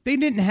 like, they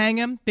didn't hang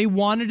him. They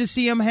wanted to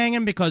see him hang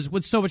him because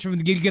with so much of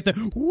him, you get the,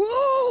 whoa,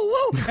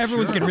 whoa.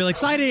 Everyone's getting really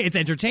excited. It's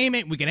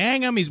entertainment. We can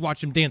hang him. He's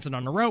watching him dancing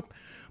on the rope.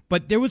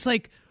 But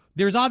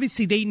there's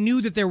obviously, they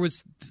knew that there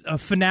was a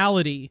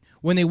finality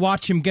when they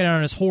watch him get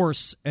on his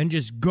horse and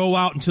just go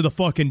out into the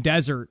fucking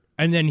desert,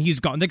 and then he's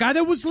gone. The guy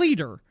that was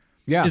leader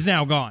is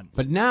now gone.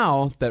 But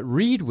now that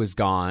Reed was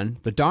gone,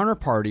 the Donner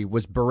Party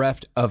was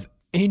bereft of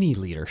any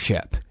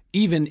leadership,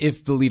 even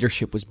if the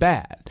leadership was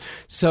bad.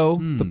 So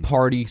the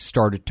party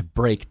started to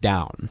break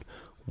down.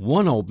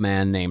 One old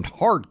man named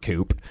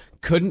Hardcoop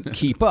couldn't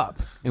keep up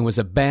and was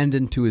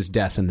abandoned to his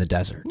death in the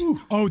desert.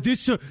 Oh,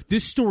 this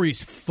story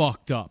is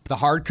fucked up. The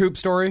Hardcoop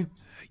story?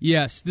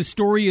 Yes, the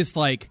story is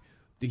like,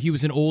 he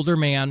was an older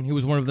man. He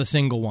was one of the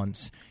single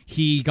ones.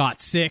 He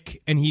got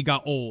sick and he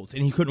got old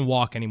and he couldn't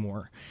walk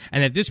anymore.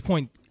 And at this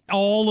point,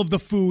 all of the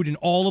food and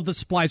all of the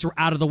supplies were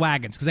out of the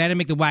wagons because they had to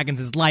make the wagons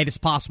as light as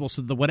possible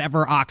so that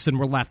whatever oxen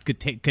were left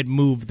could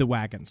move the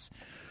wagons.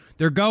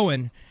 They're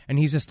going, and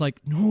he's just like,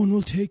 no one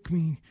will take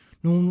me.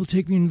 No one will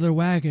take me into their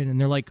wagon. And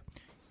they're like,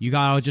 you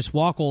gotta just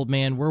walk, old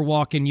man. We're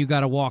walking. You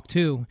gotta walk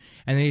too.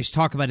 And they just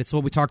talk about it. It's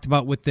what we talked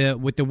about with the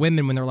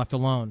women when they're left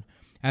alone.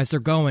 As they're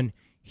going,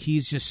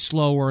 he's just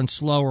slower and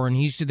slower, and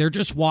they're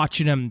just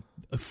watching him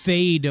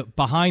fade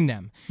behind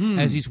them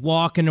as he's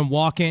walking and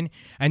walking.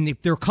 And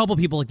there are a couple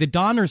people, like the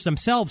Donners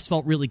themselves,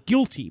 felt really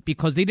guilty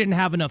because they didn't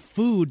have enough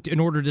food in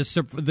order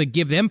to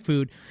give them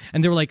food.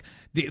 And they were like,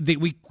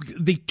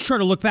 they try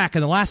to look back,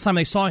 and the last time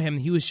they saw him,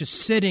 he was just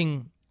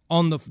sitting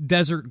on the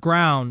desert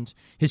ground,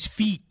 his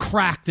feet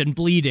cracked and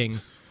bleeding,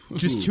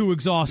 just too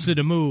exhausted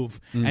to move,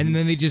 and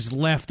then they just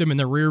left him in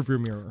the rearview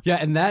mirror. Yeah,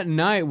 and that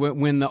night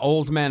when the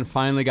old man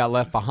finally got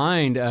left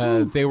behind,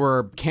 they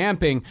were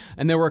camping,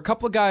 and there were a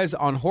couple of guys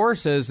on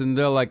horses, and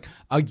they're like,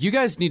 you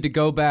guys need to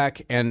go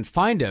back and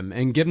find him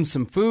and give him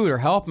some food or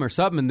help him or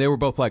something. And they were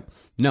both like,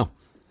 no.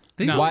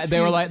 Why? They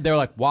were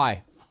like,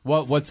 why?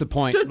 What's the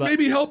point?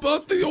 Maybe help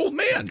out the old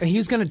man.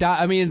 He's going to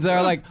die. I mean,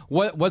 they're like,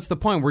 what's the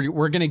point?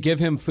 We're going to give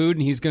him food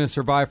and he's going to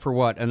survive for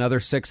what, another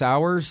 6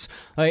 hours?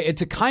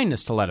 It's a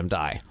kindness to let him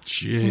die.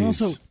 Jeez. And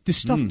also, the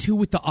stuff, too,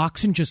 with the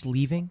oxen just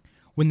leaving.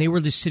 When they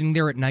were just sitting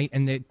there at night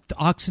and the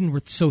oxen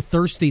were so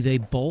thirsty they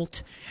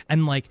bolt.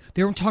 And, like,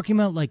 they were talking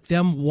about, like,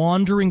 them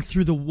wandering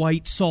through the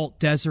white salt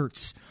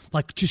deserts,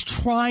 like, just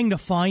trying to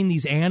find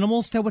these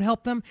animals that would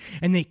help them.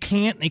 And they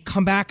can't. They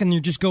come back and they're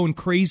just going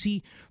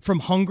crazy from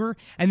hunger.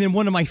 And then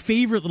one of my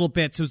favorite little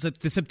bits was that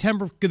on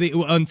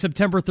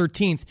September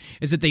 13th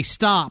is that they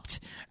stopped.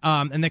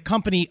 And the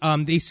company,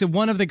 they said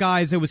one of the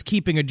guys that was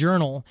keeping a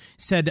journal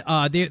said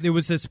there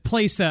was this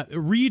place that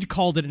Reed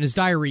called it in his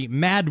diary,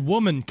 Mad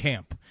Woman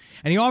Camp.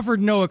 And he offered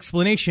no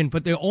explanation,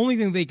 but the only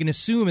thing they can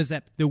assume is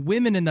that the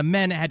women and the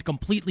men had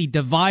completely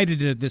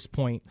divided at this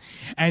point,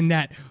 and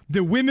that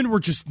the women were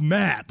just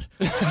mad,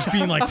 just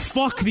being like,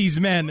 fuck these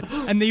men,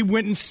 and they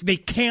went and they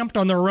camped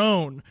on their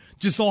own,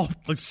 just all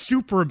like,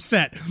 super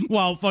upset,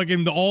 while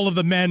fucking all of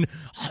the men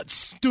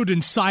stood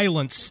in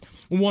silence,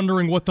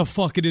 wondering what the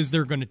fuck it is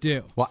they're going to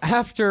do. Well,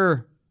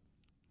 after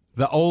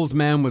the old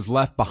man was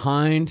left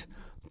behind,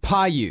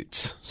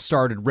 Paiutes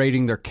started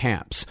raiding their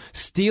camps,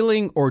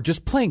 stealing or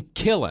just plain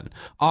killing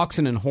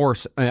oxen and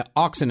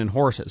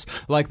horses.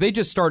 Like, they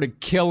just started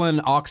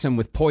killing oxen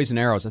with poison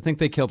arrows. I think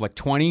they killed like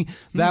 20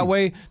 that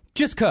way.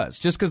 Just cause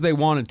they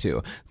wanted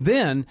to.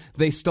 Then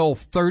they stole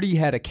 30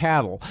 head of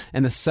cattle,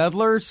 and the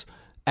settlers,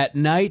 at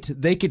night,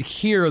 they could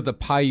hear the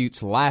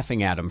Paiutes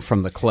laughing at them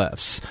from the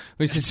cliffs,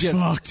 which is just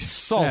fucked.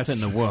 Salt in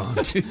the wound.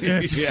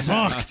 It's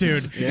fucked,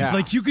 dude. Yeah.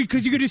 Like, you could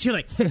just hear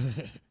like,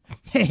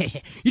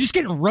 you're just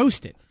getting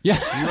roasted. Yeah.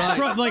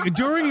 Right. Like,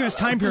 during this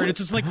time period, it's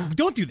just like,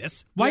 don't do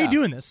this. Why are you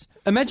doing this?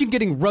 Imagine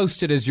getting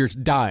roasted as you're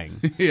dying.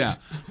 Yeah.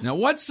 Now,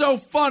 what's so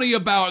funny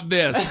about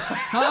this?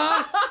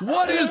 Huh?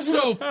 What is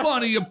so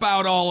funny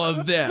about all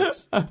of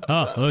this?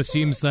 It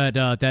seems that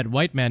that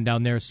white man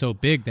down there is so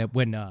big that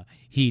when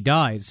he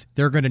dies,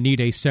 they're going to need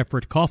a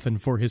separate coffin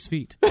for his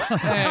feet. Hey,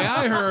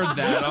 I heard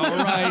that, all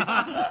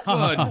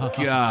right.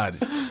 Good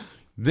God.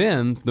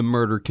 Then the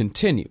murder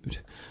continued.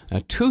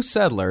 Now, 2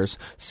 settlers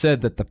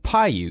said that the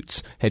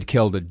Paiutes had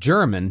killed a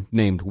German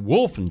named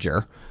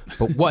Wolfinger,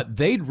 but what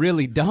they'd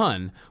really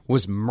done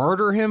was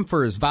murder him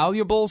for his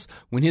valuables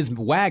when his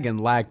wagon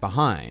lagged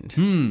behind.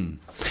 And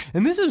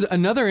this is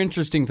another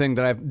interesting thing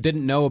that I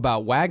didn't know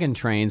about wagon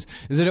trains,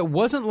 is that it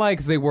wasn't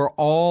like they were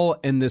all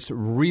in this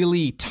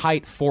really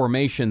tight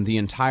formation the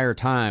entire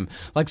time.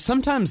 Like,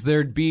 sometimes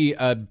there'd be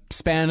a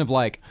span of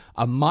like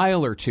a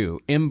mile or two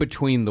in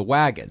between the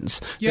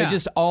wagons. Yeah. They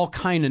just all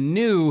kind of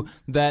knew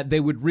that they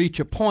would reach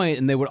a point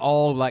and they would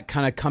all like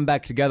kind of come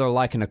back together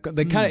like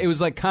it was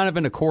like kind of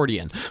an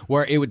accordion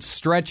where it would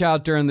stretch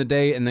out during the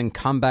day and then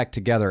come back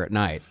together at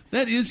night.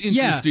 That is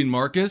interesting,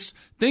 Marcus.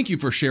 Thank you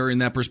for sharing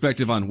that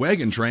perspective on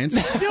wagon trains.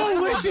 No,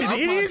 listen, it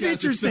is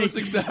interesting. So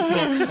successful,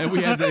 and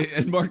we had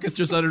and Marcus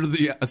just uttered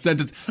the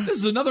sentence. This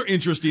is another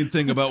interesting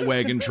thing about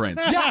wagon trains.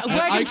 Yeah,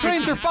 wagon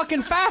trains are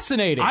fucking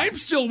fascinating. I'm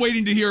still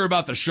waiting to hear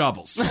about the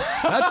shovels.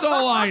 That's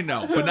all I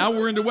know. But now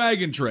we're into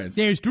wagon trains.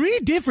 There's 3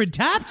 different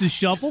types of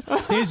shovel.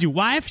 There's your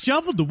wife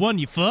shovel, the one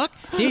you fuck.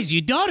 There's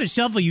your daughter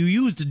shovel you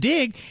use to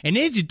dig, and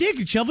there's your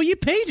digging shovel you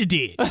pay to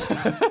dig.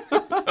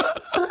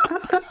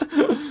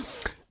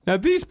 Now,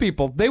 these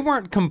people, they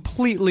weren't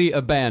completely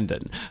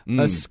abandoned.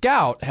 A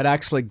scout had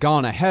actually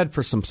gone ahead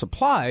for some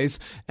supplies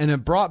and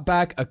had brought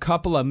back a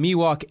couple of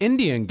Miwok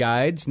Indian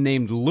guides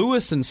named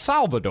Louis and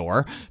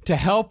Salvador to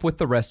help with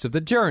the rest of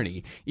the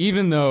journey,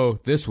 even though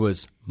this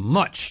was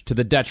much to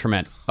the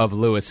detriment of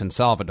Louis and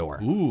Salvador.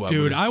 Ooh,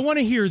 Dude, I want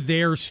to hear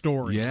their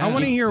story. Yeah. I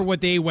want to hear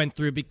what they went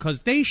through, because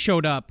they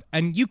showed up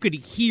and you could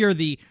hear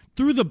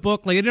through the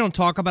book, like, they don't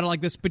talk about it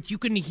like this, but you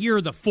can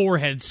hear the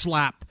forehead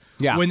slap.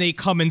 Yeah. When they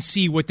come and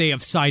see what they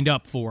have signed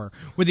up for,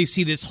 where they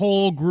see this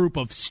whole group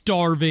of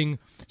starving,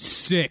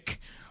 sick,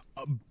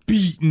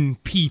 beaten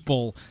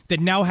people that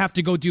now have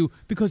to go do,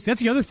 because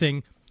that's the other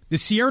thing, the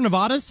Sierra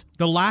Nevadas,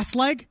 the last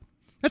leg,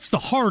 that's the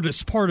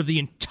hardest part of the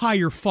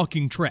entire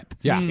fucking trip.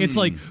 Yeah. It's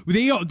like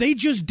they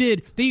just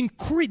did,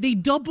 they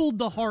doubled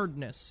the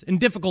hardness and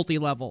difficulty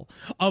level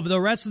of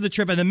the rest of the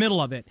trip in the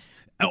middle of it,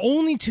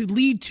 only to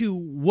lead to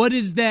what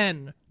is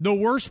then the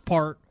worst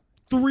part.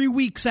 3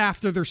 weeks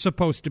after they're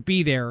supposed to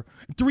be there.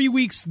 3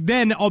 weeks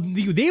then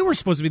they were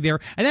supposed to be there,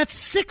 and that's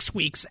 6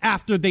 weeks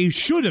after they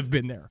should have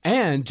been there.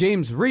 And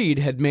James Reed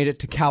had made it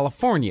to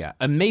California,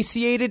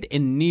 emaciated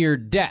and near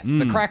death.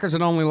 The crackers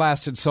had only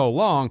lasted so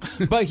long,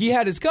 but he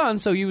had his gun,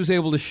 so he was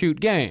able to shoot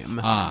game.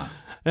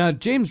 Now,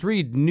 James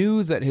Reed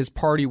knew that his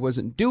party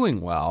wasn't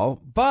doing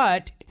well,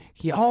 but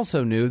he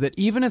also knew that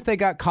even if they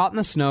got caught in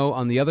the snow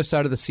on the other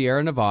side of the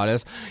Sierra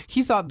Nevadas,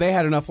 he thought they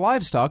had enough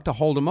livestock to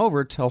hold them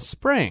over till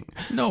spring.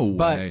 No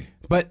way.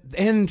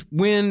 And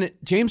when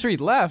James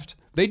Reed left,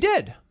 they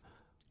did.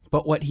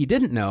 But what he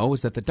didn't know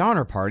was that the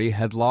Donner Party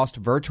had lost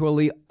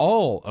virtually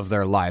all of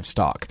their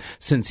livestock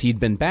since he'd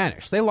been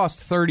banished. They lost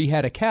 30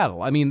 head of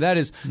cattle. I mean, that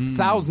is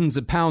thousands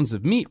of pounds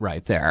of meat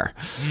right there.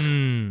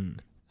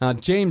 Now,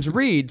 James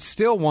Reed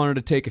still wanted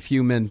to take a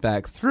few men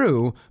back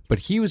through, but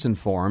he was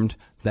informed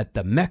that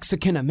the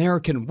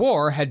Mexican-American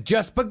War had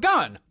just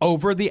begun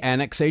over the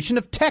annexation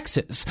of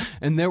Texas,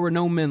 and there were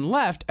no men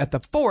left at the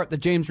fort that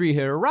James Reed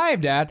had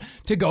arrived at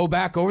to go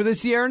back over the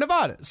Sierra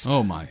Nevadas.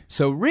 Oh, my.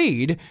 So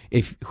Reed,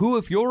 if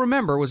you'll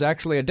remember, was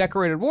actually a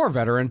decorated war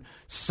veteran,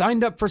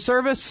 signed up for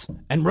service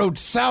and rode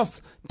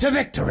south to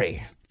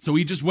victory. So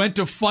he just went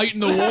to fight in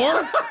the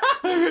war?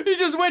 He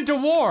just went to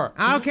war.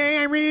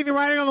 Okay, I'm reading the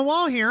writing on the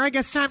wall here. I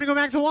guess it's time to go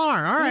back to war.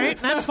 All right,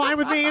 that's fine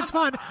with me. It's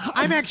fun.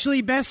 I'm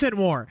actually best at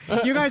war.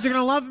 You guys are going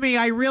to love me.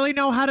 I really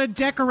know how to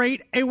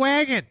decorate a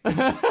wagon.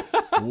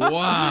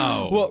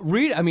 Wow. Well,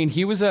 Reed, I mean,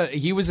 he was a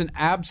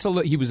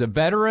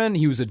veteran.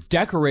 He was a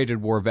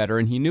decorated war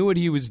veteran. He knew what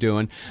he was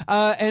doing.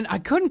 And I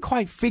couldn't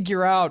quite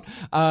figure out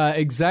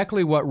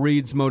exactly what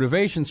Reed's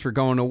motivations for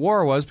going to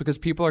war was, because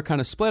people are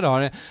kind of split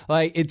on it.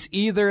 Like, it's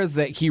either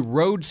that he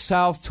rode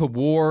south to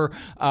war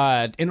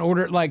in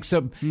order, like,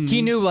 so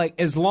he knew, like,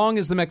 as long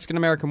as the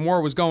Mexican-American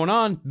War was going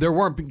on, there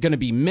weren't going to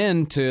be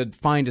men to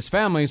find his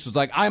family. So it's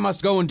like, I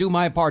must go and do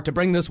my part to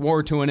bring this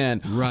war to an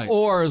end. Right.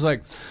 Or it's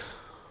like,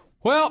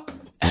 well,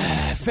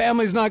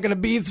 family's not going to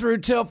be through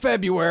till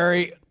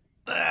February.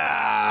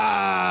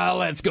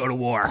 Let's go to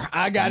war.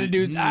 I got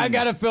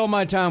to fill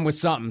my time with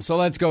something. So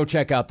let's go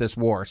check out this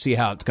war, see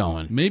how it's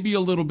going. Maybe a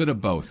little bit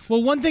of both.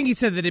 Well, one thing he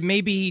said that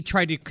maybe he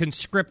tried to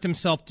conscript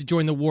himself to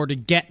join the war to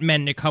get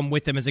men to come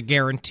with him as a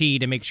guarantee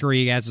to make sure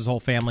he has his whole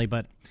family,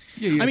 but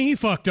I mean, he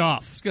fucked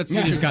off. He's got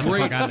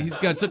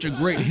such a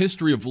great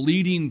history of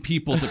leading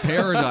people to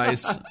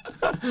paradise.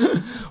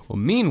 Well,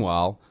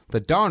 meanwhile, the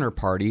Donner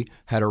Party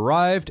had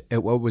arrived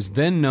at what was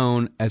then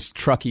known as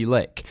Truckee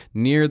Lake,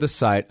 near the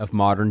site of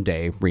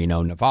modern-day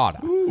Reno,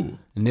 Nevada. Ooh.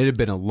 And it had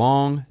been a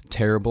long,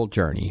 terrible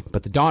journey,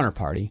 but the Donner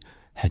Party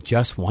had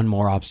just one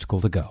more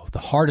obstacle to go, the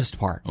hardest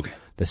part,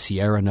 the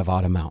Sierra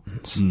Nevada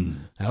mountains.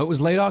 Now, it was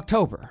late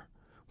October,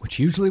 which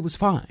usually was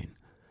fine,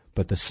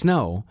 but the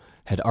snow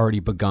had already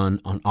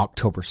begun on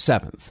October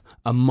 7th,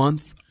 a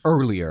month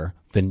earlier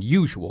than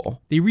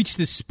usual. They reached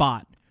this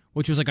spot,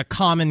 which was like a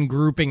common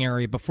grouping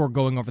area before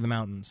going over the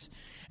mountains.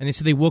 And they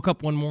said they woke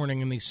up one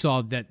morning and they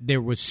saw that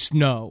there was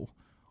snow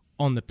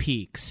on the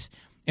peaks.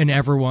 And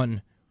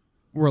everyone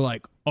were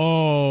like,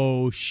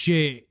 oh,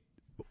 shit,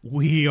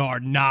 we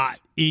are not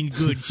in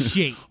good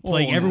shape.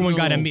 Everyone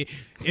got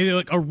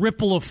a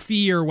ripple of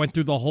fear went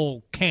through the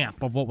whole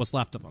camp of what was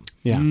left of them.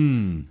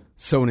 Yeah.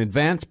 So an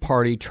advance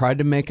party tried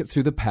to make it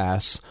through the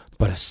pass,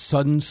 but a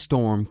sudden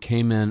storm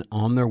came in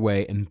on their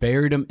way and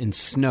buried them in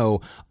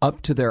snow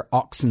up to their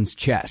oxen's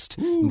chest.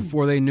 And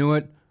before they knew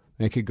it,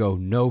 they could go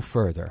no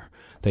further.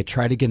 They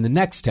tried again the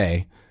next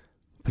day,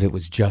 but it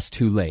was just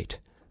too late.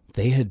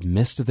 They had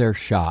missed their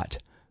shot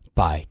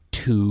by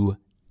 2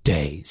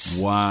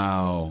 days.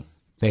 Wow.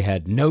 They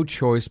had no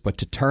choice but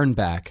to turn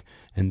back,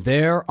 and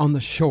there on the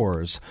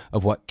shores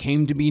of what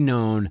came to be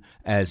known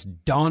as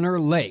Donner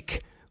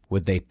Lake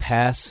would they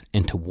pass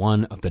into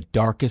one of the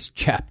darkest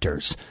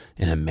chapters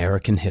in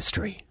American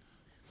history.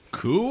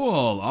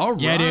 Cool. All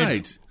right. Yeah,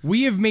 dude.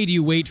 We have made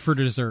you wait for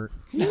dessert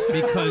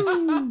because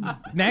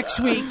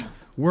next week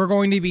we're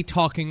going to be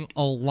talking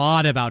a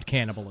lot about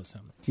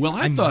cannibalism. Well,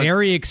 I'm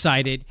very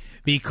excited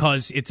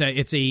because it's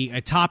a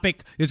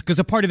topic. It's because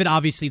a part of it,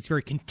 obviously, it's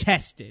very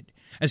contested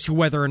as to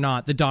whether or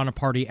not the Donner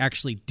Party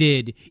actually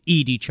did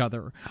eat each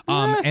other.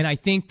 And I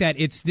think that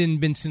it's then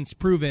been since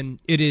proven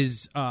it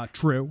is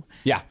true.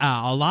 Yeah.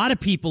 A lot of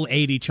people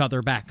ate each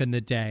other back in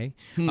the day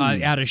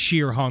out of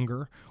sheer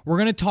hunger. We're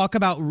going to talk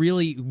about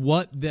really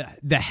what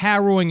the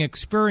harrowing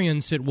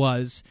experience it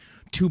was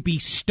to be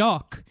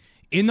stuck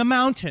in the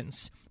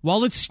mountains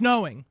while it's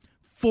snowing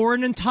for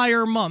an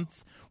entire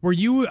month where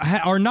you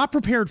are not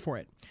prepared for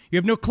it. You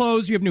have no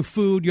clothes, you have no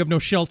food, you have no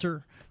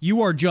shelter.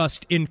 You are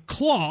just in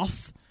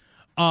cloth.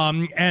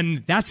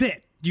 And that's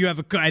it.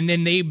 And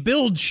then they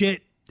build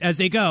shit as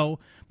they go.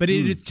 But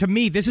to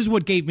me, this is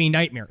what gave me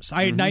nightmares.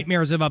 I had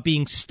nightmares about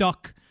being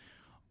stuck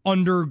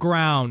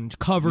underground,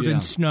 covered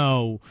in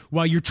snow,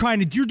 while you're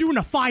doing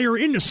a fire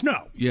in the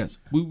snow. Yes.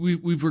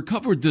 We've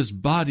recovered this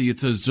body.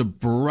 It's a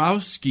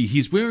Zabrowski.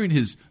 He's wearing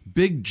his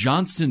Big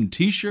Johnson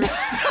t-shirt.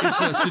 It's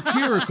a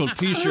satirical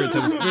t-shirt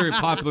that was very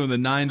popular in the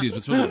 90s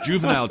with sort of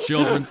juvenile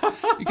children.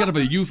 You kind of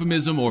a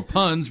euphemism or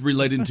puns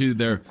related to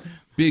their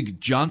Big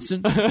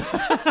Johnson. Yeah,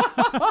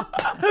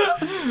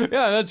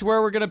 that's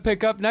where we're going to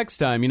pick up next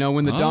time. You know,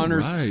 when the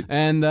Donners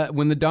and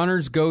when the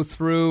Donners go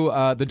through,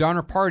 the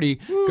Donner Party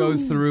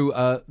goes through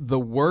the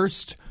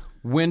worst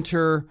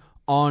winter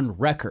on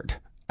record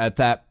at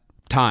that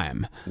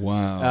time.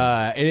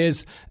 Wow. It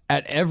is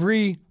at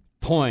every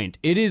point.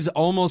 It is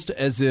almost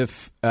as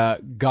if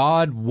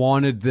God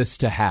wanted this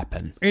to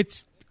happen.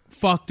 It's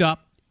fucked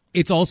up.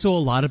 It's also a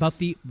lot about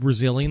the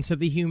resilience of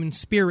the human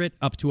spirit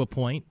up to a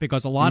point,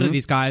 because a lot of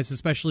these guys,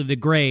 especially the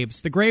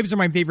Graves are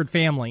my favorite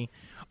family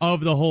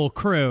of the whole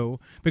crew,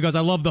 because I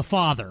love the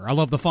father. I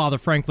love the father,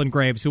 Franklin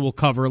Graves, who we'll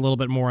cover a little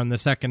bit more in the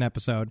second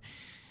episode.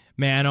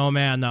 Man, oh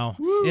man, though.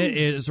 It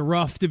is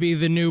rough to be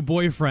the new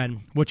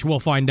boyfriend, which we'll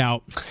find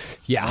out.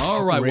 Yeah.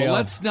 All right, well,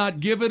 let's not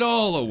give it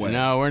all away.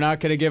 No, we're not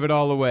going to give it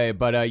all away.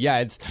 But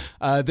it's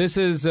this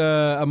is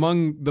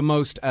among the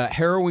most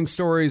harrowing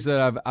stories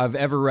that I've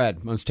ever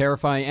read. Most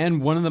terrifying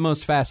and one of the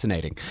most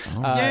fascinating.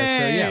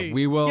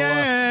 We will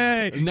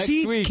next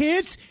See, week.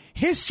 Kids,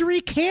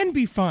 history can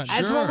be fun.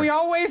 That's what we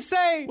always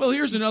say. Well,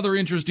 here's another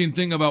interesting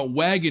thing about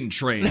wagon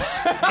trains.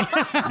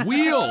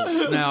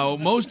 Wheels. Now,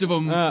 most of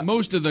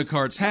the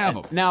carts have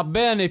them. Now,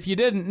 Ben, if you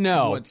didn't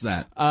know. What's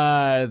that?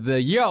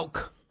 The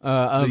yoke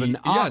of an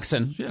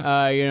oxen,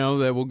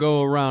 that will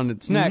go around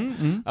its neck.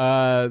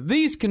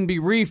 These can be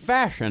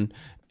refashioned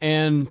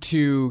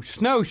into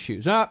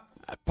snowshoes.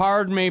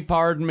 Pardon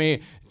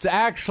me. It's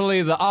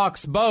actually the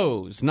ox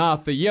bows,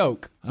 not the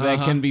yoke, that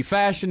can be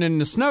fashioned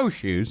into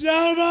snowshoes.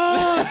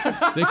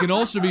 They can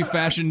also be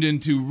fashioned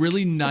into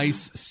really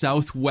nice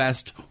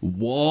Southwest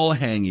wall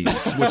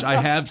hangings, which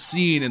I have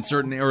seen in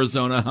certain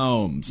Arizona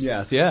homes.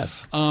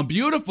 Yes.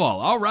 Beautiful.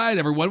 All right,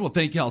 everyone. Well,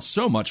 thank y'all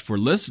so much for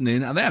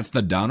listening. Now, that's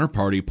the Donner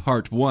Party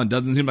Part 1.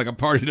 Doesn't seem like a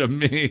party to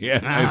me,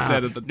 as I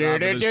said at the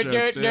top of the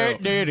show,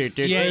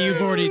 too.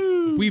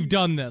 Yeah, we've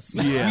done this.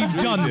 Yeah,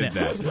 we've done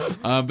this.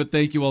 But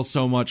thank you all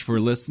so much for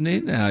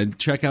listening.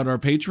 Check out our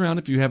Patreon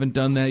if you haven't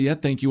done that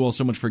yet. Thank you all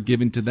so much for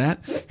giving to that.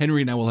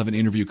 Henry and I will have an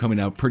interview coming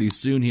out pretty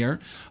soon here.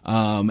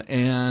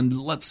 And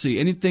let's see,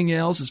 anything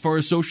else as far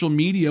as social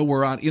media?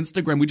 We're on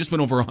Instagram. We just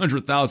went over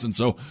 100,000,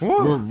 so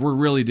we're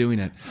really doing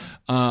it.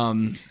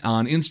 On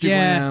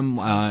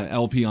Instagram,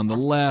 LP on the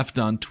left,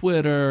 on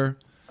Twitter.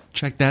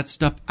 Check that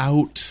stuff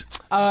out.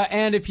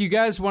 And if you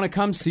guys want to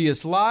come see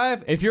us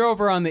live, if you're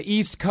over on the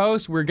East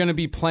Coast, we're going to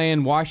be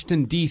playing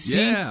Washington,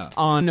 D.C.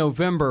 on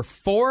November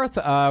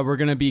 4th. We're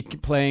going to be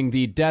playing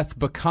the Death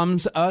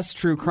Becomes Us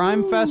True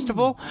Crime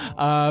Festival.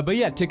 But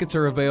yeah, tickets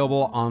are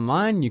available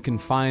online. You can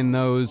find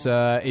those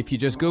if you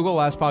just Google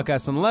Last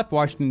Podcast on the Left,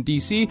 Washington,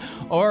 D.C.,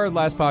 or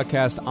Last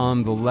Podcast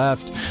on the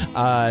Left,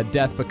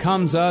 Death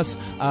Becomes Us.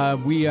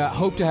 We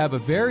hope to have a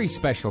very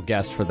special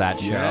guest for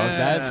that show.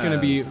 That's going to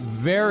be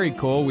very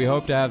cool. We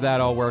hope to have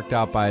that all worked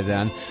out by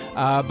then.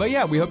 But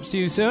yeah, we hope to see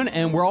you soon.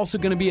 And we're also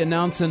going to be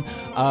announcing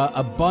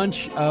a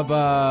bunch of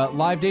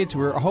live dates.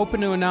 We're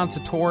hoping to announce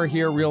a tour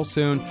here real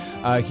soon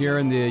here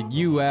in the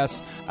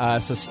U.S.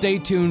 So stay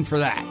tuned for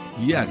that.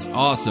 Yes,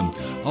 awesome.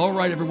 All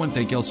right, everyone.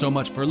 Thank you all so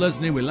much for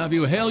listening. We love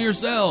you. Hail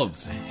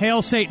yourselves.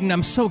 Hail Satan.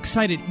 I'm so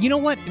excited. You know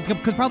what?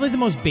 Because probably the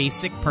most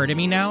basic part of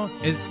me now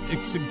is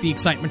the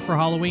excitement for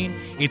Halloween.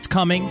 It's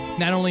coming.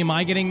 Not only am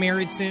I getting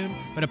married soon,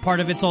 but a part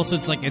of it's also,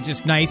 it's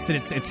just nice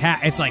that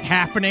it's like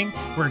happening.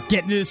 We're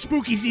getting to the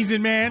spooky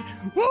season, man.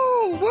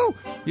 Woo, woo.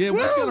 Yeah, it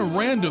was kind of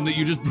random that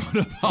you just brought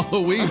up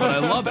Halloween, but I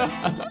love it.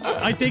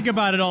 I think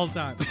about it all the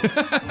time.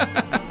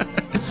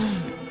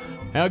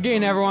 Hail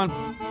again, everyone.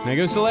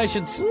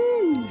 Negociations.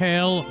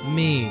 Hail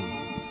me.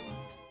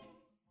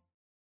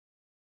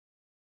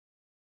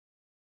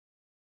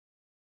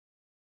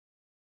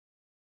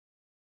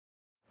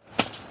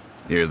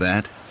 Hear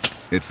that?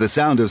 It's the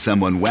sound of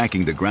someone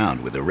whacking the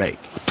ground with a rake.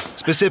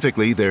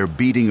 Specifically, they're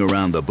beating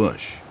around the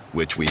bush,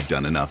 which we've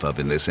done enough of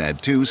in this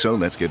ad too, so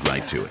let's get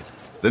right to it.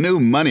 The new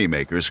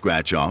Moneymaker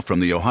scratch-off from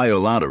the Ohio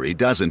Lottery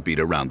doesn't beat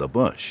around the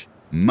bush.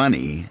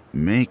 Money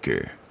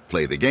Maker.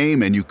 Play the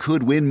game and you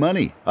could win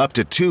money, up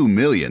to $2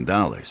 million.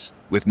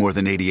 With more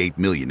than $88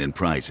 million in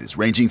prizes,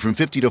 ranging from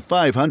 $50 to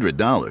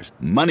 $500,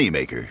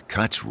 Moneymaker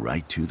cuts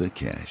right to the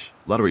cash.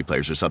 Lottery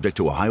players are subject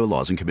to Ohio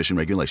laws and commission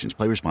regulations.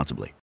 Play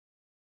responsibly.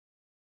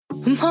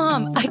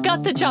 Mom, I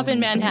got the job in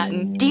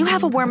Manhattan. Do you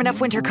have a warm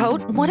enough winter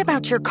coat? What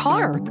about your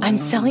car? I'm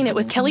selling it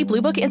with Kelley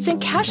Blue Book Instant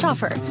Cash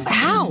Offer.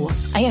 How?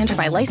 I enter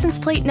my license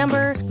plate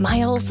number,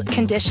 miles,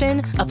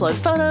 condition, upload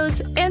photos,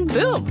 and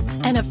boom,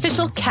 an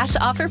official cash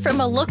offer from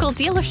a local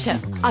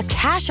dealership. A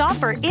cash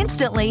offer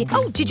instantly?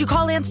 Oh, did you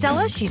call Aunt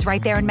Stella? She's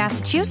right there in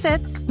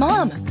Massachusetts.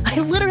 Mom, I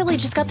literally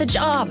just got the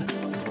job.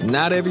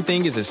 Not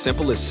everything is as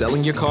simple as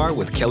selling your car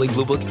with Kelley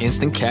Blue Book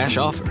Instant Cash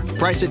Offer.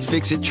 Price it,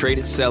 fix it, trade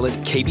it, sell it,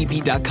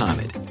 KBB.com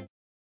it.